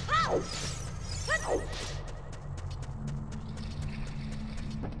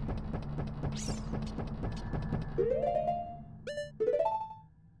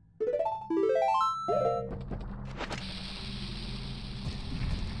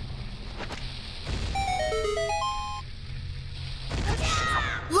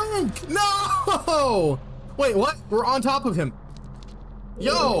 Link! No! Wait, what? We're on top of him.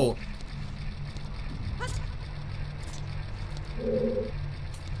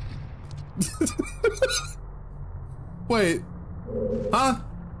 Wait. Huh?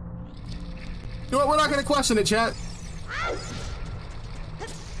 You know what? We're not gonna question it, chat.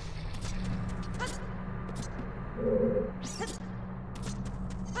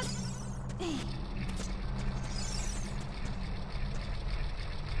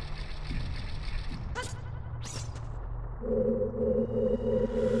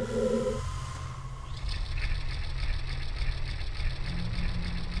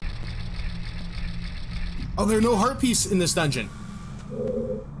 Oh, there are no heart pieces in this dungeon.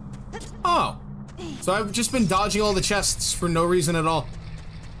 Oh. So I've just been dodging all the chests for no reason at all.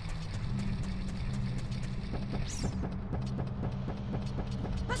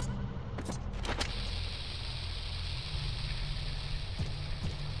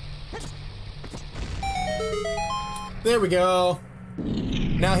 There we go.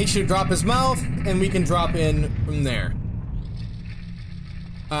 Now he should drop his mouth, and we can drop in from there.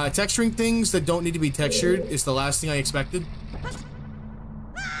 Texturing things that don't need to be textured is the last thing I expected.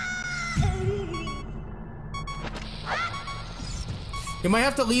 You might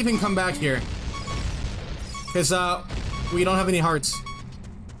have to leave and come back here. Because, we don't have any hearts.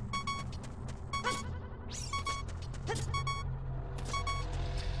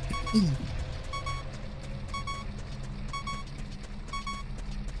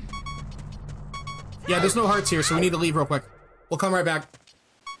 Yeah, there's no hearts here, so we need to leave real quick. We'll come right back.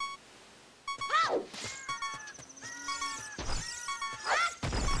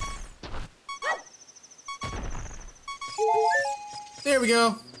 There we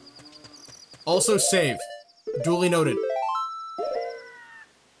go. Also save. Duly noted.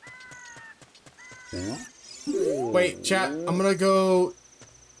 Wait, chat, I'm gonna go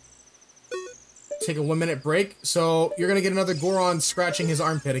take a 1-minute break. So you're gonna get another Goron scratching his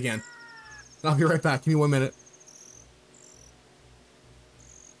armpit again. I'll be right back. Give me 1 minute.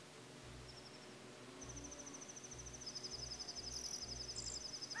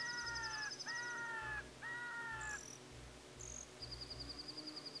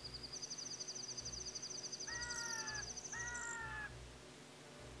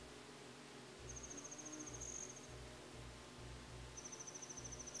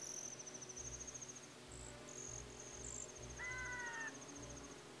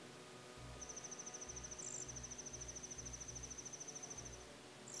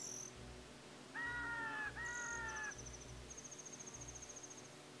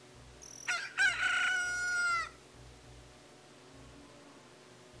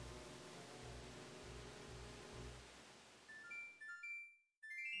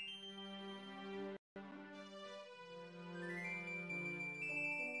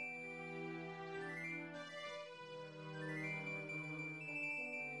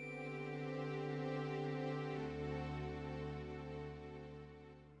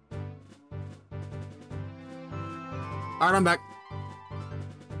 Alright, I'm back.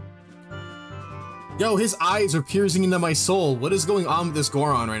 Yo, his eyes are piercing into my soul. What is going on with this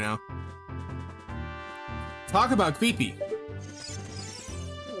Goron right now? Talk about creepy.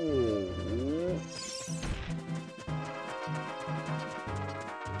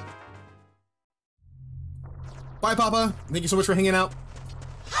 Bye, Papa. Thank you so much for hanging out.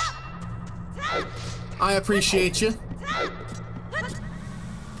 I appreciate you.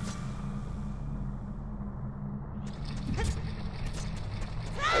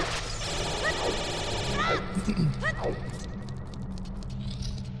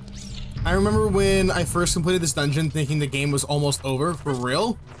 I remember when I first completed this dungeon thinking the game was almost over, for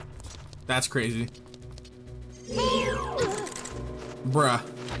real? That's crazy. Bruh.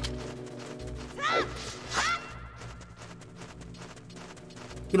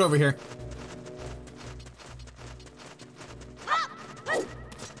 Get over here.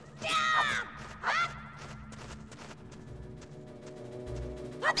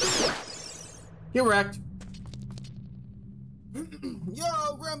 Get wrecked. Yo,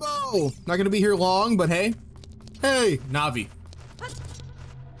 Grambo! Not gonna be here long, but hey. Hey, Navi.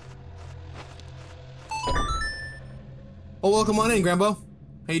 Oh, welcome on in, Grambo.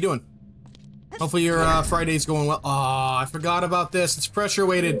 How you doing? Hopefully your Friday's going well. Oh, I forgot about this. It's pressure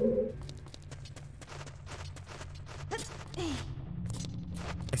weighted.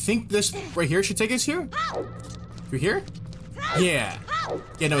 I think this right here should take us here? Through here? Yeah.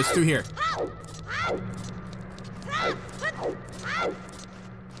 Yeah, no, it's through here.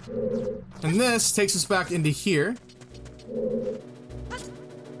 And this takes us back into here.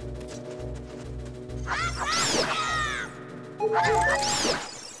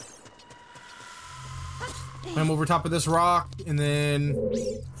 I'm over top of this rock, and then...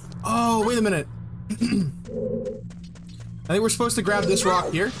 Oh, wait a minute. I think we're supposed to grab this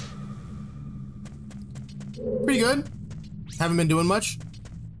rock here. Pretty good. Haven't been doing much.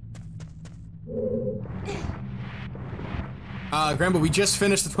 Grandpa, we just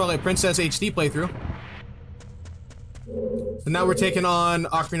finished the Twilight Princess HD playthrough. So now we're taking on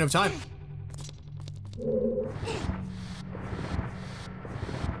Ocarina of Time.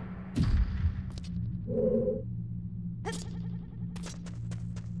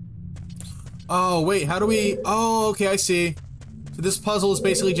 Oh, wait, how do we... Oh, okay, I see. So this puzzle is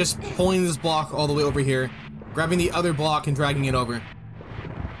basically just pulling this block all the way over here, grabbing the other block and dragging it over.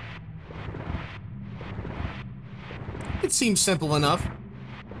 It seems simple enough.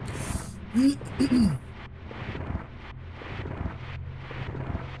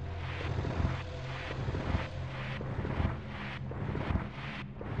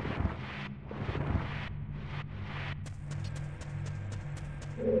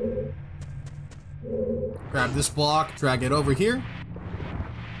 Grab this block, drag it over here.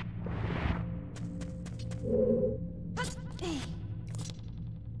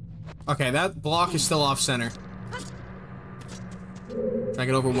 Okay, that block is still off center. Drag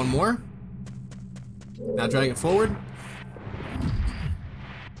it over one more. Now drag it forward.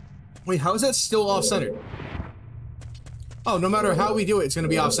 Wait, how is that still off centered? Oh, no matter how we do it, it's gonna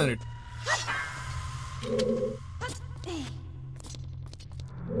be off centered.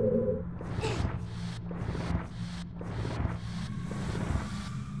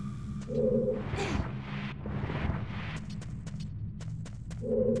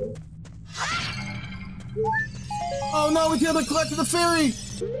 Oh no, we can't collect the fairy!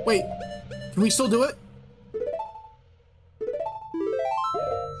 Wait, can we still do it?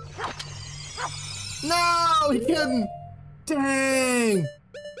 No, he couldn't! Dang!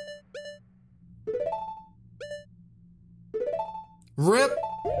 Rip!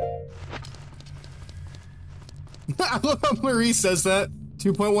 I love how Marie says that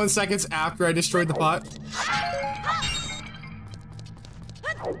 2.1 seconds after I destroyed the pot.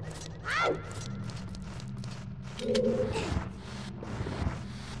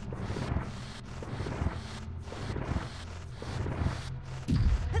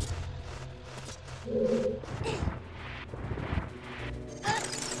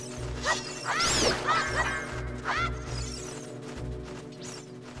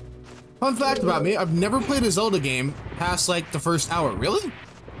 Fun fact about me, I've never played a Zelda game past like the first hour. Really?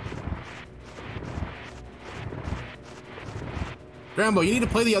 Rambo, you need to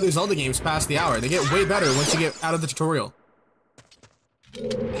play the other Zelda games past the hour. They get way better once you get out of the tutorial.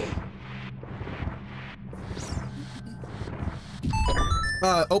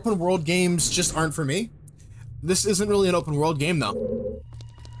 Open world games just aren't for me. This isn't really an open world game though.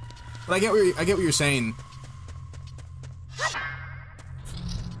 But I get what you're saying.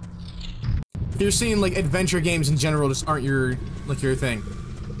 You're seeing like adventure games in general just aren't your thing.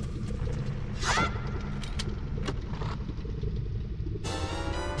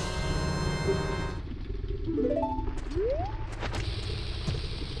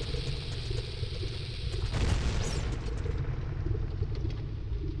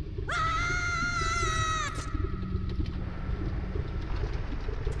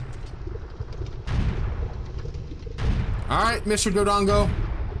 All right, Mr. Dodongo.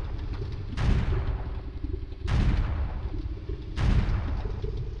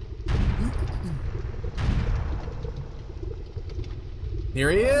 Here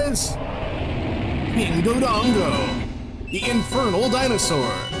he is! King Dodongo! The infernal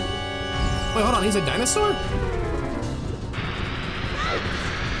dinosaur! Wait, hold on, he's a dinosaur?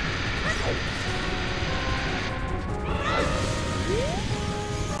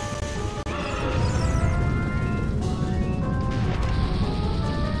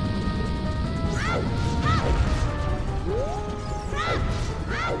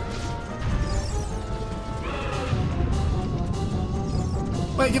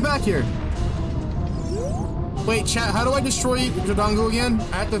 Wait, get back here. Wait, chat, how do I destroy Dodongo again?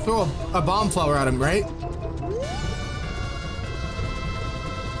 I have to throw a bomb flower at him, right?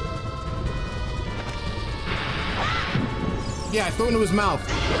 Yeah, I throw it into his mouth.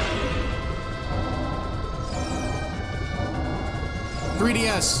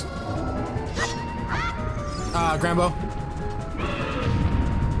 3DS. Grambo.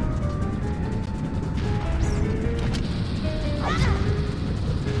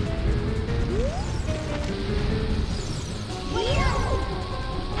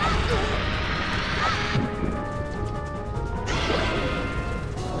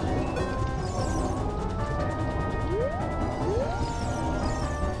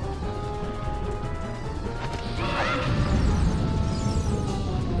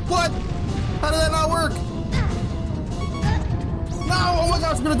 What? How did that not work? my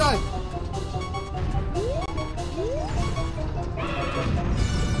gosh, I'm gonna die!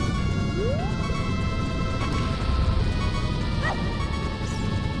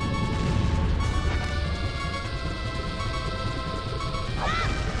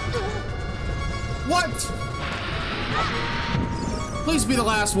 What? Please be the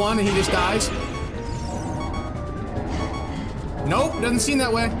last one and he just dies. Nope, doesn't seem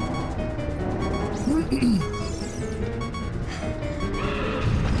that way.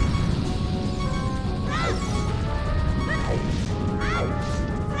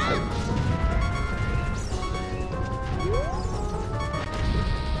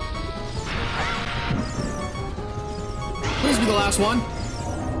 Please be the last one.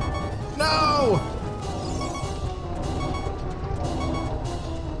 No!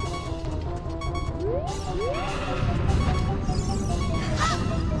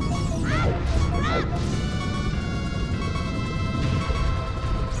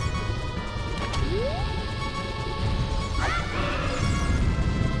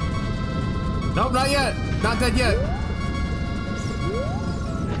 Nope, not yet. Not dead yet.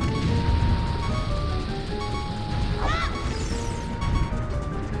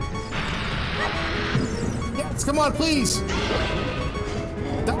 Yes, come on, please.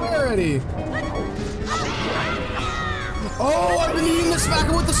 Die already. Oh, I've been eating this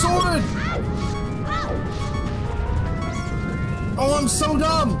smacker with the sword. Oh, I'm so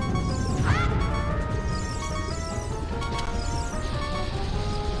dumb.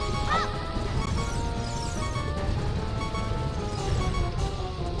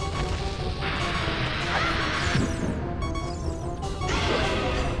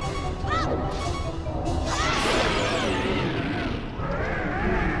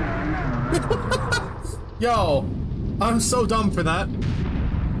 Yo, I'm so dumb for that.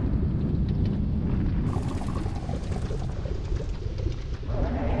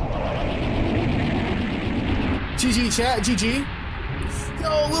 GG chat, GG.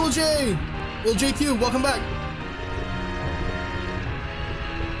 Yo, Little J! Little JQ, welcome back.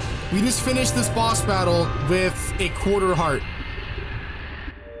 We just finished this boss battle with a quarter heart.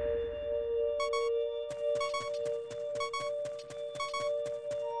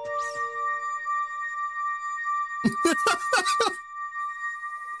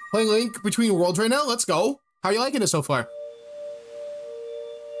 Playing Link Between Worlds right now? Let's go. How are you liking it so far?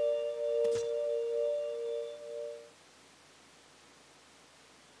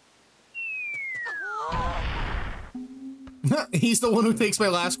 He's the one who takes my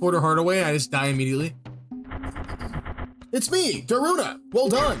last quarter heart away and I just die immediately. It's me, Daruna. Well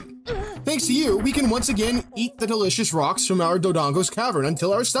done. Thanks to you, we can once again eat the delicious rocks from our Dodongo's cavern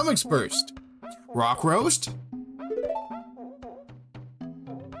until our stomachs burst. Rock roast?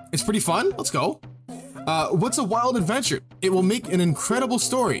 It's pretty fun. Let's go. What's a wild adventure? It will make an incredible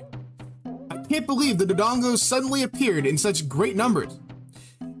story. I can't believe the Dodongos suddenly appeared in such great numbers.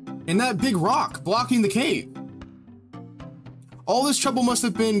 And that big rock blocking the cave. All this trouble must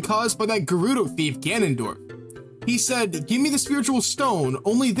have been caused by that Gerudo thief Ganondorf. He said, "Give me the spiritual stone,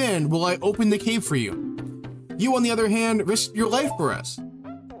 only then will I open the cave for you." You, on the other hand, risked your life for us.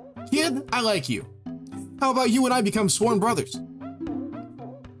 Kid, I like you. How about you and I become sworn brothers?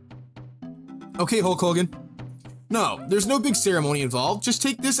 Okay, Hulk Hogan. No, there's no big ceremony involved. Just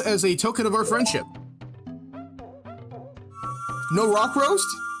take this as a token of our friendship. No rock roast?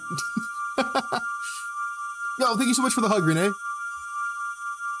 Yo, thank you so much for the hug, Renee.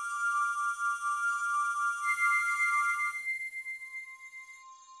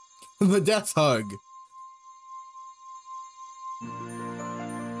 The death hug.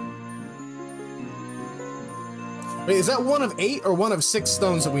 Wait, is that one of 8 or one of 6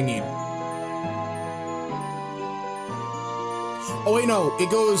 stones that we need? Oh wait, no,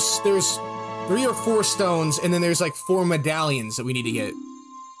 it goes, there's 3 or 4 stones, and then there's like 4 medallions that we need to get.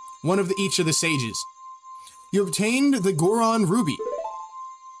 One of each of the sages. You obtained the Goron Ruby.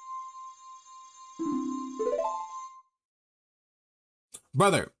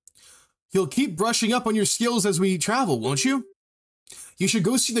 Brother, you'll keep brushing up on your skills as we travel, won't you? You should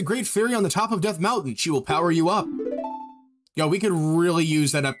go see the Great Fairy on the top of Death Mountain. She will power you up. Yo, we could really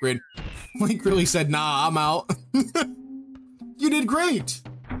use that upgrade. Link really said, nah, I'm out. You did great!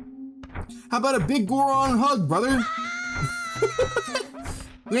 How about a big Goron hug, brother?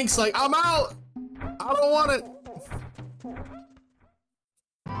 Link's like, I'm out! I don't want it!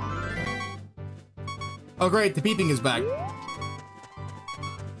 Oh great, the beeping is back.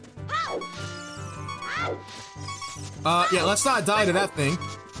 Yeah, let's not die to that thing.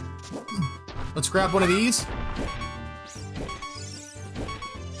 Let's grab one of these.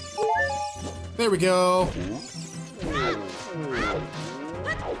 There we go.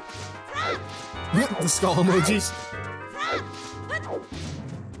 The skull emojis.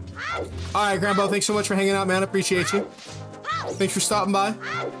 Alright, Grandpa, thanks so much for hanging out, man. Appreciate you. Thanks for stopping by.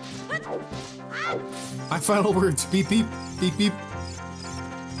 My final words. Beep, beep. Beep, beep.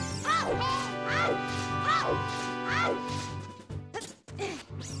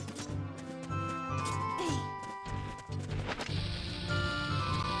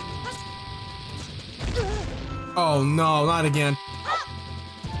 Oh no, not again.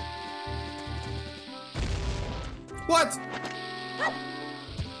 What?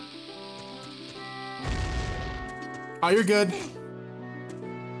 Oh, you're good.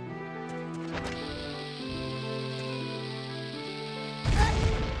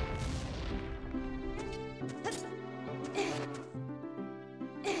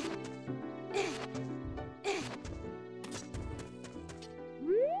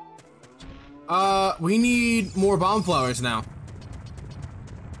 We need more bomb flowers now.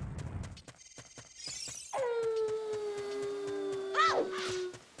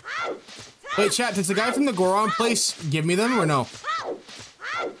 Wait, chat, does the guy from the Goron place give me them or no?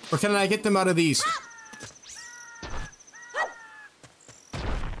 Or can I get them out of these?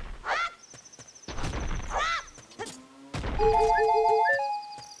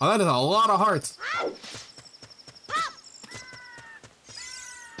 Oh, that is a lot of hearts.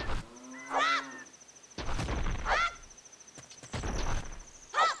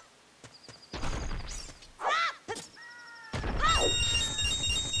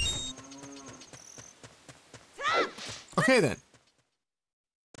 Okay then.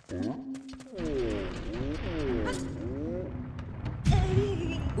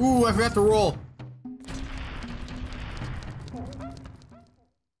 Ooh, I forgot to roll.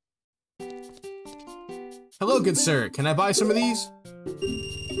 Hello, good sir. Can I buy some of these?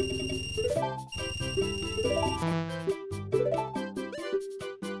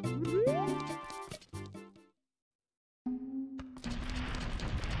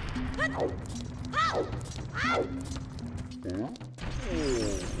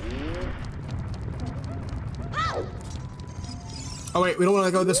 Oh wait, we don't want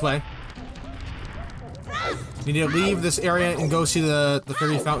to go this way. We need to leave this area and go see the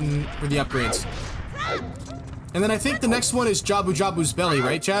fairy fountain for the upgrades. And then I think the next one is Jabu Jabu's belly,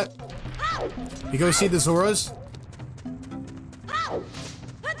 right, chat? You go see the Zoras.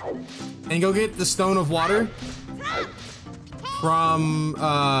 And go get the Stone of Water from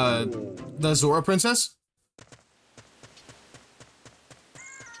the Zora Princess.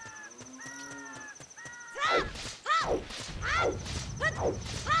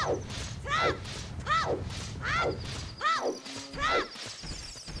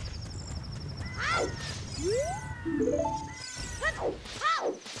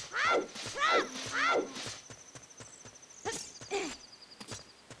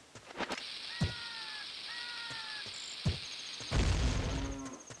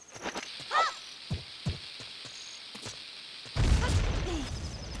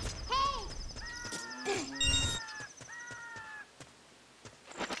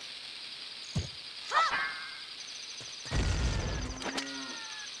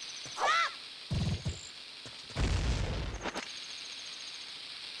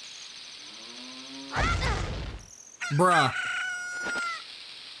 Bruh.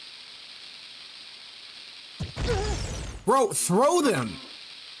 Bro, throw them!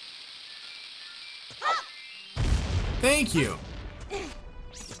 Thank you.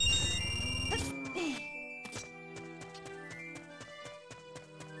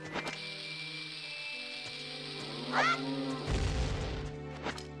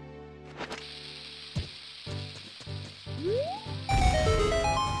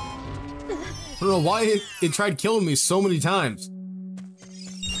 I don't know why it tried killing me so many times.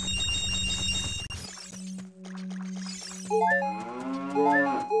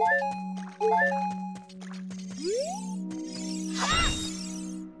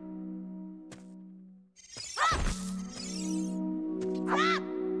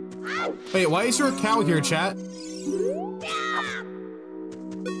 Wait, why is there a cow here, chat?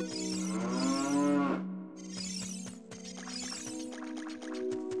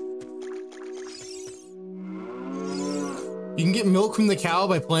 You can get milk from the cow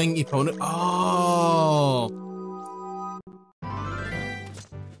by playing opponent. Oh.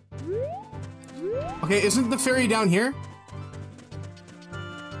 Okay, isn't the fairy down here?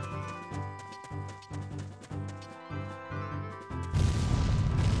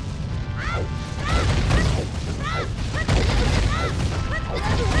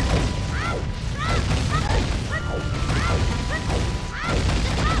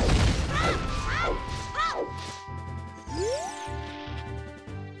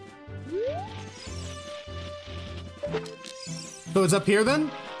 So it's up here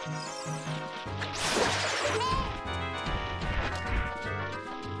then?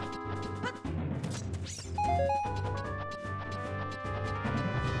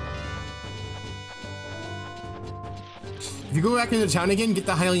 If you go back into town again, get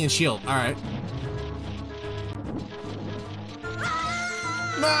the Hylian shield. Alright.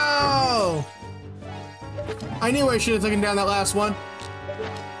 No! I knew I should have taken down that last one.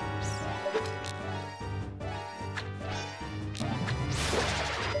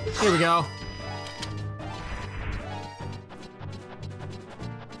 Here we go.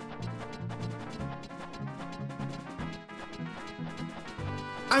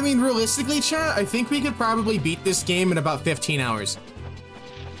 I mean, realistically, chat, I think we could probably beat this game in about 15 hours.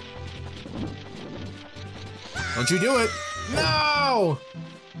 Don't you do it. No!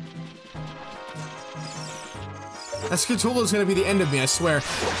 That Scatola is gonna be the end of me, I swear.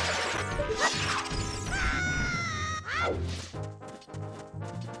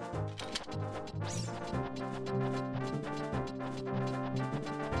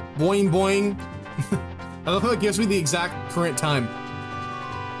 Boing, boing. I love how it gives me the exact current time.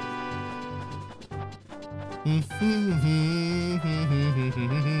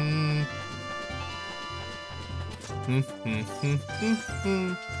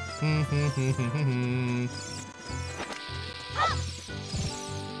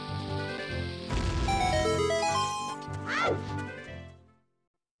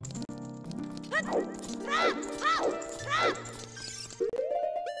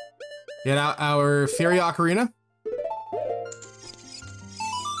 Get out our Fairy Ocarina.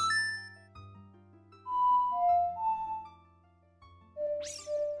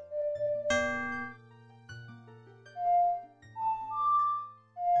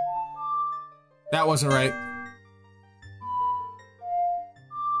 That wasn't right.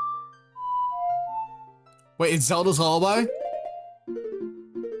 Wait, it's Zelda's Lullaby?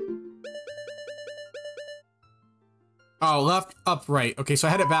 Oh, left, up, right. Okay, so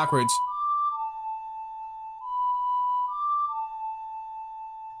I had it backwards.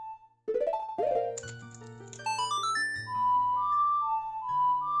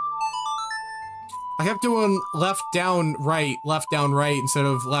 I kept doing left, down, right instead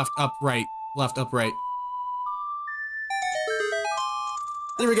of left, up, right. Left, up, right.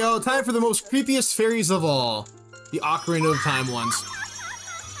 There we go. Time for the most creepiest fairies of all. The Ocarina of Time ones.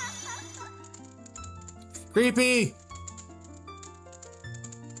 Creepy!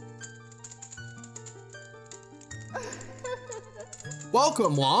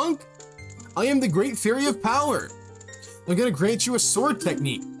 Welcome, Long! I am the Great Fairy of Power. I'm gonna grant you a sword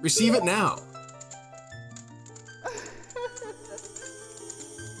technique. Receive it now.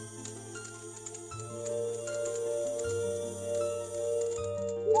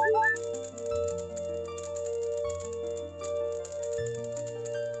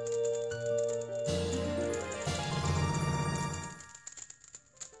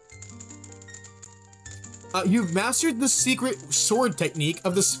 You've mastered the secret sword technique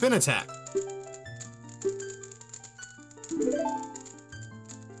of the spin attack.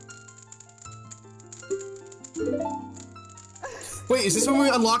 Wait, is this when we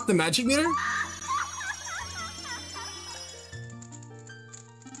unlock the magic meter?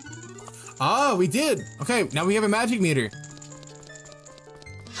 Ah, we did. Okay, now we have a magic meter.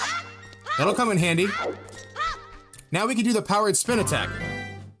 That'll come in handy. Now we can do the powered spin attack.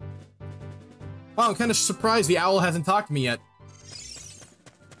 Wow, I'm kind of surprised the owl hasn't talked to me yet.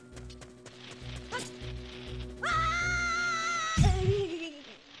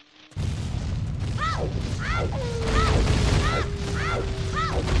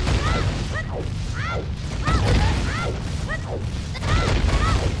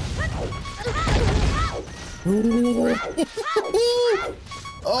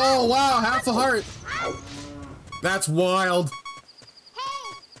 Oh, wow, half a heart. That's wild.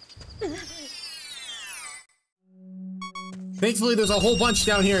 Thankfully, there's a whole bunch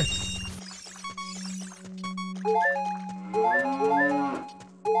down here.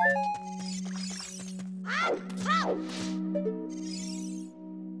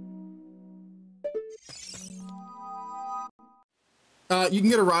 You can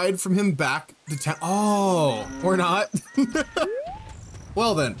get a ride from him back to town. Oh, or not.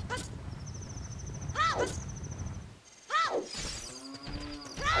 Well then.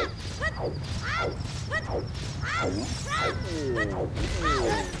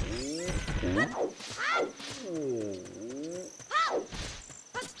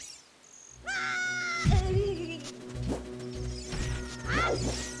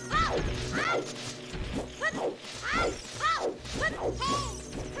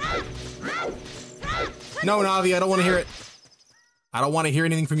 No, Navi, I don't want to hear it. I don't want to hear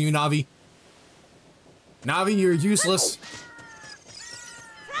anything from you, Navi. Navi, you're useless.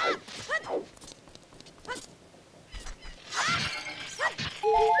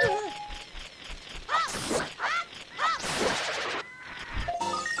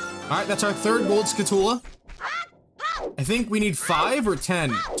 Alright, that's our third gold scatula. I think we need 5 or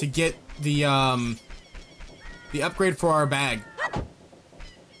 10 to get the upgrade for our bag.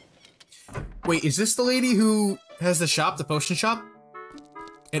 Wait, is this the lady who has the shop, the potion shop?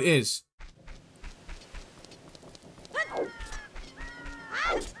 It is.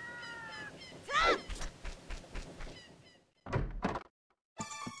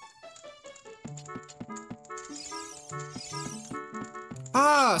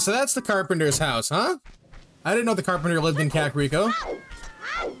 Ah, so that's the carpenter's house, huh? I didn't know the carpenter lived in Kakariko.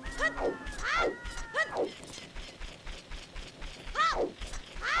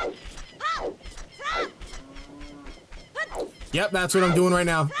 Yep, that's what I'm doing right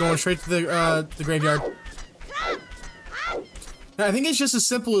now. Going straight to the graveyard. Now, I think it's just as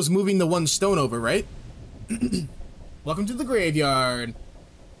simple as moving the one stone over, right? Welcome to the graveyard.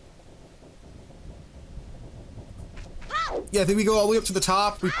 Yeah, I think we go all the way up to the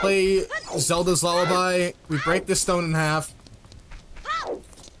top, we play Zelda's Lullaby, we break this stone in half,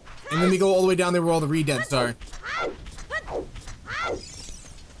 and then we go all the way down there where all the re-deads are.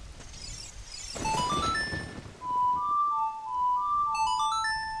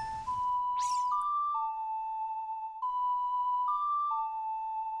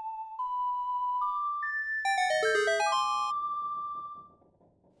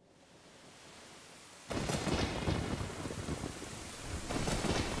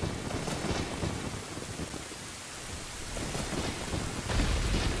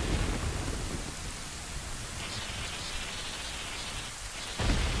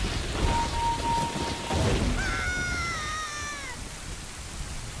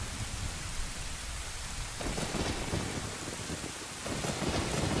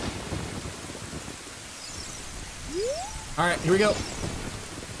 Alright, here we go.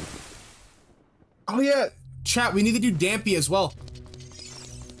 Oh yeah, chat, we need to do Dampy as well.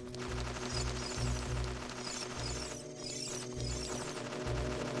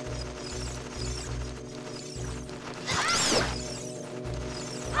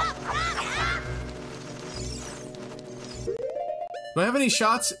 Do I have any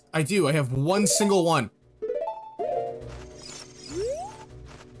shots? I do, I have one single one.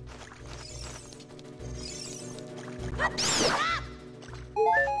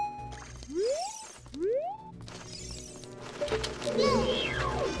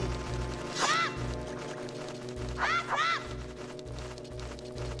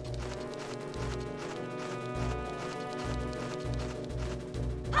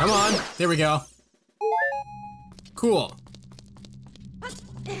 Come on, there we go. Cool.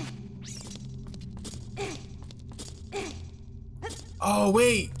 Oh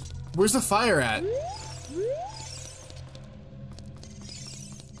wait, where's the fire at?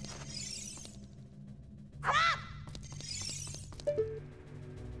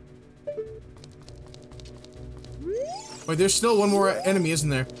 Wait, there's still one more enemy, isn't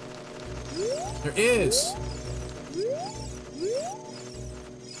there? There is.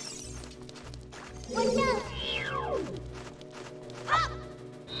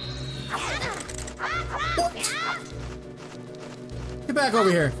 Get back over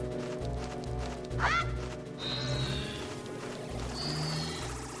here.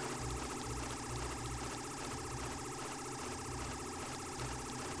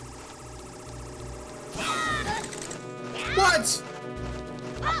 What?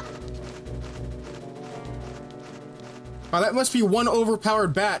 Oh, that must be one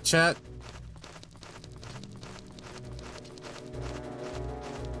overpowered bat, chat.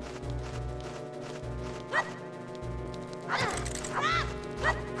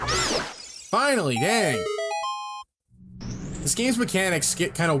 Finally, dang. This game's mechanics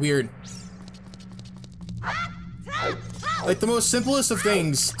get kind of weird. Like, the most simplest of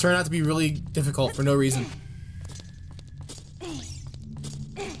things turn out to be really difficult for no reason.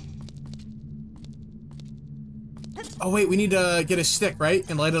 Oh wait, we need to get a stick, right?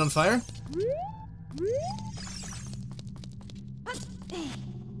 And light it on fire?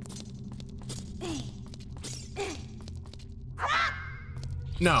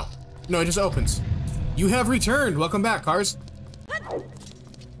 No. No, it just opens. You have returned! Welcome back, Cars.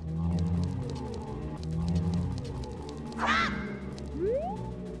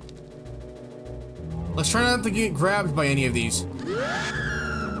 Let's try not to get grabbed by any of these.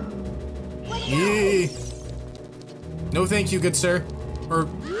 Yee. No thank you, good sir. Or,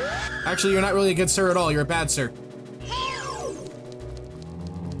 actually, you're not really a good sir at all, you're a bad sir.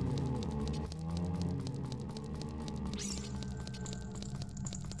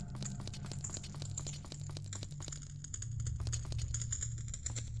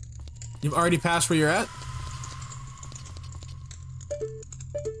 You've already passed where you're at?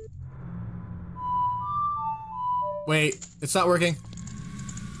 Wait, it's not working.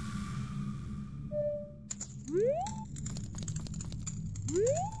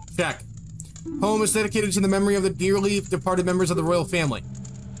 Check. Poem is dedicated to the memory of the dearly departed members of the royal family.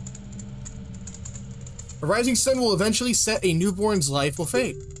 A rising sun will eventually set, a newborn's life will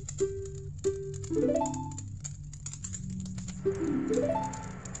fade.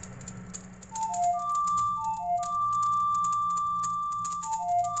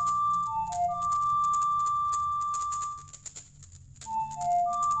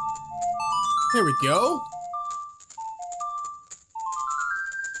 There we go.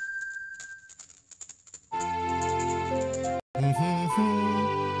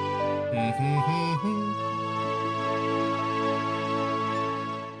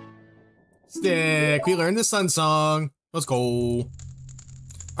 Stick, we learned the sun song. Let's go.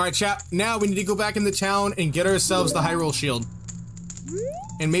 Alright, chat, now we need to go back in the town and get ourselves the Hyrule Shield.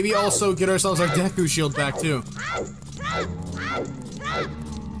 And maybe also get ourselves our Deku Shield back, too.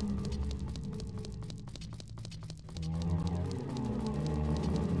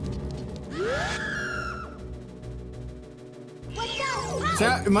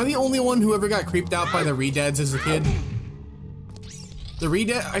 Chat, am I the only one who ever got creeped out by the Redeads as a kid? The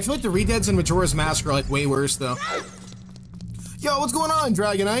Redead, I feel like the Redeads in Majora's Mask are like way worse though. Yo, what's going on,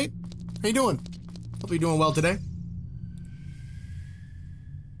 Dragonite? How you doing? Hope you're doing well today.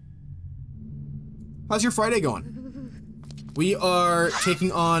 How's your Friday going? We are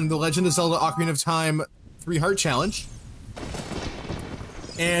taking on the Legend of Zelda Ocarina of Time 3-Heart Challenge.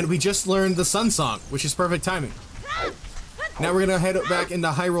 And we just learned the Sun Song, which is perfect timing. Now we're gonna head back into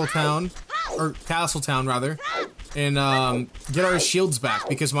Hyrule Town, or Castle Town rather, and get our shields back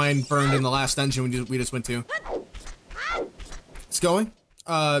because mine burned in the last dungeon we just went to. It's going.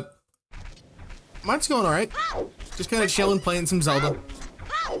 Mine's going alright. Just kind of chilling, playing some Zelda.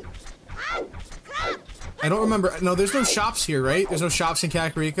 I don't remember. No, there's no shops here, right? There's no shops in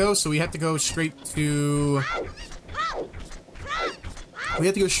Kakariko, so we have to go straight to... We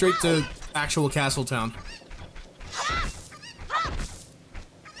have to go straight to actual Castle Town.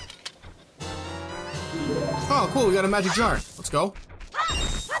 Oh, cool, we got a magic jar. Let's go.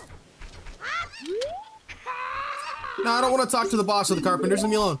 No, I don't want to talk to the boss of the carpenters.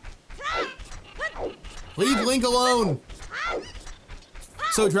 Leave me alone. Leave Link alone.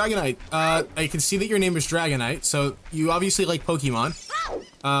 So, Dragonite, I can see that your name is Dragonite, so you obviously like Pokemon.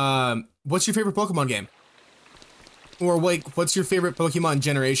 What's your favorite Pokemon game? Or, like, what's your favorite Pokemon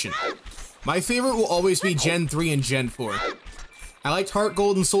generation? My favorite will always be Gen 3 and Gen 4. I liked Heart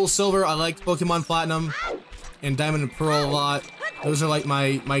Gold and Soul Silver, I liked Pokemon Platinum, and Diamond and Pearl a lot. Those are like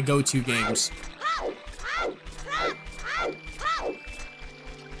my go-to games.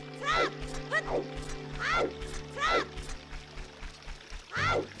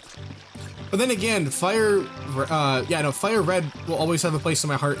 But then again, Fire Red will always have a place in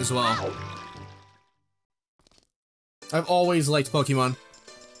my heart as well. I've always liked Pokemon.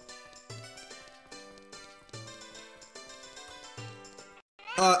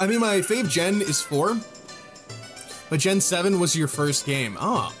 I mean, my fave gen is 4, but Gen 7 was your first game.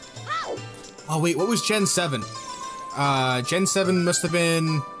 Oh. Oh wait, what was Gen 7? Gen 7 must have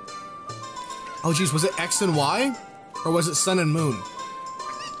been... Oh geez, was it X and Y? Or was it Sun and Moon?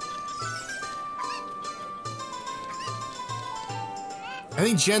 I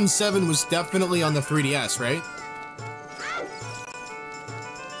think Gen 7 was definitely on the 3DS, right?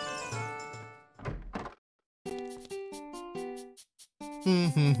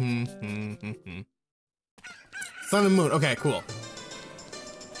 Sun and Moon, okay, cool.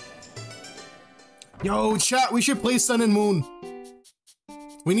 Yo, chat, we should play Sun and Moon.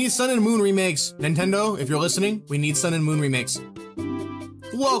 We need Sun and Moon remakes. Nintendo, if you're listening, we need Sun and Moon remakes.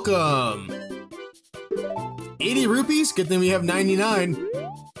 Welcome! 80 rupees? Good thing we have 99.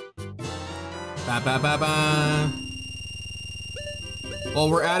 Ba ba ba ba. While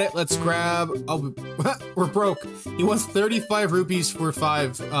we're at it, let's grab... Oh, we're broke. He wants 35 rupees for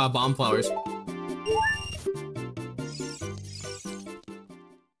 5 bomb flowers.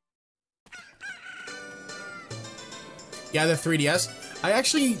 Yeah, the 3DS. I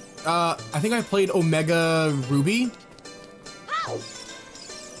actually, I think I played Omega Ruby.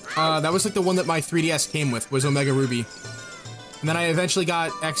 That was like the one that my 3DS came with, was Omega Ruby. And then I eventually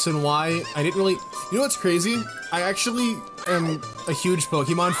got X and Y. I didn't really... You know what's crazy? I actually am a huge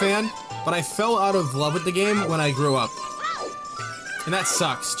Pokemon fan, but I fell out of love with the game when I grew up. And that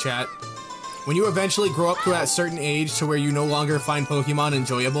sucks, chat. When you eventually grow up to that certain age to where you no longer find Pokemon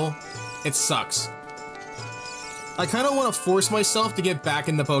enjoyable, it sucks. I kind of want to force myself to get back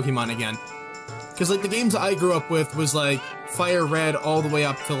into Pokemon again. Because, like, the games I grew up with was, like, Fire Red all the way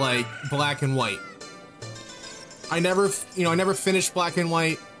up to, like, Black and White. I never finished Black and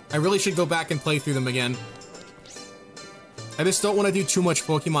White. I really should go back and play through them again. I just don't want to do too much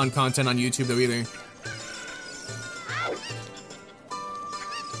Pokemon content on YouTube, though, either.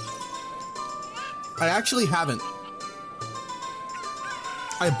 I actually haven't.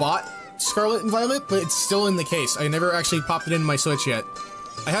 I bought Scarlet and Violet, but it's still in the case. I never actually popped it in my Switch yet.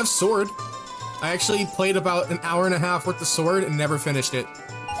 I have Sword. I actually played about an hour and a half worth of Sword and never finished it.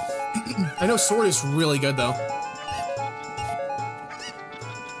 I know Sword is really good, though.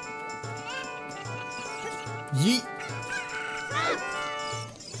 Yeet.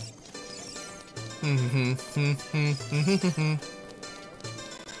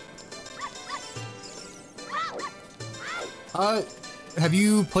 Have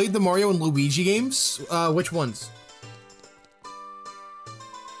you played the Mario and Luigi games? Which ones?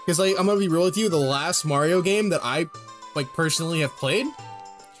 Because, like, I'm gonna be real with you, the last Mario game that I, like, personally have played.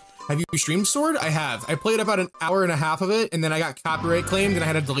 Have you streamed Sword? I have. I played about an hour and a half of it, and then I got copyright claimed, and I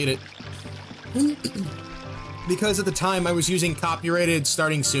had to delete it. Because at the time, I was using copyrighted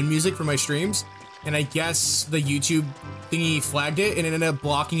starting soon music for my streams, and I guess the YouTube thingy flagged it, and it ended up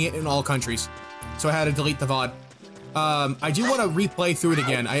blocking it in all countries. So I had to delete the VOD. I do want to replay through it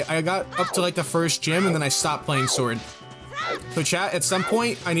again. I got up to, like, the first gym, and then I stopped playing Sword. So chat, at some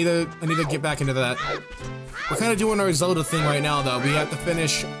point, I need to get back into that. We're kind of doing our Zelda thing right now, though. We have to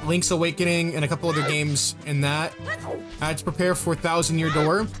finish Link's Awakening and a couple other games in that. I had to prepare for Thousand Year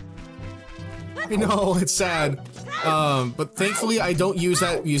Door. I know, it's sad. But thankfully, I don't use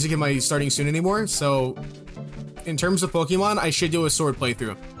that music in my starting soon anymore, so in terms of Pokemon, I should do a Sword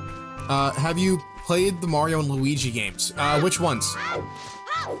playthrough. Have you played the Mario and Luigi games? Which ones?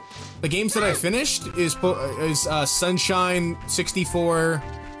 The games that I finished is Sunshine 64.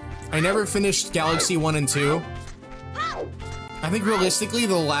 I never finished Galaxy 1 and 2. I think realistically,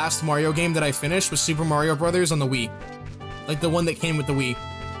 the last Mario game that I finished was Super Mario Brothers on the Wii. Like the one that came with the Wii.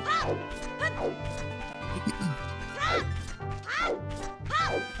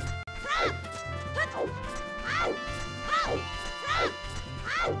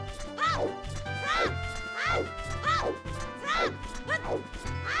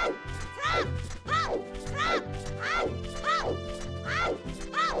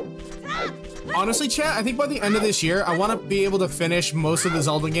 Honestly, chat, I think by the end of this year, I want to be able to finish most of the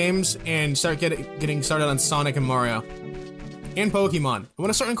Zelda games and start getting started on Sonic and Mario. And Pokemon. I want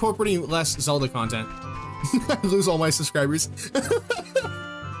to start incorporating less Zelda content. I lose all my subscribers.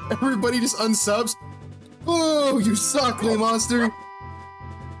 Everybody just unsubs. Oh, you suck, Clay Monster.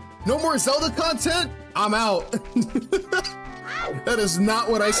 No more Zelda content? I'm out. That is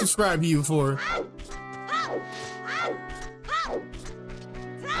not what I subscribe to you for.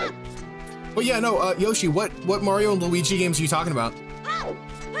 But yeah, no, Yoshi, what Mario and Luigi games are you talking about?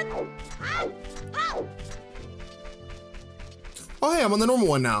 Oh, hey, I'm on the normal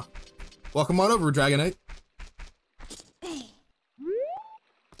one now. Welcome on over, Dragonite.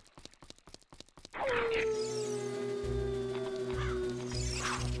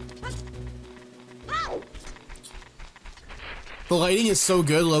 The lighting is so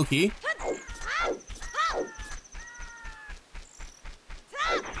good, low-key.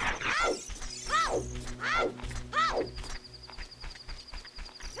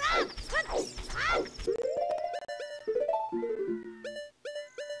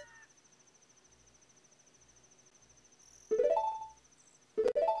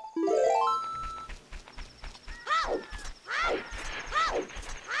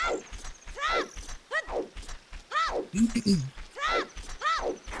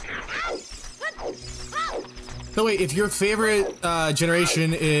 So wait, if your favorite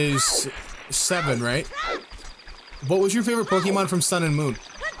generation is 7, right? What was your favorite Pokemon from Sun and Moon?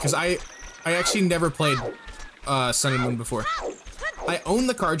 Because I actually never played Sun and Moon before. I own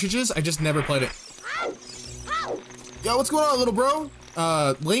the cartridges, I just never played it. Yo, what's going on, little bro?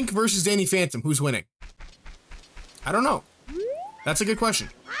 Link versus Danny Phantom, who's winning? I don't know. That's a good question.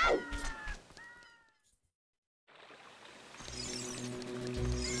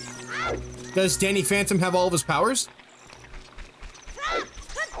 Does Danny Phantom have all of his powers?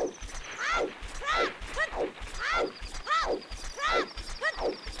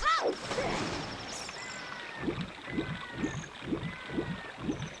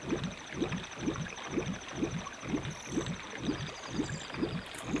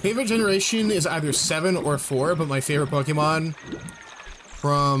 Favorite generation is either 7 or 4, but my favorite Pokemon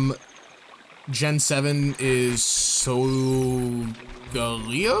from Gen 7 is Solgaleo?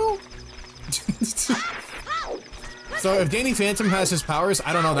 So if Danny Phantom has his powers,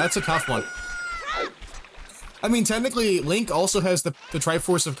 I don't know, that's a tough one. I mean, technically, Link also has the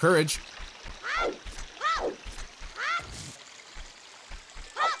Triforce of Courage.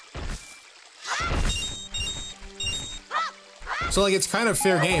 So, like, it's kind of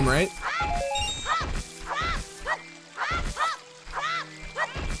fair game, right?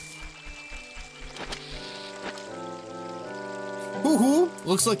 Hoo-hoo!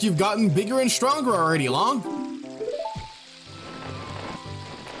 Looks like you've gotten bigger and stronger already, Long.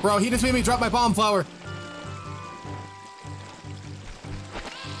 Bro, he just made me drop my bomb flower.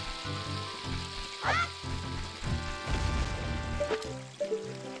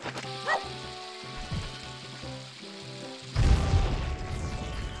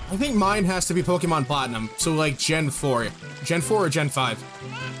 I think mine has to be Pokemon Platinum, so like Gen 4. Gen 4 or Gen 5?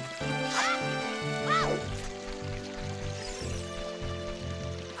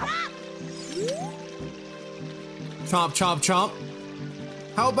 Chomp, chomp, chomp.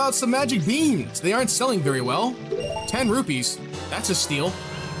 How about some magic beans? They aren't selling very well. 10 rupees. That's a steal.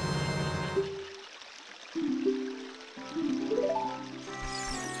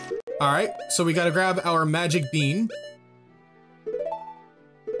 Alright, so we gotta grab our magic bean.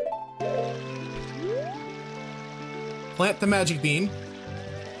 Plant the magic bean.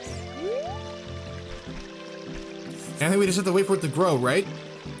 And I think we just have to wait for it to grow, right?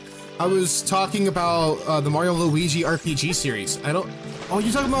 I was talking about the Mario Luigi RPG series. I don't... Oh,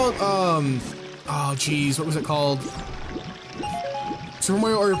 you're talking about, oh, geez, what was it called? Super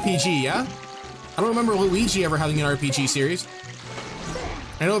Mario RPG, yeah? I don't remember Luigi ever having an RPG series.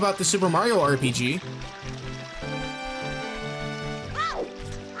 I know about the Super Mario RPG.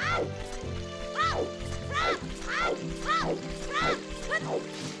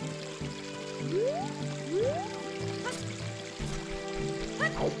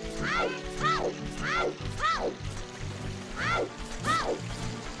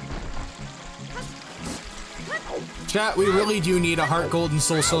 Chat, we really do need a Heart Gold and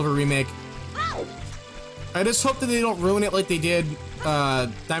Soul Silver remake. I just hope that they don't ruin it like they did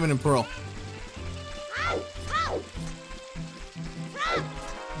Diamond and Pearl.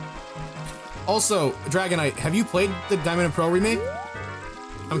 Also, Dragonite, have you played the Diamond and Pearl remake?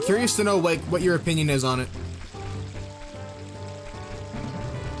 I'm curious to know like what your opinion is on it.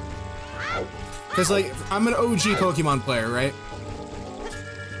 Cause like, I'm an OG Pokemon player, right?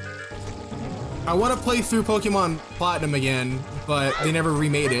 I want to play through Pokemon Platinum again, but they never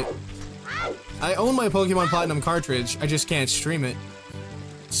remade it. I own my Pokemon Platinum cartridge, I just can't stream it.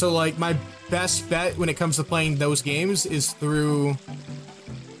 So like, my best bet when it comes to playing those games is through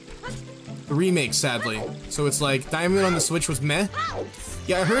the remake, sadly. So it's like, Diamond on the Switch was meh.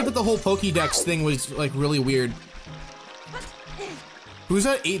 Yeah, I heard that the whole Pokédex thing was like really weird. Who's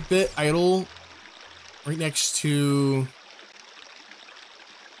that 8-bit idol right next to...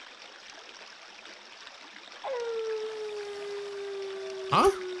 Huh?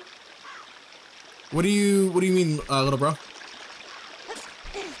 What do you mean, little bro?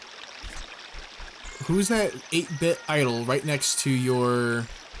 Who's that 8-bit idol right next to your,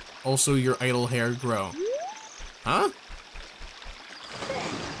 also your idol hair grow? Huh?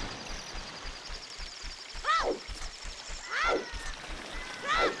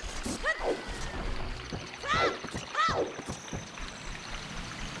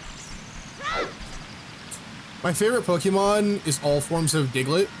 My favorite Pokemon is all forms of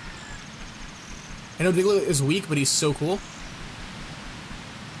Diglett. I know Diglett is weak, but he's so cool.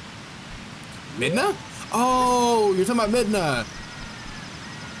 Midna? Oh, you're talking about Midna.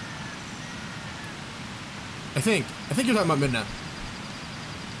 I think you're talking about Midna.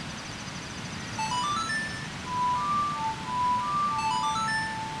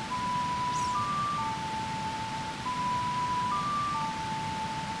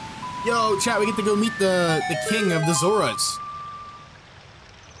 Yo, chat, we get to go meet the king of the Zoras.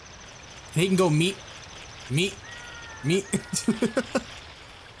 He can go meet.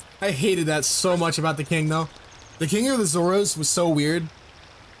 I hated that so much about the king, though. The king of the Zoras was so weird.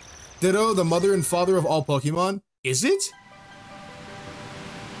 Ditto, the mother and father of all Pokemon. Is it?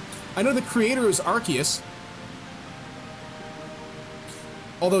 I know the creator is Arceus.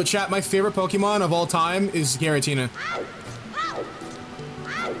 Although, chat, my favorite Pokemon of all time is Giratina.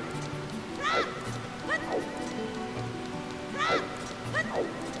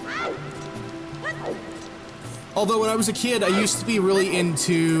 Although when I was a kid, I used to be really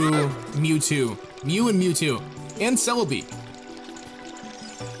into Mewtwo. Mew and Mewtwo. And Celebi.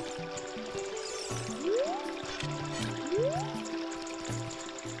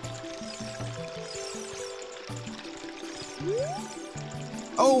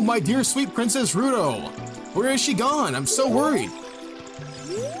 Oh, my dear sweet Princess Ruto. Where is she gone? I'm so worried.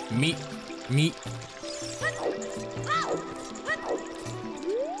 Meat. Meat.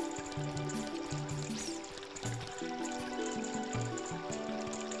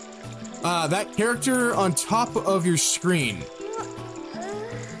 That character on top of your screen.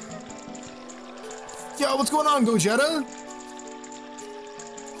 Yo, what's going on, Gogeta?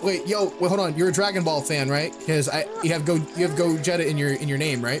 Wait, hold on. You're a Dragon Ball fan, right? Because you have Gogeta in your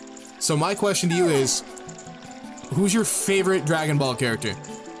name, right? So my question to you is, who's your favorite Dragon Ball character?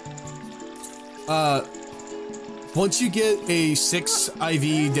 Once you get a 6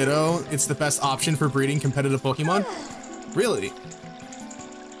 IV Ditto, it's the best option for breeding competitive Pokemon? Really?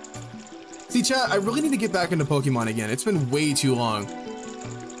 See, chat, I really need to get back into Pokemon again. It's been way too long.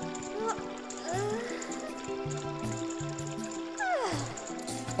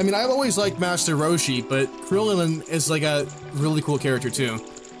 I mean, I've always liked Master Roshi, but Krillin is like a really cool character too.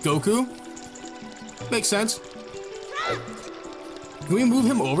 Goku? Makes sense. Can we move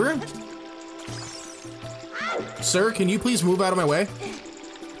him over? Sir, can you please move out of my way?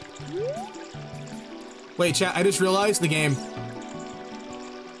 Wait, chat, I just realized the game.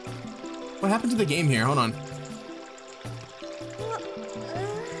 What happened to the game here? Hold on.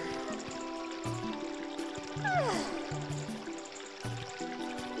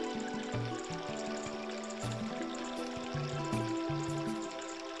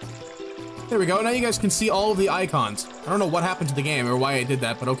 There we go. Now you guys can see all of the icons. I don't know what happened to the game or why I did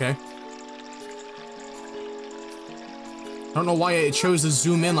that, but okay. I don't know why it chose to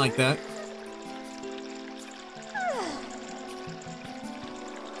zoom in like that.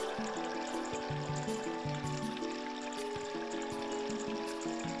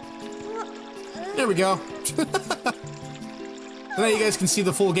 There we go. Now you guys can see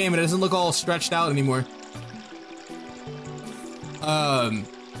the full game. It doesn't look all stretched out anymore.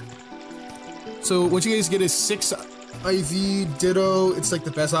 So what you guys get is 6 IV Ditto. It's like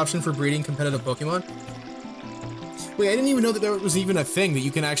the best option for breeding competitive Pokemon. Wait, I didn't even know that there was even a thing that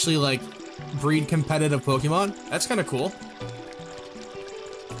you can actually like breed competitive Pokemon. That's kind of cool.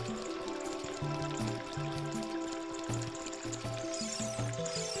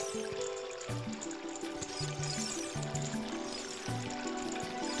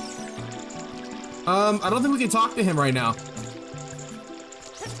 I don't think we can talk to him right now.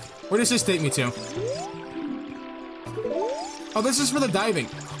 Where does this take me to? Oh, this is for the diving.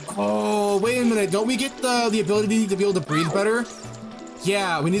 Oh, wait a minute. Don't we get the ability to be able to breathe better?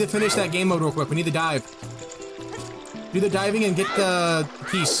 Yeah, we need to finish that game mode real quick. We need to dive. Do the diving and get the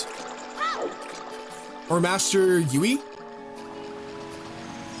piece. Or Master Yui?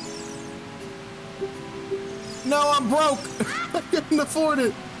 No, I'm broke. I couldn't afford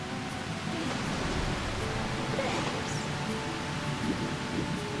it.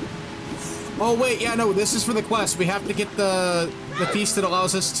 Oh wait, yeah, no, this is for the quest. We have to get the piece that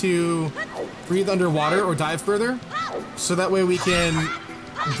allows us to breathe underwater or dive further. So that way we can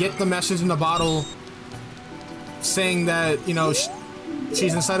get the message in the bottle saying that, you know,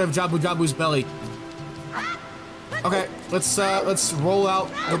 she's inside of Jabu Jabu's belly. Okay, let's roll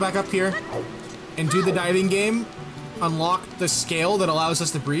out, go back up here, and do the diving game. Unlock the scale that allows us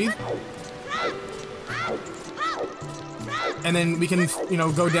to breathe. And then we can, you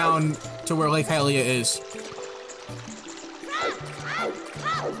know, go down to where Lake Hylia is.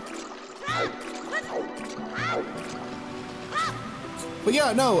 But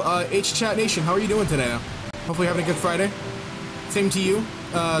yeah, no, H-Chat Nation, how are you doing today? Hopefully having a good Friday. Same to you.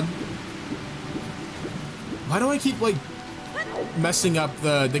 Why do I keep, like, messing up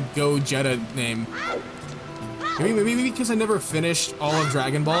the Gogeta name? Maybe because I never finished all of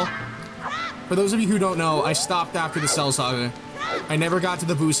Dragon Ball. For those of you who don't know, I stopped after the Cell Saga. I never got to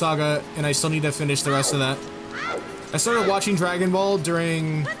the Buu Saga, and I still need to finish the rest of that. I started watching Dragon Ball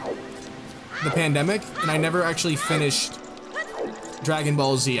during the pandemic, and I never actually finished Dragon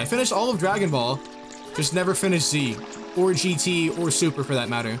Ball Z. I finished all of Dragon Ball, just never finished Z, or GT, or Super for that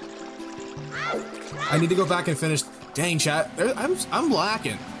matter. I need to go back and finish. Dang, chat, I'm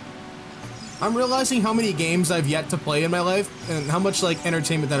lacking. I'm realizing how many games I've yet to play in my life, and how much, like,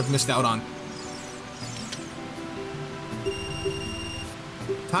 entertainment that I've missed out on.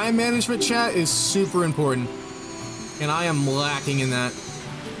 Time management, chat, is super important, and I am lacking in that.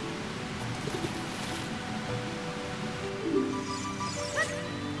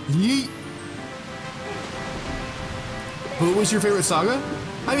 Yeet. Who was your favorite saga?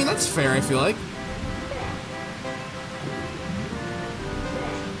 I mean, that's fair, I feel like.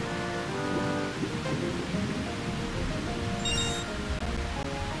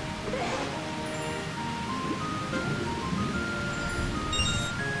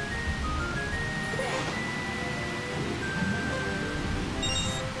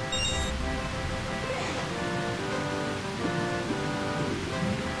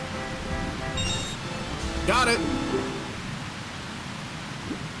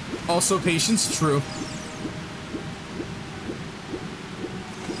 Also patience, true.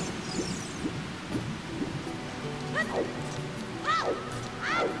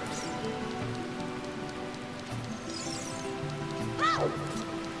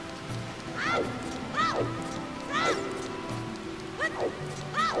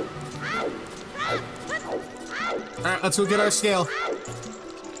 Alright, let's go get our scale.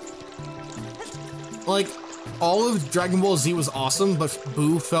 Like, all of Dragon Ball Z was awesome, but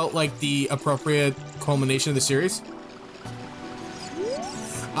Boo felt like the appropriate culmination of the series.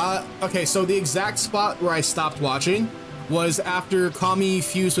 Okay, so the exact spot where I stopped watching was after Kami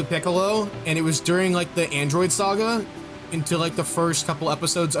fused with Piccolo, and it was during, like, the Android Saga into, like, the first couple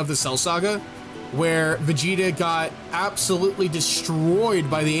episodes of the Cell Saga, where Vegeta got absolutely destroyed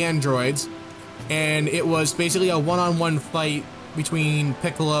by the androids, and it was basically a one-on-one fight between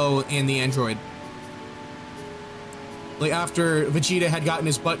Piccolo and the android. Like, after Vegeta had gotten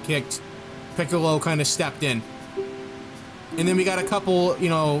his butt kicked, Piccolo kind of stepped in. And then we got a couple, you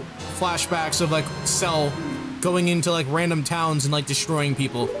know, flashbacks of, like, Cell going into, like, random towns and, like, destroying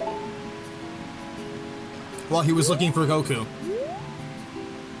people while he was looking for Goku.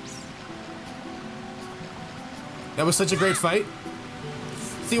 That was such a great fight.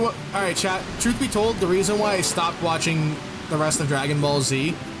 See what? Alright, chat. Truth be told, the reason why I stopped watching the rest of Dragon Ball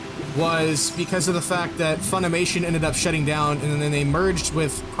Z was because of the fact that Funimation ended up shutting down, and then they merged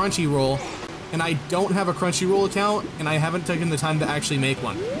with Crunchyroll, and I don't have a Crunchyroll account, and I haven't taken the time to actually make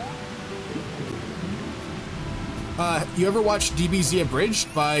one. You ever watched DBZ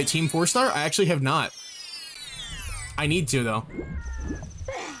Abridged by Team 4-Star? I actually have not. I need to, though.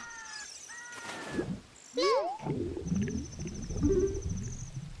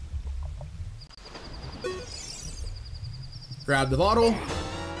 Grab the bottle.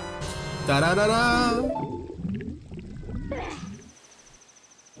 Da-da-da-da!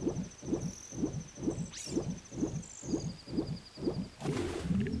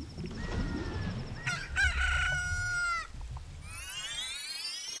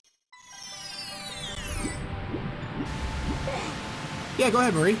 Yeah, go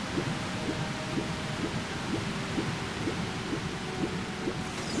ahead, Marie.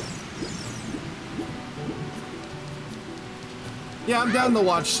 Yeah, I'm down to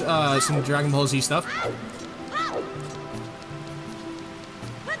watch some Dragon Ball Z stuff.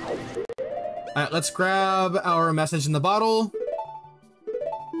 Alright, let's grab our message in the bottle.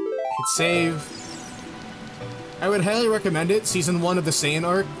 Hit save. I would highly recommend it. Season 1 of the Saiyan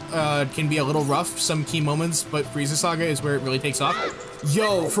arc can be a little rough, some key moments, but Frieza Saga is where it really takes off.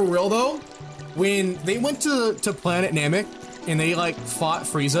 Yo, for real though, when they went to Planet Namek and they, like, fought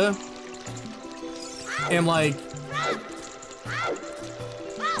Frieza, and, like,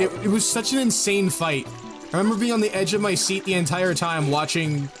 it was such an insane fight. I remember being on the edge of my seat the entire time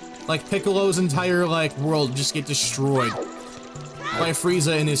watching, like, Piccolo's entire, like, world just get destroyed by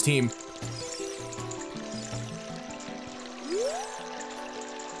Frieza and his team.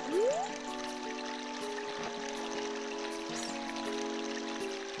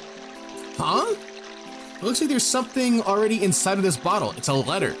 Huh? It looks like there's something already inside of this bottle. It's a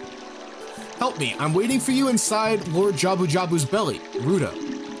letter. Help me, I'm waiting for you inside Lord Jabu Jabu's belly, Ruda.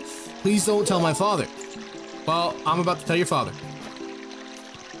 Please don't tell my father. Well, I'm about to tell your father.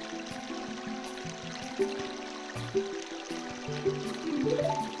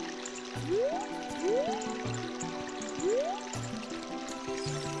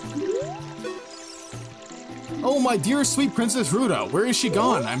 Oh, my dear sweet Princess Ruda, where is she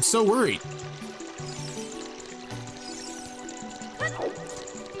gone? I'm so worried.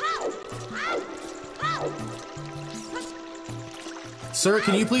 Sir,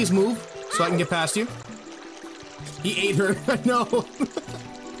 can you please move so I can get past you? He ate her. No.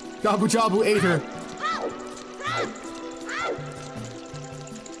 Jabu Jabu ate her.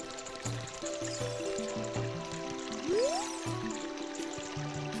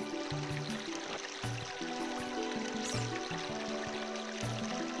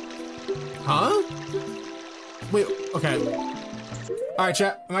 Huh? Wait, okay. Alright,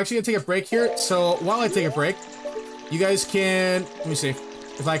 chat. I'm actually gonna take a break here. So while I take a break, you guys can, let me see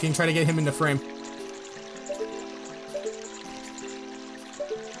if I can try to get him into frame.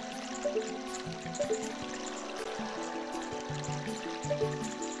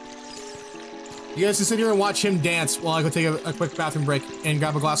 You guys can sit here and watch him dance while I go take a quick bathroom break and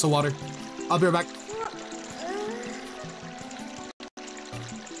grab a glass of water. I'll be right back.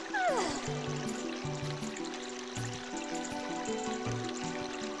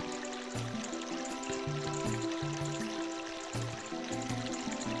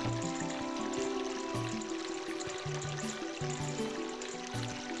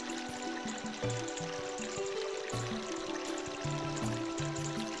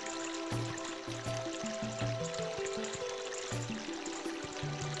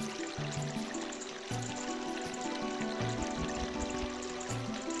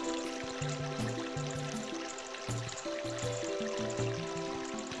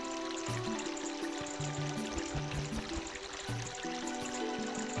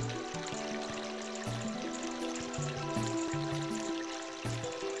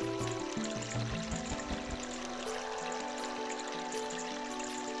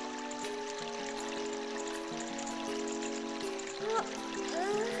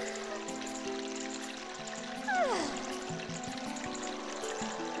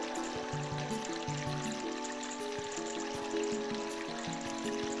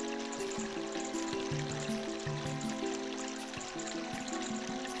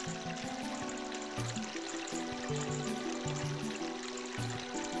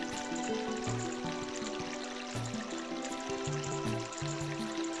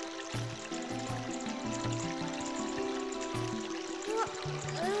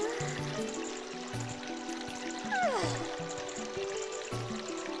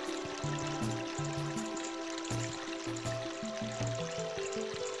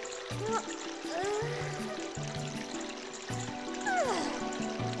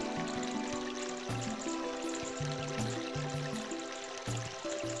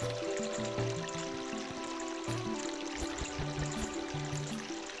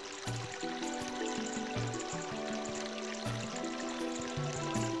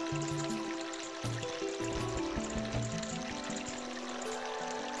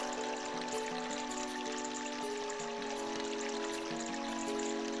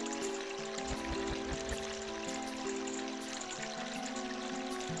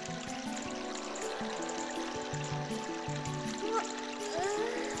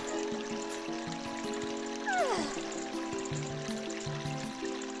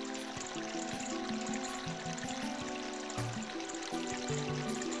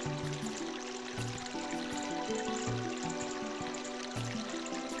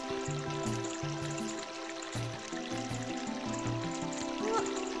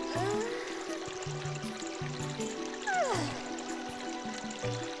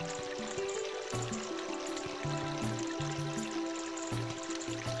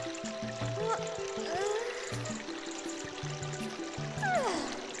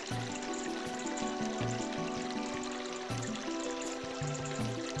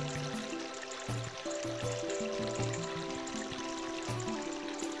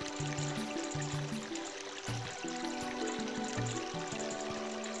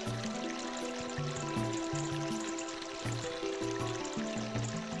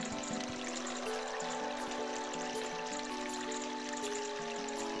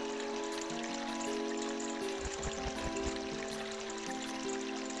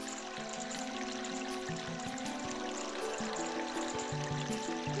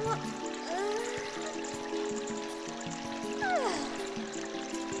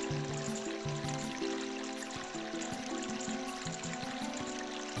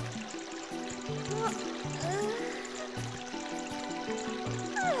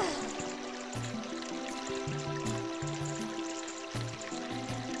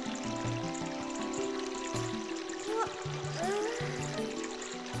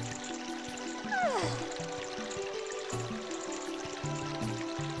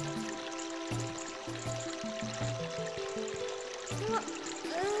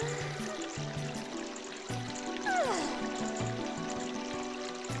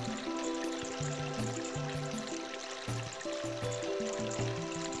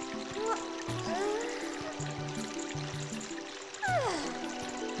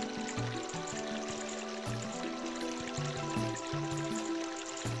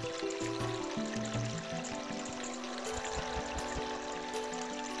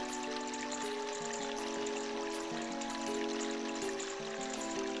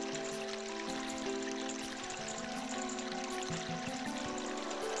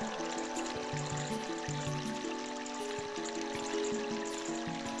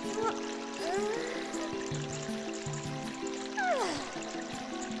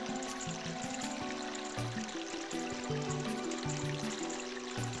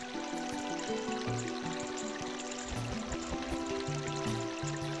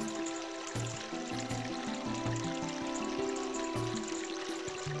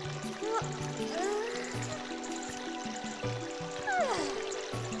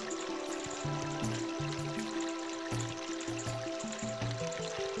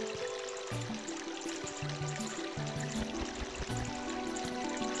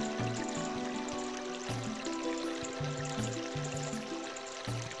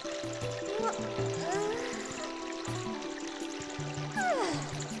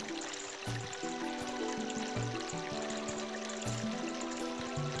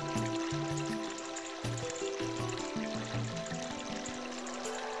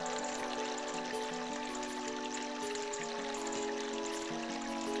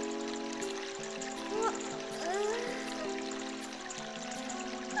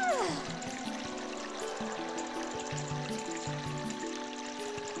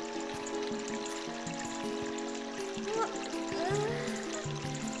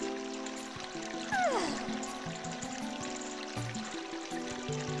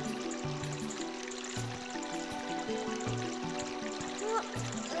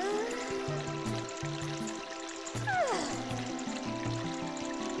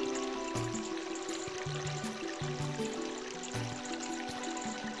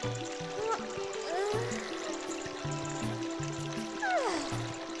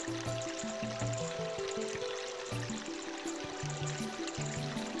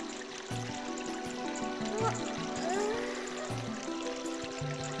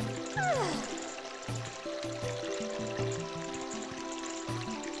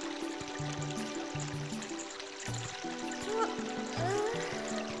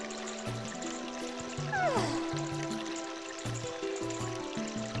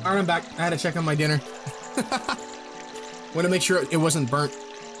 Alright, I'm back. I had to check on my dinner. Want to make sure it wasn't burnt.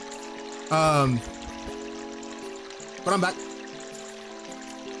 But I'm back.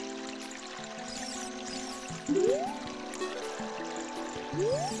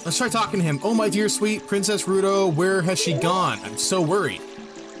 Let's try talking to him. Oh, my dear sweet Princess Ruto, where has she gone? I'm so worried.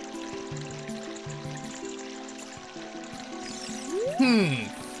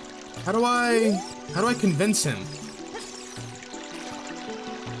 How do I convince him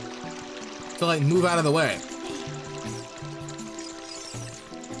to like move out of the way?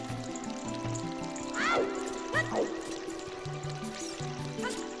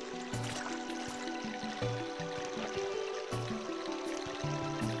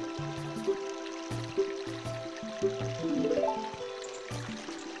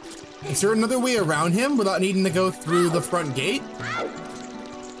 Is there another way around him without needing to go through the front gate?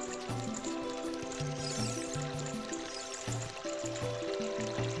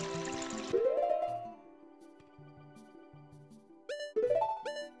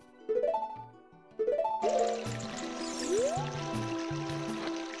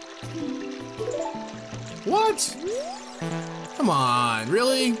 What? Come on,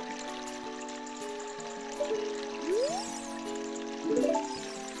 really?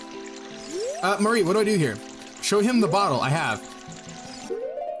 Marie, what do I do here? Show him the bottle. I have.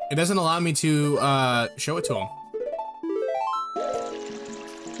 It doesn't allow me to, show it to him.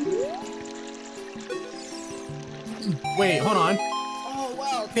 Wait, hold on. Oh,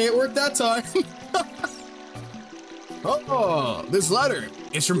 wow. Okay, it worked that time. Oh, this letter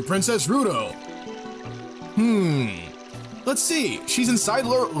is from Princess Ruto. Let's see. She's inside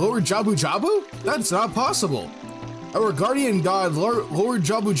Lord Jabu Jabu? That's not possible. Our guardian god, Lord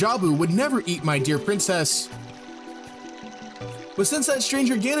Jabu Jabu, would never eat my dear princess. But since that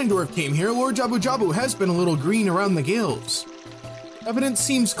stranger Ganondorf came here, Lord Jabu Jabu has been a little green around the gills. Evidence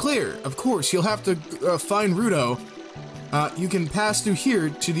seems clear. Of course, you'll have to find Ruto. You can pass through here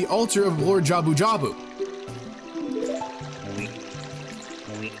to the altar of Lord Jabu Jabu.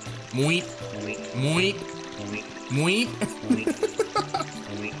 Moit. Moit. Moit. Moit.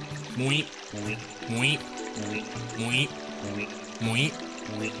 Moit. Moit. Moit. Moit.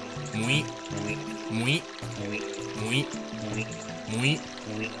 Moit. Moit.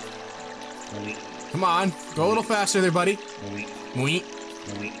 Moit. Come on, go a little faster there, buddy. Moit.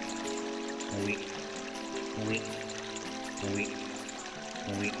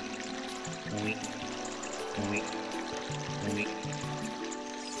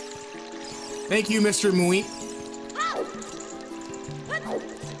 Thank you, Mr. Muit.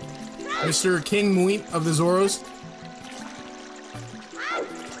 Mr. King Muit of the Zoros.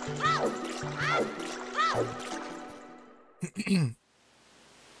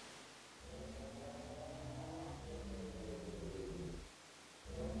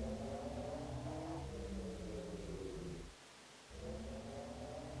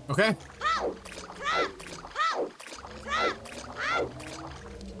 Okay.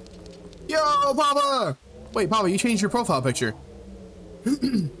 Yo, Papa! Wait, Papa, you changed your profile picture.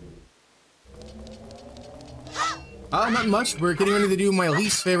 Not much. We're getting ready to do my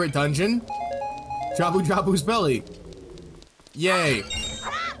least favorite dungeon. Jabu Jabu's belly. Yay.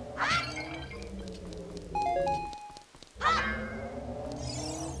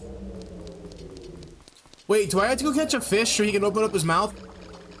 Wait, do I have to go catch a fish so he can open up his mouth?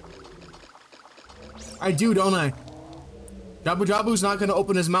 I do, don't I? Jabu Jabu's not gonna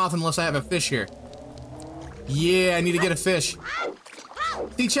open his mouth unless I have a fish here. Yeah, I need to get a fish.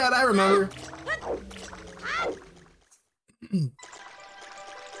 See, Chad, I remember.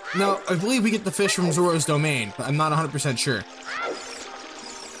 No, I believe we get the fish from Zoro's domain, but I'm not 100% sure.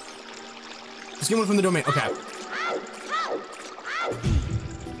 Let's get one from the domain. Okay.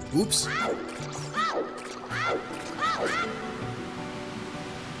 Oops.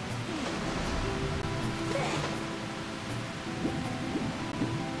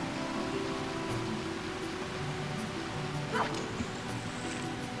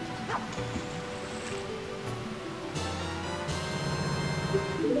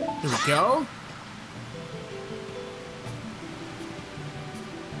 Here we go.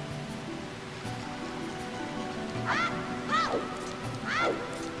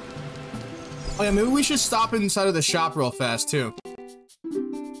 Oh yeah, maybe we should stop inside of the shop real fast too.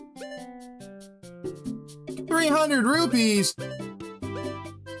 300 rupees!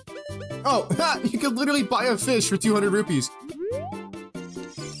 Oh, you could literally buy a fish for 200 rupees.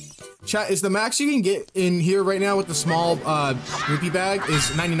 Chat, is the max you can get in here right now with the small rupee bag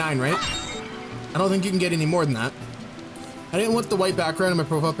is 99, right? I don't think you can get any more than that. I didn't want the white background in my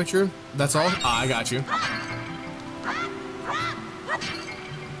profile picture. That's all? Ah, I got you.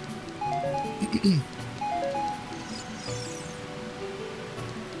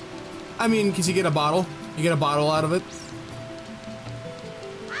 I mean, because you get a bottle. You get a bottle out of it.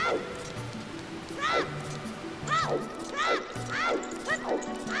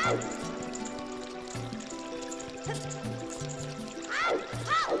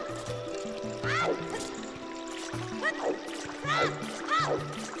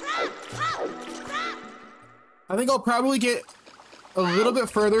 I think I'll probably get a little bit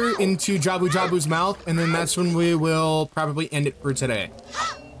further into Jabu Jabu's mouth, and then that's when we will probably end it for today.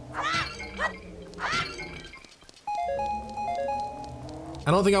 I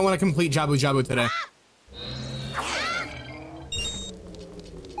don't think I want to complete Jabu Jabu today.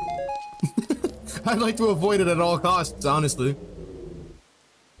 I'd like to avoid it at all costs, honestly.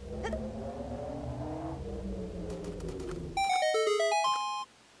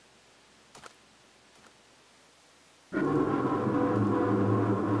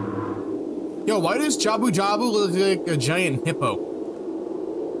 Yo, why does Jabu Jabu look like a giant hippo?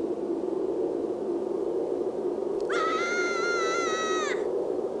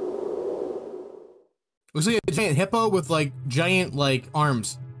 Looks like a giant hippo with like giant like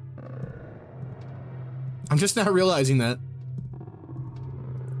arms. I'm just not realizing that.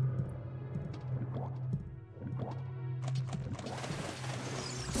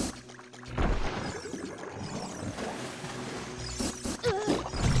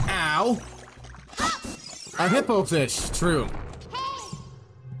 Ow! A hippo fish, true.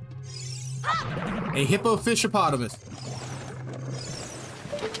 A hippo fishopotamus.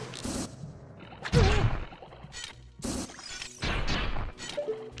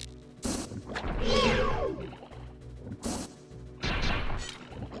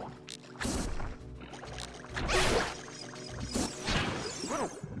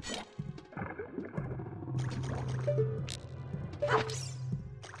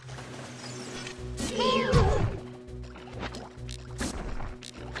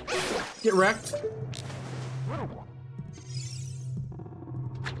 Get wrecked.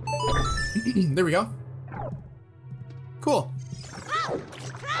 There we go. Cool.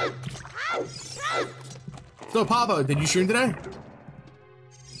 So, Papa, did you stream today?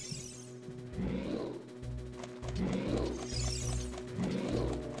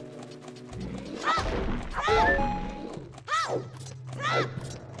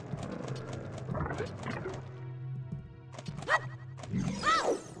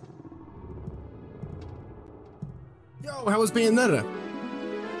 Yo, how was Bayonetta?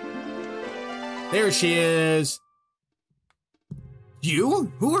 There she is.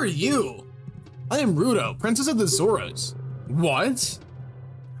 You? Who are you? I am Ruto, Princess of the Zoras. What?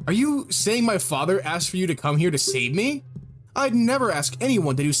 Are you saying my father asked for you to come here to save me? I'd never ask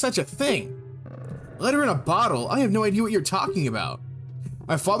anyone to do such a thing. Letter in a bottle? I have no idea what you're talking about.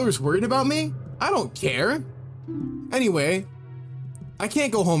 My father's worried about me? I don't care. Anyway, I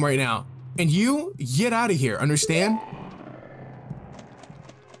can't go home right now. And you, get out of here, understand?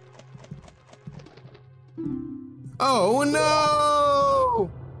 Oh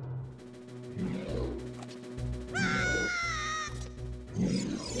no!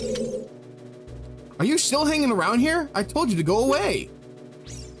 Are you still hanging around here? I told you to go away.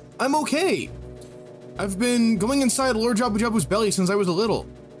 I'm okay. I've been going inside Lord Jabu Jabu's belly since I was a little,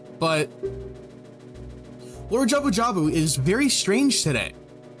 but Lord Jabu Jabu is very strange today.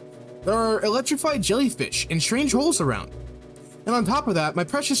 There are electrified jellyfish and strange holes around. And on top of that, my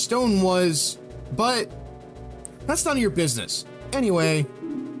precious stone was, but that's none of your business. Anyway,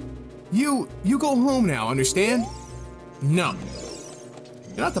 you go home now, understand? No.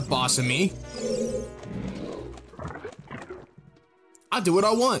 You're not the boss of me. I do what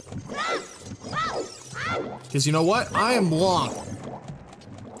I want. Because you know what? I am Long.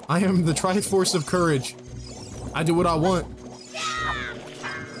 I am the Triforce of Courage. I do what I want.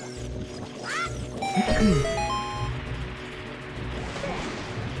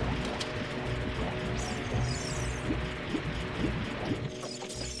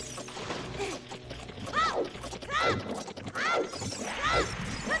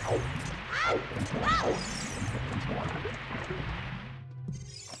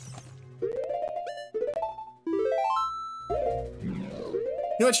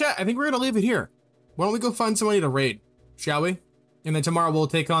 You know what, chat? I think we're gonna leave it here. Why don't we go find somebody to raid, shall we? And then tomorrow we'll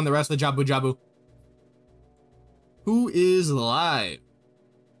take on the rest of the Jabu Jabu. Who is live?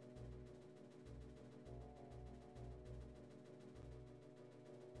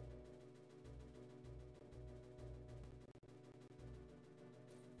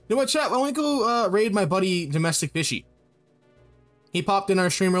 You know what, chat? Why don't we go raid my buddy Domestic Fishy? He popped in our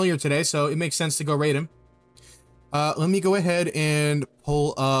stream earlier today, so it makes sense to go raid him. Let me go ahead and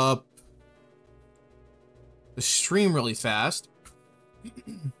pull up the stream really fast.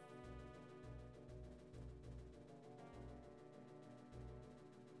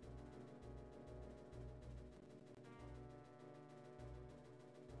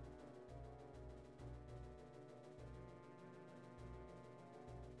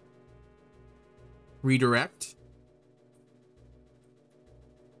 Redirect.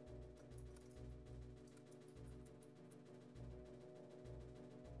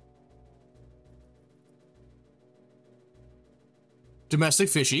 Domestic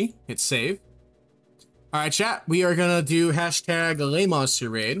fishy. Hit save. Alright, chat. We are gonna do hashtag Lamos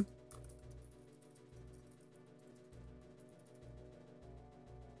raid.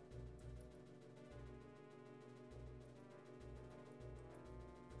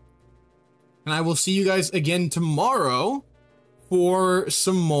 And I will see you guys again tomorrow for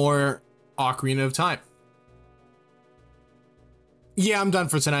some more Ocarina of Time. Yeah, I'm done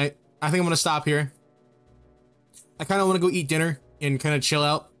for tonight. I think I'm gonna stop here. I kind of want to go eat dinner and kind of chill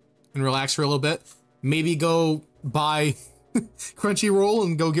out and relax for a little bit. Maybe go buy Crunchyroll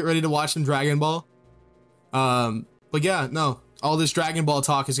and go get ready to watch some Dragon Ball. But yeah, no. All this Dragon Ball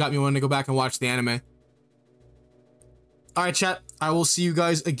talk has got me wanting to go back and watch the anime. Alright, chat. I will see you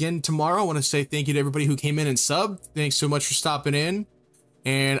guys again tomorrow. I want to say thank you to everybody who came in and subbed. Thanks so much for stopping in.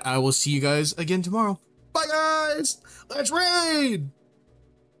 And I will see you guys again tomorrow. Bye, guys! Let's raid!